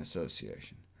find an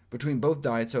association between both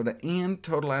diet soda and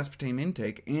total aspartame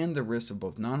intake and the risks of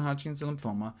both non-Hodgkin's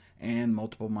lymphoma and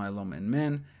multiple myeloma in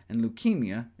men, and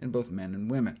leukemia in both men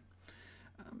and women.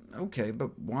 OK,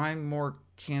 but why more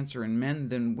cancer in men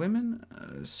than women?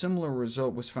 A similar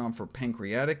result was found for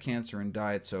pancreatic cancer in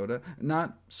diet soda,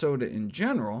 not soda in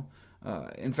general.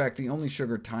 In fact, the only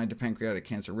sugar tied to pancreatic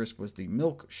cancer risk was the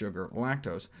milk sugar,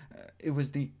 lactose. It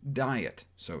was the diet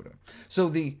soda. So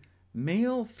the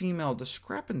male-female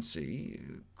discrepancy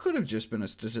could have just been a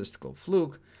statistical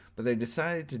fluke, but they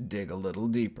decided to dig a little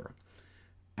deeper.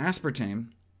 Aspartame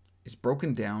is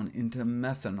broken down into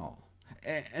methanol,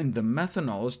 and the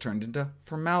methanol is turned into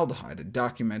formaldehyde, a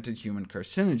documented human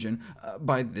carcinogen,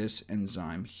 by this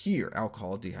enzyme here,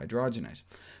 alcohol dehydrogenase.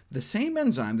 The same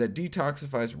enzyme that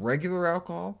detoxifies regular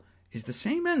alcohol is the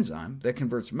same enzyme that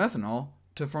converts methanol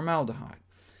to formaldehyde.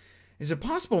 Is it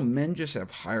possible men just have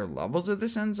higher levels of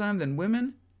this enzyme than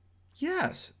women?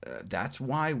 Yes, that's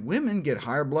why women get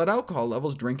higher blood alcohol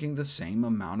levels drinking the same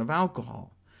amount of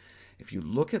alcohol. If you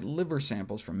look at liver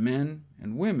samples from men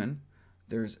and women,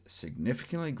 there's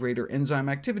significantly greater enzyme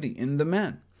activity in the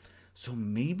men. So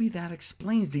maybe that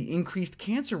explains the increased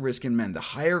cancer risk in men, the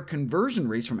higher conversion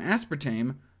rates from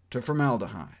aspartame to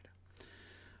formaldehyde.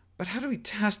 But how do we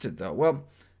test it, though? Well,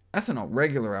 ethanol,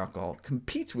 regular alcohol,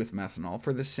 competes with methanol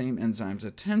for the same enzyme's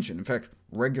attention. In fact,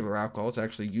 regular alcohol is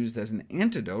actually used as an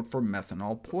antidote for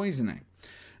methanol poisoning.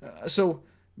 So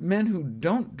men who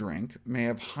don't drink may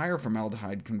have higher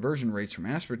formaldehyde conversion rates from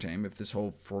aspartame if this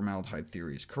whole formaldehyde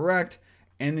theory is correct,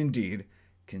 and indeed,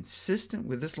 consistent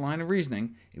with this line of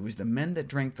reasoning, it was the men that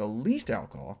drank the least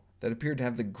alcohol that appeared to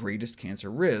have the greatest cancer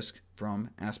risk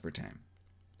from aspartame.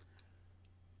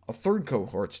 A third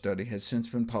cohort study has since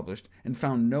been published and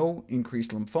found no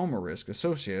increased lymphoma risk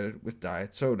associated with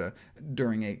diet soda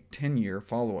during a 10-year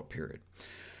follow-up period.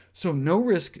 So no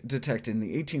risk detected in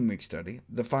the 18-week study,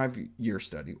 the 5-year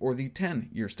study, or the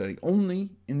 10-year study,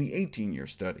 only in the 18-year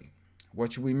study.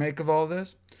 What should we make of all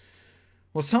this?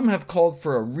 Well, some have called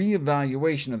for a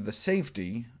re-evaluation of the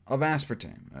safety of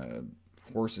aspartame.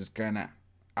 Horse is kind of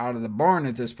out of the barn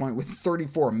at this point, with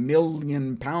 34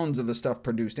 million pounds of the stuff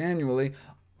produced annually,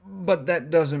 but that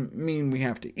doesn't mean we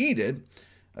have to eat it,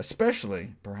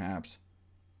 especially, perhaps,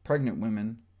 pregnant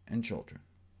women and children.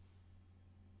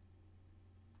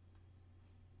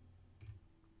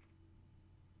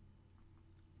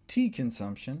 Tea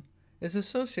consumption is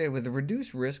associated with a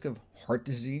reduced risk of heart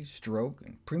disease, stroke,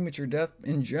 and premature death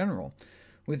in general,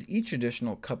 with each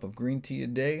additional cup of green tea a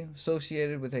day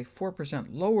associated with a 4%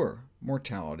 lower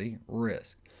mortality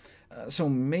risk. So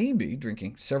maybe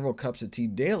drinking several cups of tea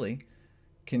daily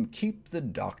can keep the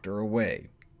doctor away,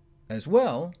 as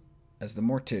well as the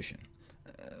mortician.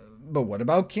 But what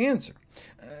about cancer?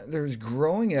 There's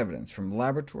growing evidence from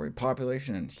laboratory,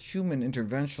 population, and human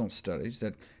interventional studies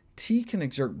that tea can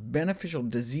exert beneficial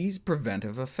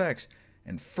disease-preventive effects,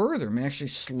 and further may actually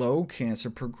slow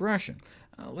cancer progression.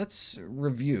 Let's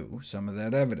review some of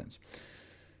that evidence.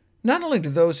 Not only do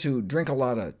those who drink a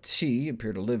lot of tea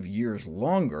appear to live years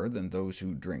longer than those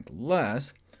who drink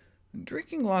less,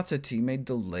 drinking lots of tea may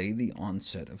delay the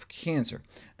onset of cancer.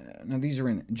 Now, these are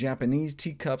in Japanese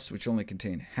teacups, which only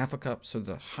contain half a cup, so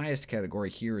the highest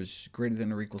category here is greater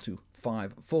than or equal to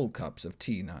 5 full cups of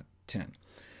tea, not 10.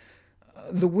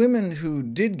 The women who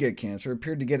did get cancer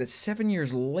appeared to get it 7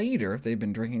 years later if they'd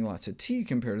been drinking lots of tea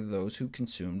compared to those who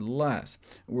consumed less,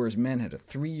 whereas men had a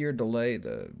 3-year delay,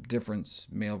 the difference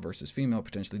male versus female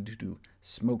potentially due to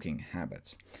smoking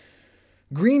habits.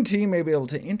 Green tea may be able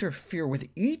to interfere with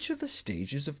each of the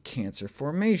stages of cancer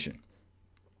formation: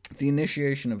 the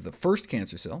initiation of the first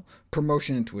cancer cell,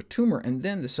 promotion into a tumor, and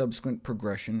then the subsequent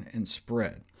progression and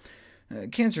spread.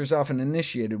 Cancer is often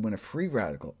initiated when a free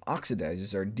radical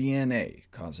oxidizes our DNA,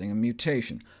 causing a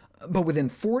mutation. But within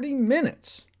 40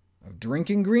 minutes of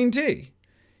drinking green tea,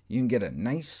 you can get a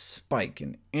nice spike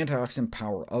in antioxidant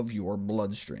power of your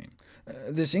bloodstream.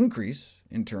 This increase,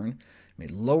 in turn, may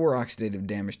lower oxidative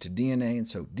damage to DNA, and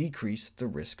so decrease the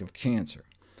risk of cancer.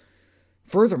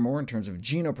 Furthermore, in terms of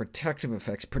genoprotective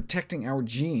effects protecting our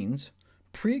genes,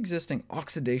 pre-existing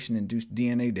oxidation-induced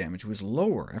DNA damage was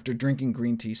lower after drinking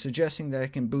green tea, suggesting that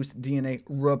it can boost DNA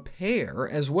repair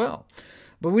as well.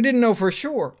 But we didn't know for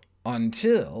sure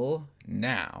until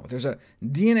now. There's a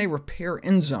DNA repair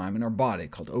enzyme in our body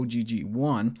called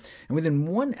OGG1, and within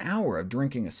 1 hour of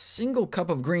drinking a single cup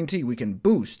of green tea, we can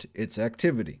boost its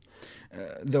activity.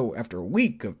 Though after a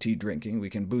week of tea drinking, we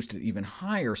can boost it even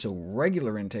higher, so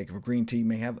regular intake of green tea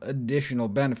may have additional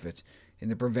benefits in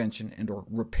the prevention and/or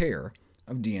repair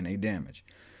of DNA damage.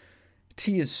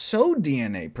 Tea is so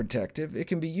DNA protective, it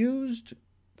can be used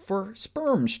for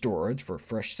sperm storage for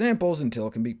fresh samples until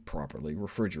it can be properly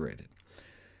refrigerated.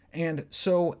 And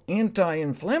so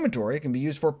anti-inflammatory, it can be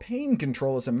used for pain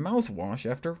control as a mouthwash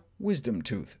after wisdom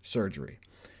tooth surgery.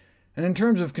 And in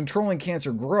terms of controlling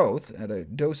cancer growth, at a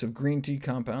dose of green tea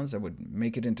compounds that would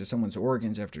make it into someone's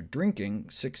organs after drinking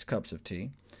 6 cups of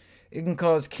tea, it can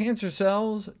cause cancer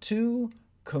cells to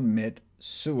commit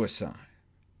suicide.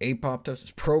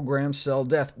 Apoptosis, programmed cell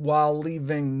death, while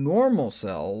leaving normal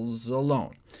cells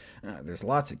alone. There's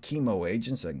lots of chemo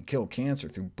agents that can kill cancer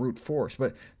through brute force,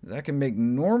 but that can make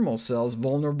normal cells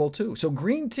vulnerable too. So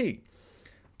green tea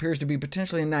appears to be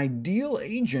potentially an ideal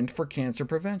agent for cancer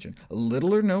prevention.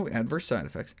 Little or no adverse side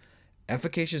effects,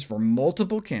 efficacious for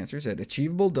multiple cancers at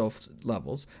achievable dose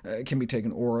levels, can be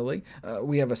taken orally.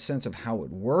 We have a sense of how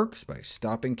it works by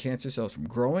stopping cancer cells from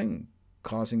growing,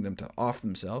 causing them to off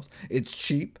themselves. It's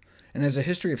cheap, and has a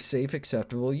history of safe,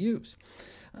 acceptable use.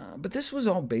 But this was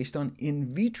all based on in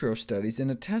vitro studies in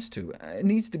a test tube. It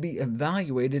needs to be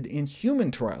evaluated in human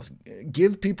trials.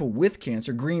 Give people with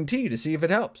cancer green tea to see if it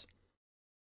helps.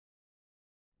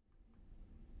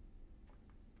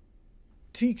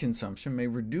 Tea consumption may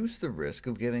reduce the risk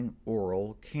of getting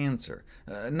oral cancer.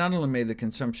 Not only may the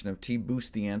consumption of tea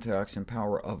boost the antioxidant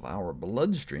power of our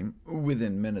bloodstream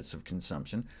within minutes of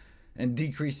consumption, and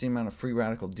decrease the amount of free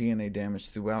radical DNA damage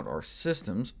throughout our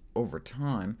systems over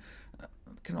time,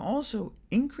 can also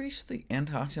increase the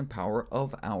antioxidant power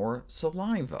of our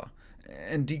saliva,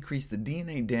 and decrease the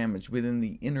DNA damage within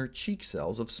the inner cheek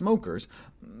cells of smokers,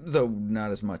 though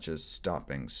not as much as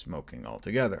stopping smoking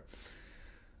altogether.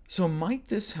 So might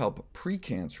this help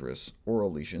precancerous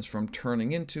oral lesions from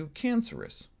turning into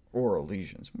cancerous oral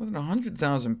lesions? More than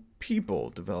 100,000 people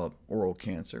develop oral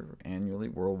cancer annually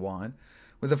worldwide,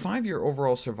 with a 5-year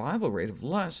overall survival rate of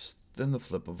less than the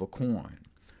flip of a coin.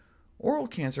 Oral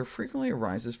cancer frequently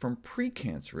arises from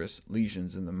precancerous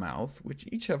lesions in the mouth, which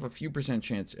each have a few %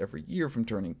 chance every year from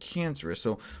turning cancerous,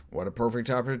 so what a perfect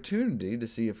opportunity to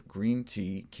see if green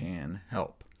tea can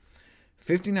help.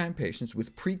 59 patients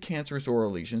with precancerous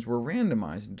oral lesions were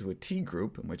randomized into a T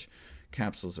group, in which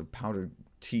capsules of powdered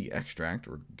tea extract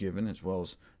were given, as well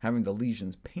as having the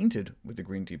lesions painted with the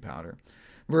green tea powder,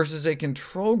 versus a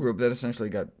control group that essentially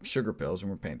got sugar pills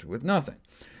and were painted with nothing.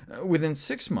 Within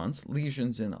 6 months,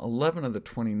 lesions in 11 of the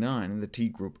 29 in the T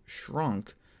group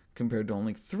shrunk, compared to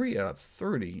only 3 out of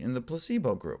 30 in the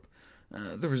placebo group.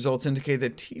 The results indicate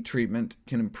that tea treatment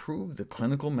can improve the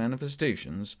clinical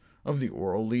manifestations of the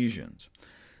oral lesions.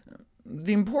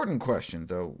 The important question,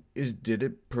 though, is did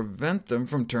it prevent them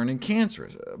from turning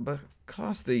cancerous?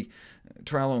 Because the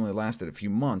trial only lasted a few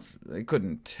months, they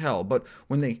couldn't tell, but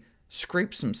when they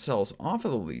scraped some cells off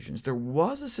of the lesions, there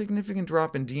was a significant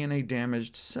drop in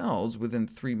DNA-damaged cells within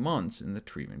 3 months in the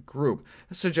treatment group,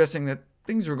 suggesting that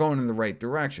things were going in the right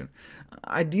direction.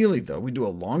 Ideally, though, we do a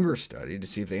longer study to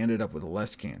see if they ended up with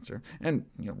less cancer. And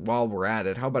while we're at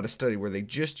it, how about a study where they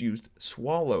just used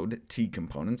swallowed tea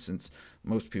components, since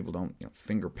most people don't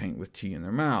finger paint with tea in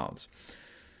their mouths?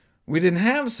 We didn't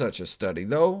have such a study,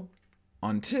 though,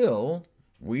 until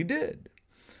we did.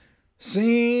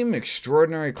 Same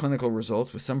extraordinary clinical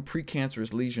results, with some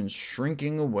precancerous lesions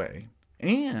shrinking away,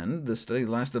 and the study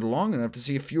lasted long enough to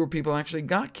see if fewer people actually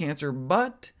got cancer,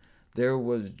 but there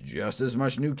was just as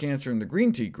much new cancer in the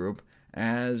green tea group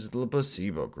as the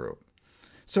placebo group.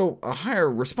 So a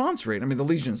higher response rate, the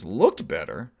lesions looked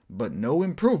better, but no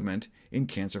improvement in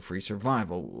cancer-free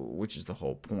survival, which is the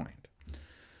whole point.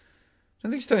 Now,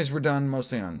 these studies were done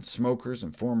mostly on smokers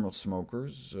and former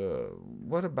smokers.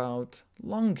 What about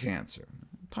lung cancer?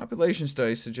 Population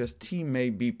studies suggest tea may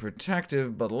be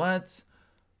protective, but let's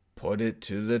put it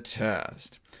to the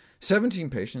test. 17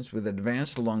 patients with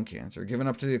advanced lung cancer given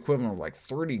up to the equivalent of like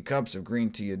 30 cups of green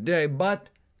tea a day,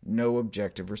 but no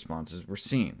objective responses were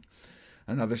seen.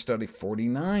 Another study,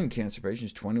 49 cancer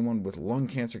patients, 21 with lung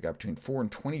cancer, got between 4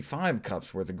 and 25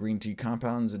 cups worth of green tea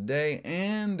compounds a day,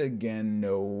 and again,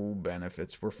 no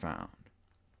benefits were found.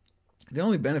 The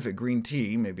only benefit green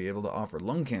tea may be able to offer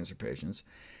lung cancer patients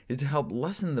is to help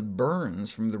lessen the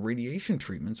burns from the radiation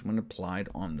treatments when applied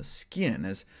on the skin,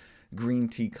 as green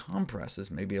tea compresses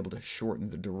may be able to shorten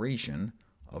the duration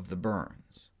of the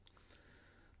burns.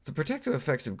 The protective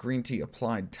effects of green tea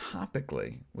applied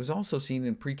topically was also seen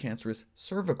in precancerous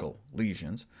cervical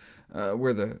lesions,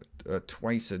 where the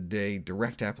twice-a-day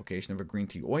direct application of a green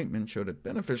tea ointment showed a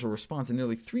beneficial response in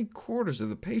nearly 3/4 of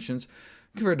the patients,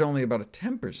 compared to only about a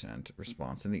 10%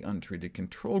 response in the untreated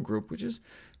control group, which is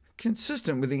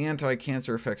consistent with the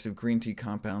anti-cancer effects of green tea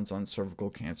compounds on cervical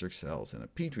cancer cells in a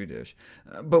petri dish.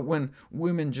 But when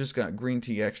women just got green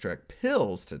tea extract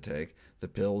pills to take, the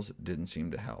pills didn't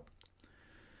seem to help.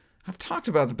 I've talked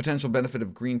about the potential benefit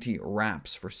of green tea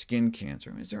wraps for skin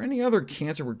cancer. Is there any other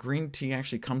cancer where green tea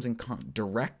actually comes in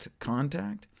direct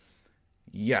contact?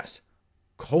 Yes,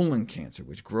 colon cancer,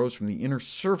 which grows from the inner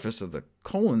surface of the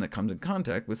colon that comes in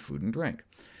contact with food and drink.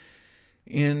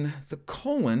 In the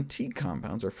colon, tea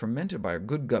compounds are fermented by our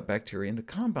good gut bacteria into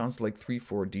compounds like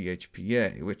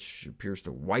 3,4-DHPA, which appears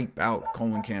to wipe out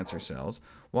colon cancer cells,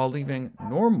 while leaving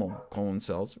normal colon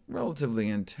cells relatively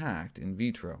intact in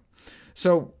vitro.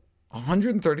 So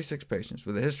 136 patients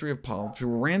with a history of polyps were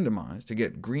randomized to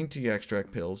get green tea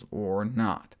extract pills or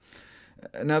not.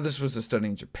 Now, this was a study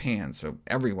in Japan, so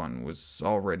everyone was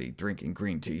already drinking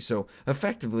green tea, so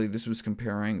effectively this was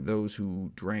comparing those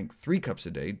who drank 3 cups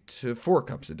a day to 4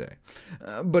 cups a day.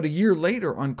 But a year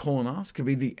later on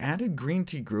colonoscopy, the added green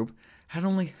tea group had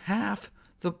only half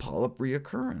the polyp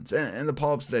reoccurrence, and the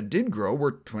polyps that did grow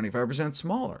were 25%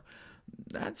 smaller.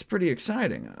 That's pretty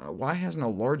exciting. Why hasn't a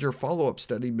larger follow-up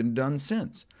study been done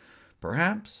since?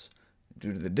 Perhaps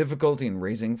due to the difficulty in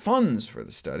raising funds for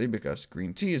the study, because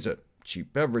green tea is a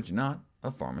cheap beverage, not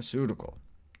a pharmaceutical.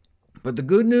 But the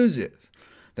good news is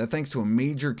that thanks to a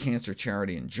major cancer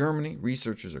charity in Germany,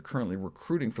 researchers are currently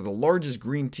recruiting for the largest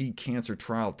green tea cancer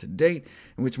trial to date,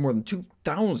 in which more than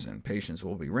 2,000 patients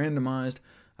will be randomized.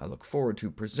 I look forward to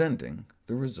presenting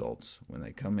the results when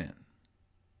they come in.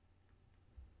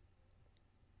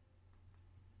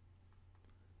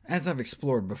 As I've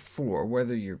explored before,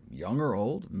 whether you're young or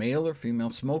old, male or female,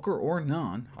 smoker or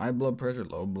non, high blood pressure,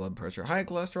 low blood pressure, high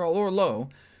cholesterol or low,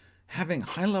 having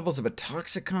high levels of a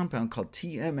toxic compound called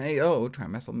TMAO,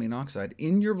 trimethylamine oxide,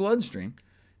 in your bloodstream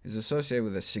is associated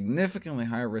with a significantly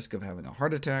higher risk of having a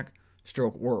heart attack,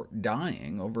 stroke, or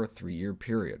dying over a 3-year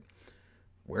period.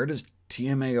 Where does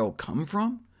TMAO come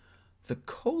from? The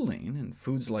choline in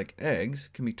foods like eggs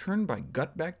can be turned by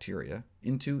gut bacteria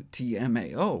into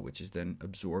TMAO, which is then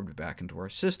absorbed back into our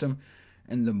system,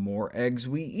 and the more eggs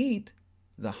we eat,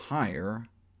 the higher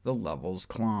the levels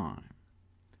climb.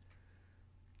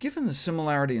 Given the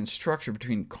similarity in structure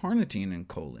between carnitine and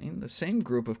choline, the same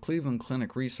group of Cleveland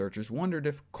Clinic researchers wondered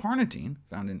if carnitine,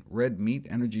 found in red meat,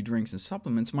 energy drinks, and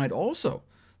supplements, might also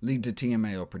lead to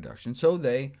TMAO production, so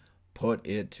they put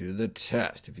it to the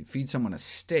test. If you feed someone a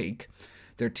steak,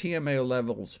 their TMAO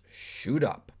levels shoot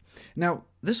up. Now,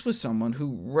 this was someone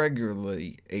who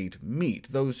regularly ate meat.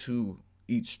 Those who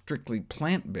eat strictly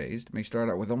plant-based may start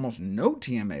out with almost no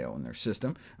TMAO in their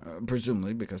system,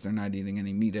 presumably because they're not eating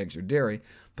any meat, eggs, or dairy.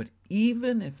 But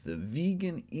even if the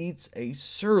vegan eats a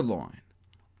sirloin,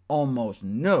 almost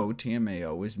no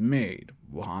TMAO is made.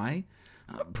 Why?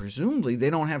 Presumably they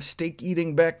don't have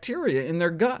steak-eating bacteria in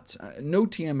their guts. No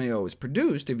TMAO is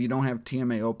produced if you don't have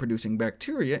TMAO-producing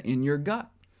bacteria in your gut.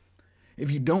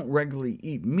 If you don't regularly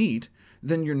eat meat,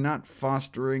 then you're not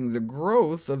fostering the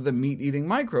growth of the meat-eating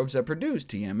microbes that produce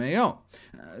TMAO.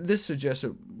 This suggests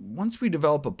that once we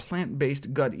develop a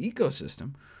plant-based gut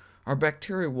ecosystem, our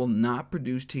bacteria will not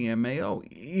produce TMAO,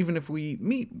 even if we eat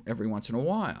meat every once in a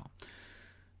while.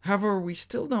 However, we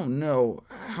still don't know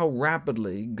how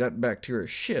rapidly gut bacteria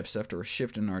shifts after a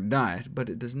shift in our diet, but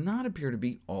it does not appear to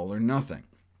be all or nothing.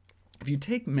 If you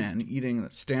take men eating a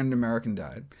standard American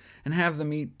diet and have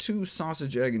them eat 2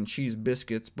 sausage, egg, and cheese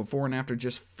biscuits before and after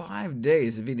just 5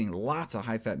 days of eating lots of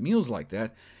high-fat meals like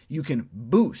that, you can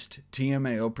boost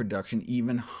TMAO production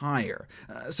even higher.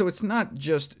 So it's not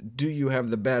just do you have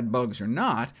the bad bugs or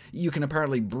not, you can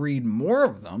apparently breed more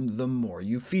of them the more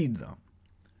you feed them.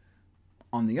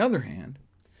 On the other hand,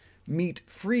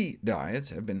 meat-free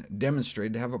diets have been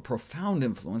demonstrated to have a profound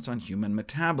influence on human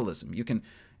metabolism. You can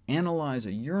analyze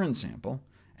a urine sample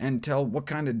and tell what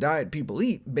kind of diet people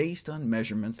eat based on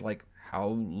measurements like how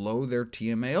low their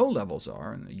TMAO levels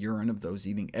are in the urine of those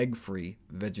eating egg-free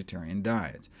vegetarian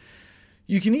diets.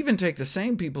 You can even take the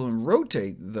same people and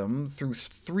rotate them through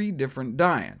 3 different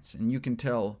diets, and you can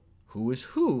tell who is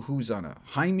who's on a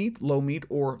high-meat, low-meat,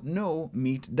 or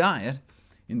no-meat diet,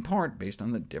 in part based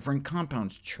on the different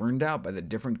compounds churned out by the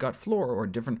different gut flora or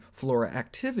different flora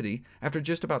activity after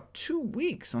just about 2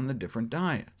 weeks on the different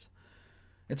diets.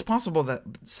 It's possible that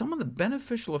some of the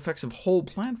beneficial effects of whole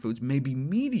plant foods may be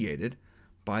mediated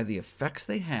by the effects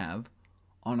they have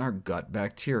on our gut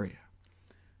bacteria.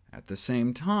 At the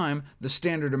same time, the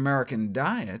standard American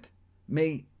diet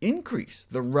may increase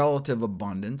the relative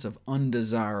abundance of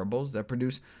undesirables that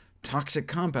produce toxic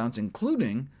compounds,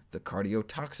 including the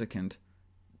cardiotoxicant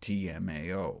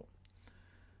TMAO.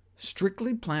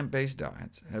 Strictly plant-based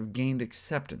diets have gained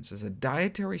acceptance as a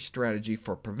dietary strategy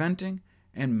for preventing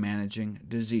and managing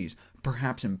disease,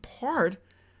 perhaps in part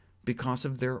because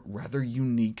of their rather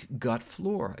unique gut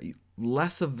flora,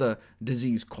 less of the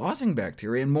disease-causing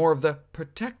bacteria and more of the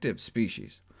protective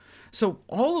species. So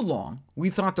all along, we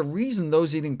thought the reason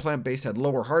those eating plant-based had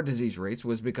lower heart disease rates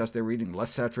was because they were eating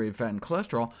less saturated fat and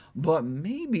cholesterol, but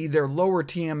maybe their lower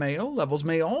TMAO levels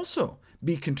may also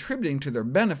be contributing to their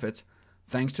benefits,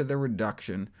 thanks to their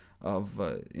reduction of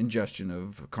ingestion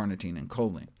of carnitine and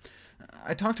choline.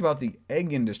 I talked about the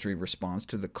egg industry response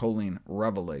to the choline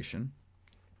revelation.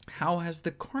 How has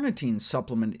the carnitine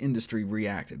supplement industry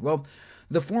reacted? Well,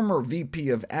 the former VP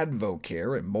of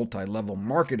Advocare, a multi-level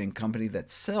marketing company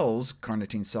that sells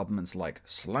carnitine supplements like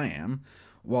Slam,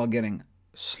 while getting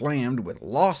slammed with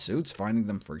lawsuits, finding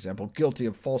them, for example, guilty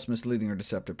of false, misleading, or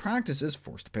deceptive practices,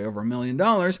 forced to pay over $1 million,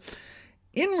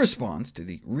 in response to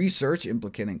the research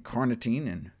implicating carnitine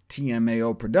and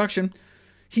TMAO production,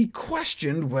 he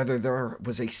questioned whether there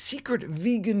was a secret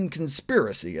vegan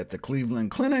conspiracy at the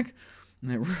Cleveland Clinic,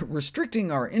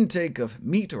 restricting our intake of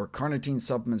meat or carnitine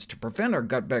supplements to prevent our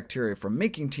gut bacteria from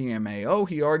making TMAO,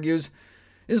 he argues,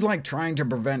 is like trying to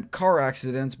prevent car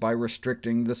accidents by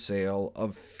restricting the sale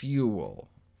of fuel.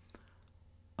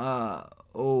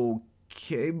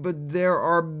 OK, but there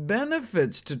are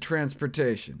benefits to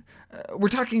transportation. We're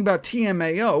talking about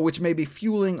TMAO, which may be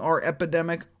fueling our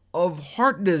epidemic of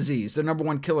heart disease, the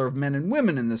 #1 killer of men and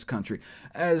women in this country.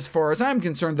 As far as I'm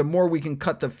concerned, the more we can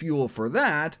cut the fuel for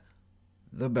that,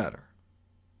 the better.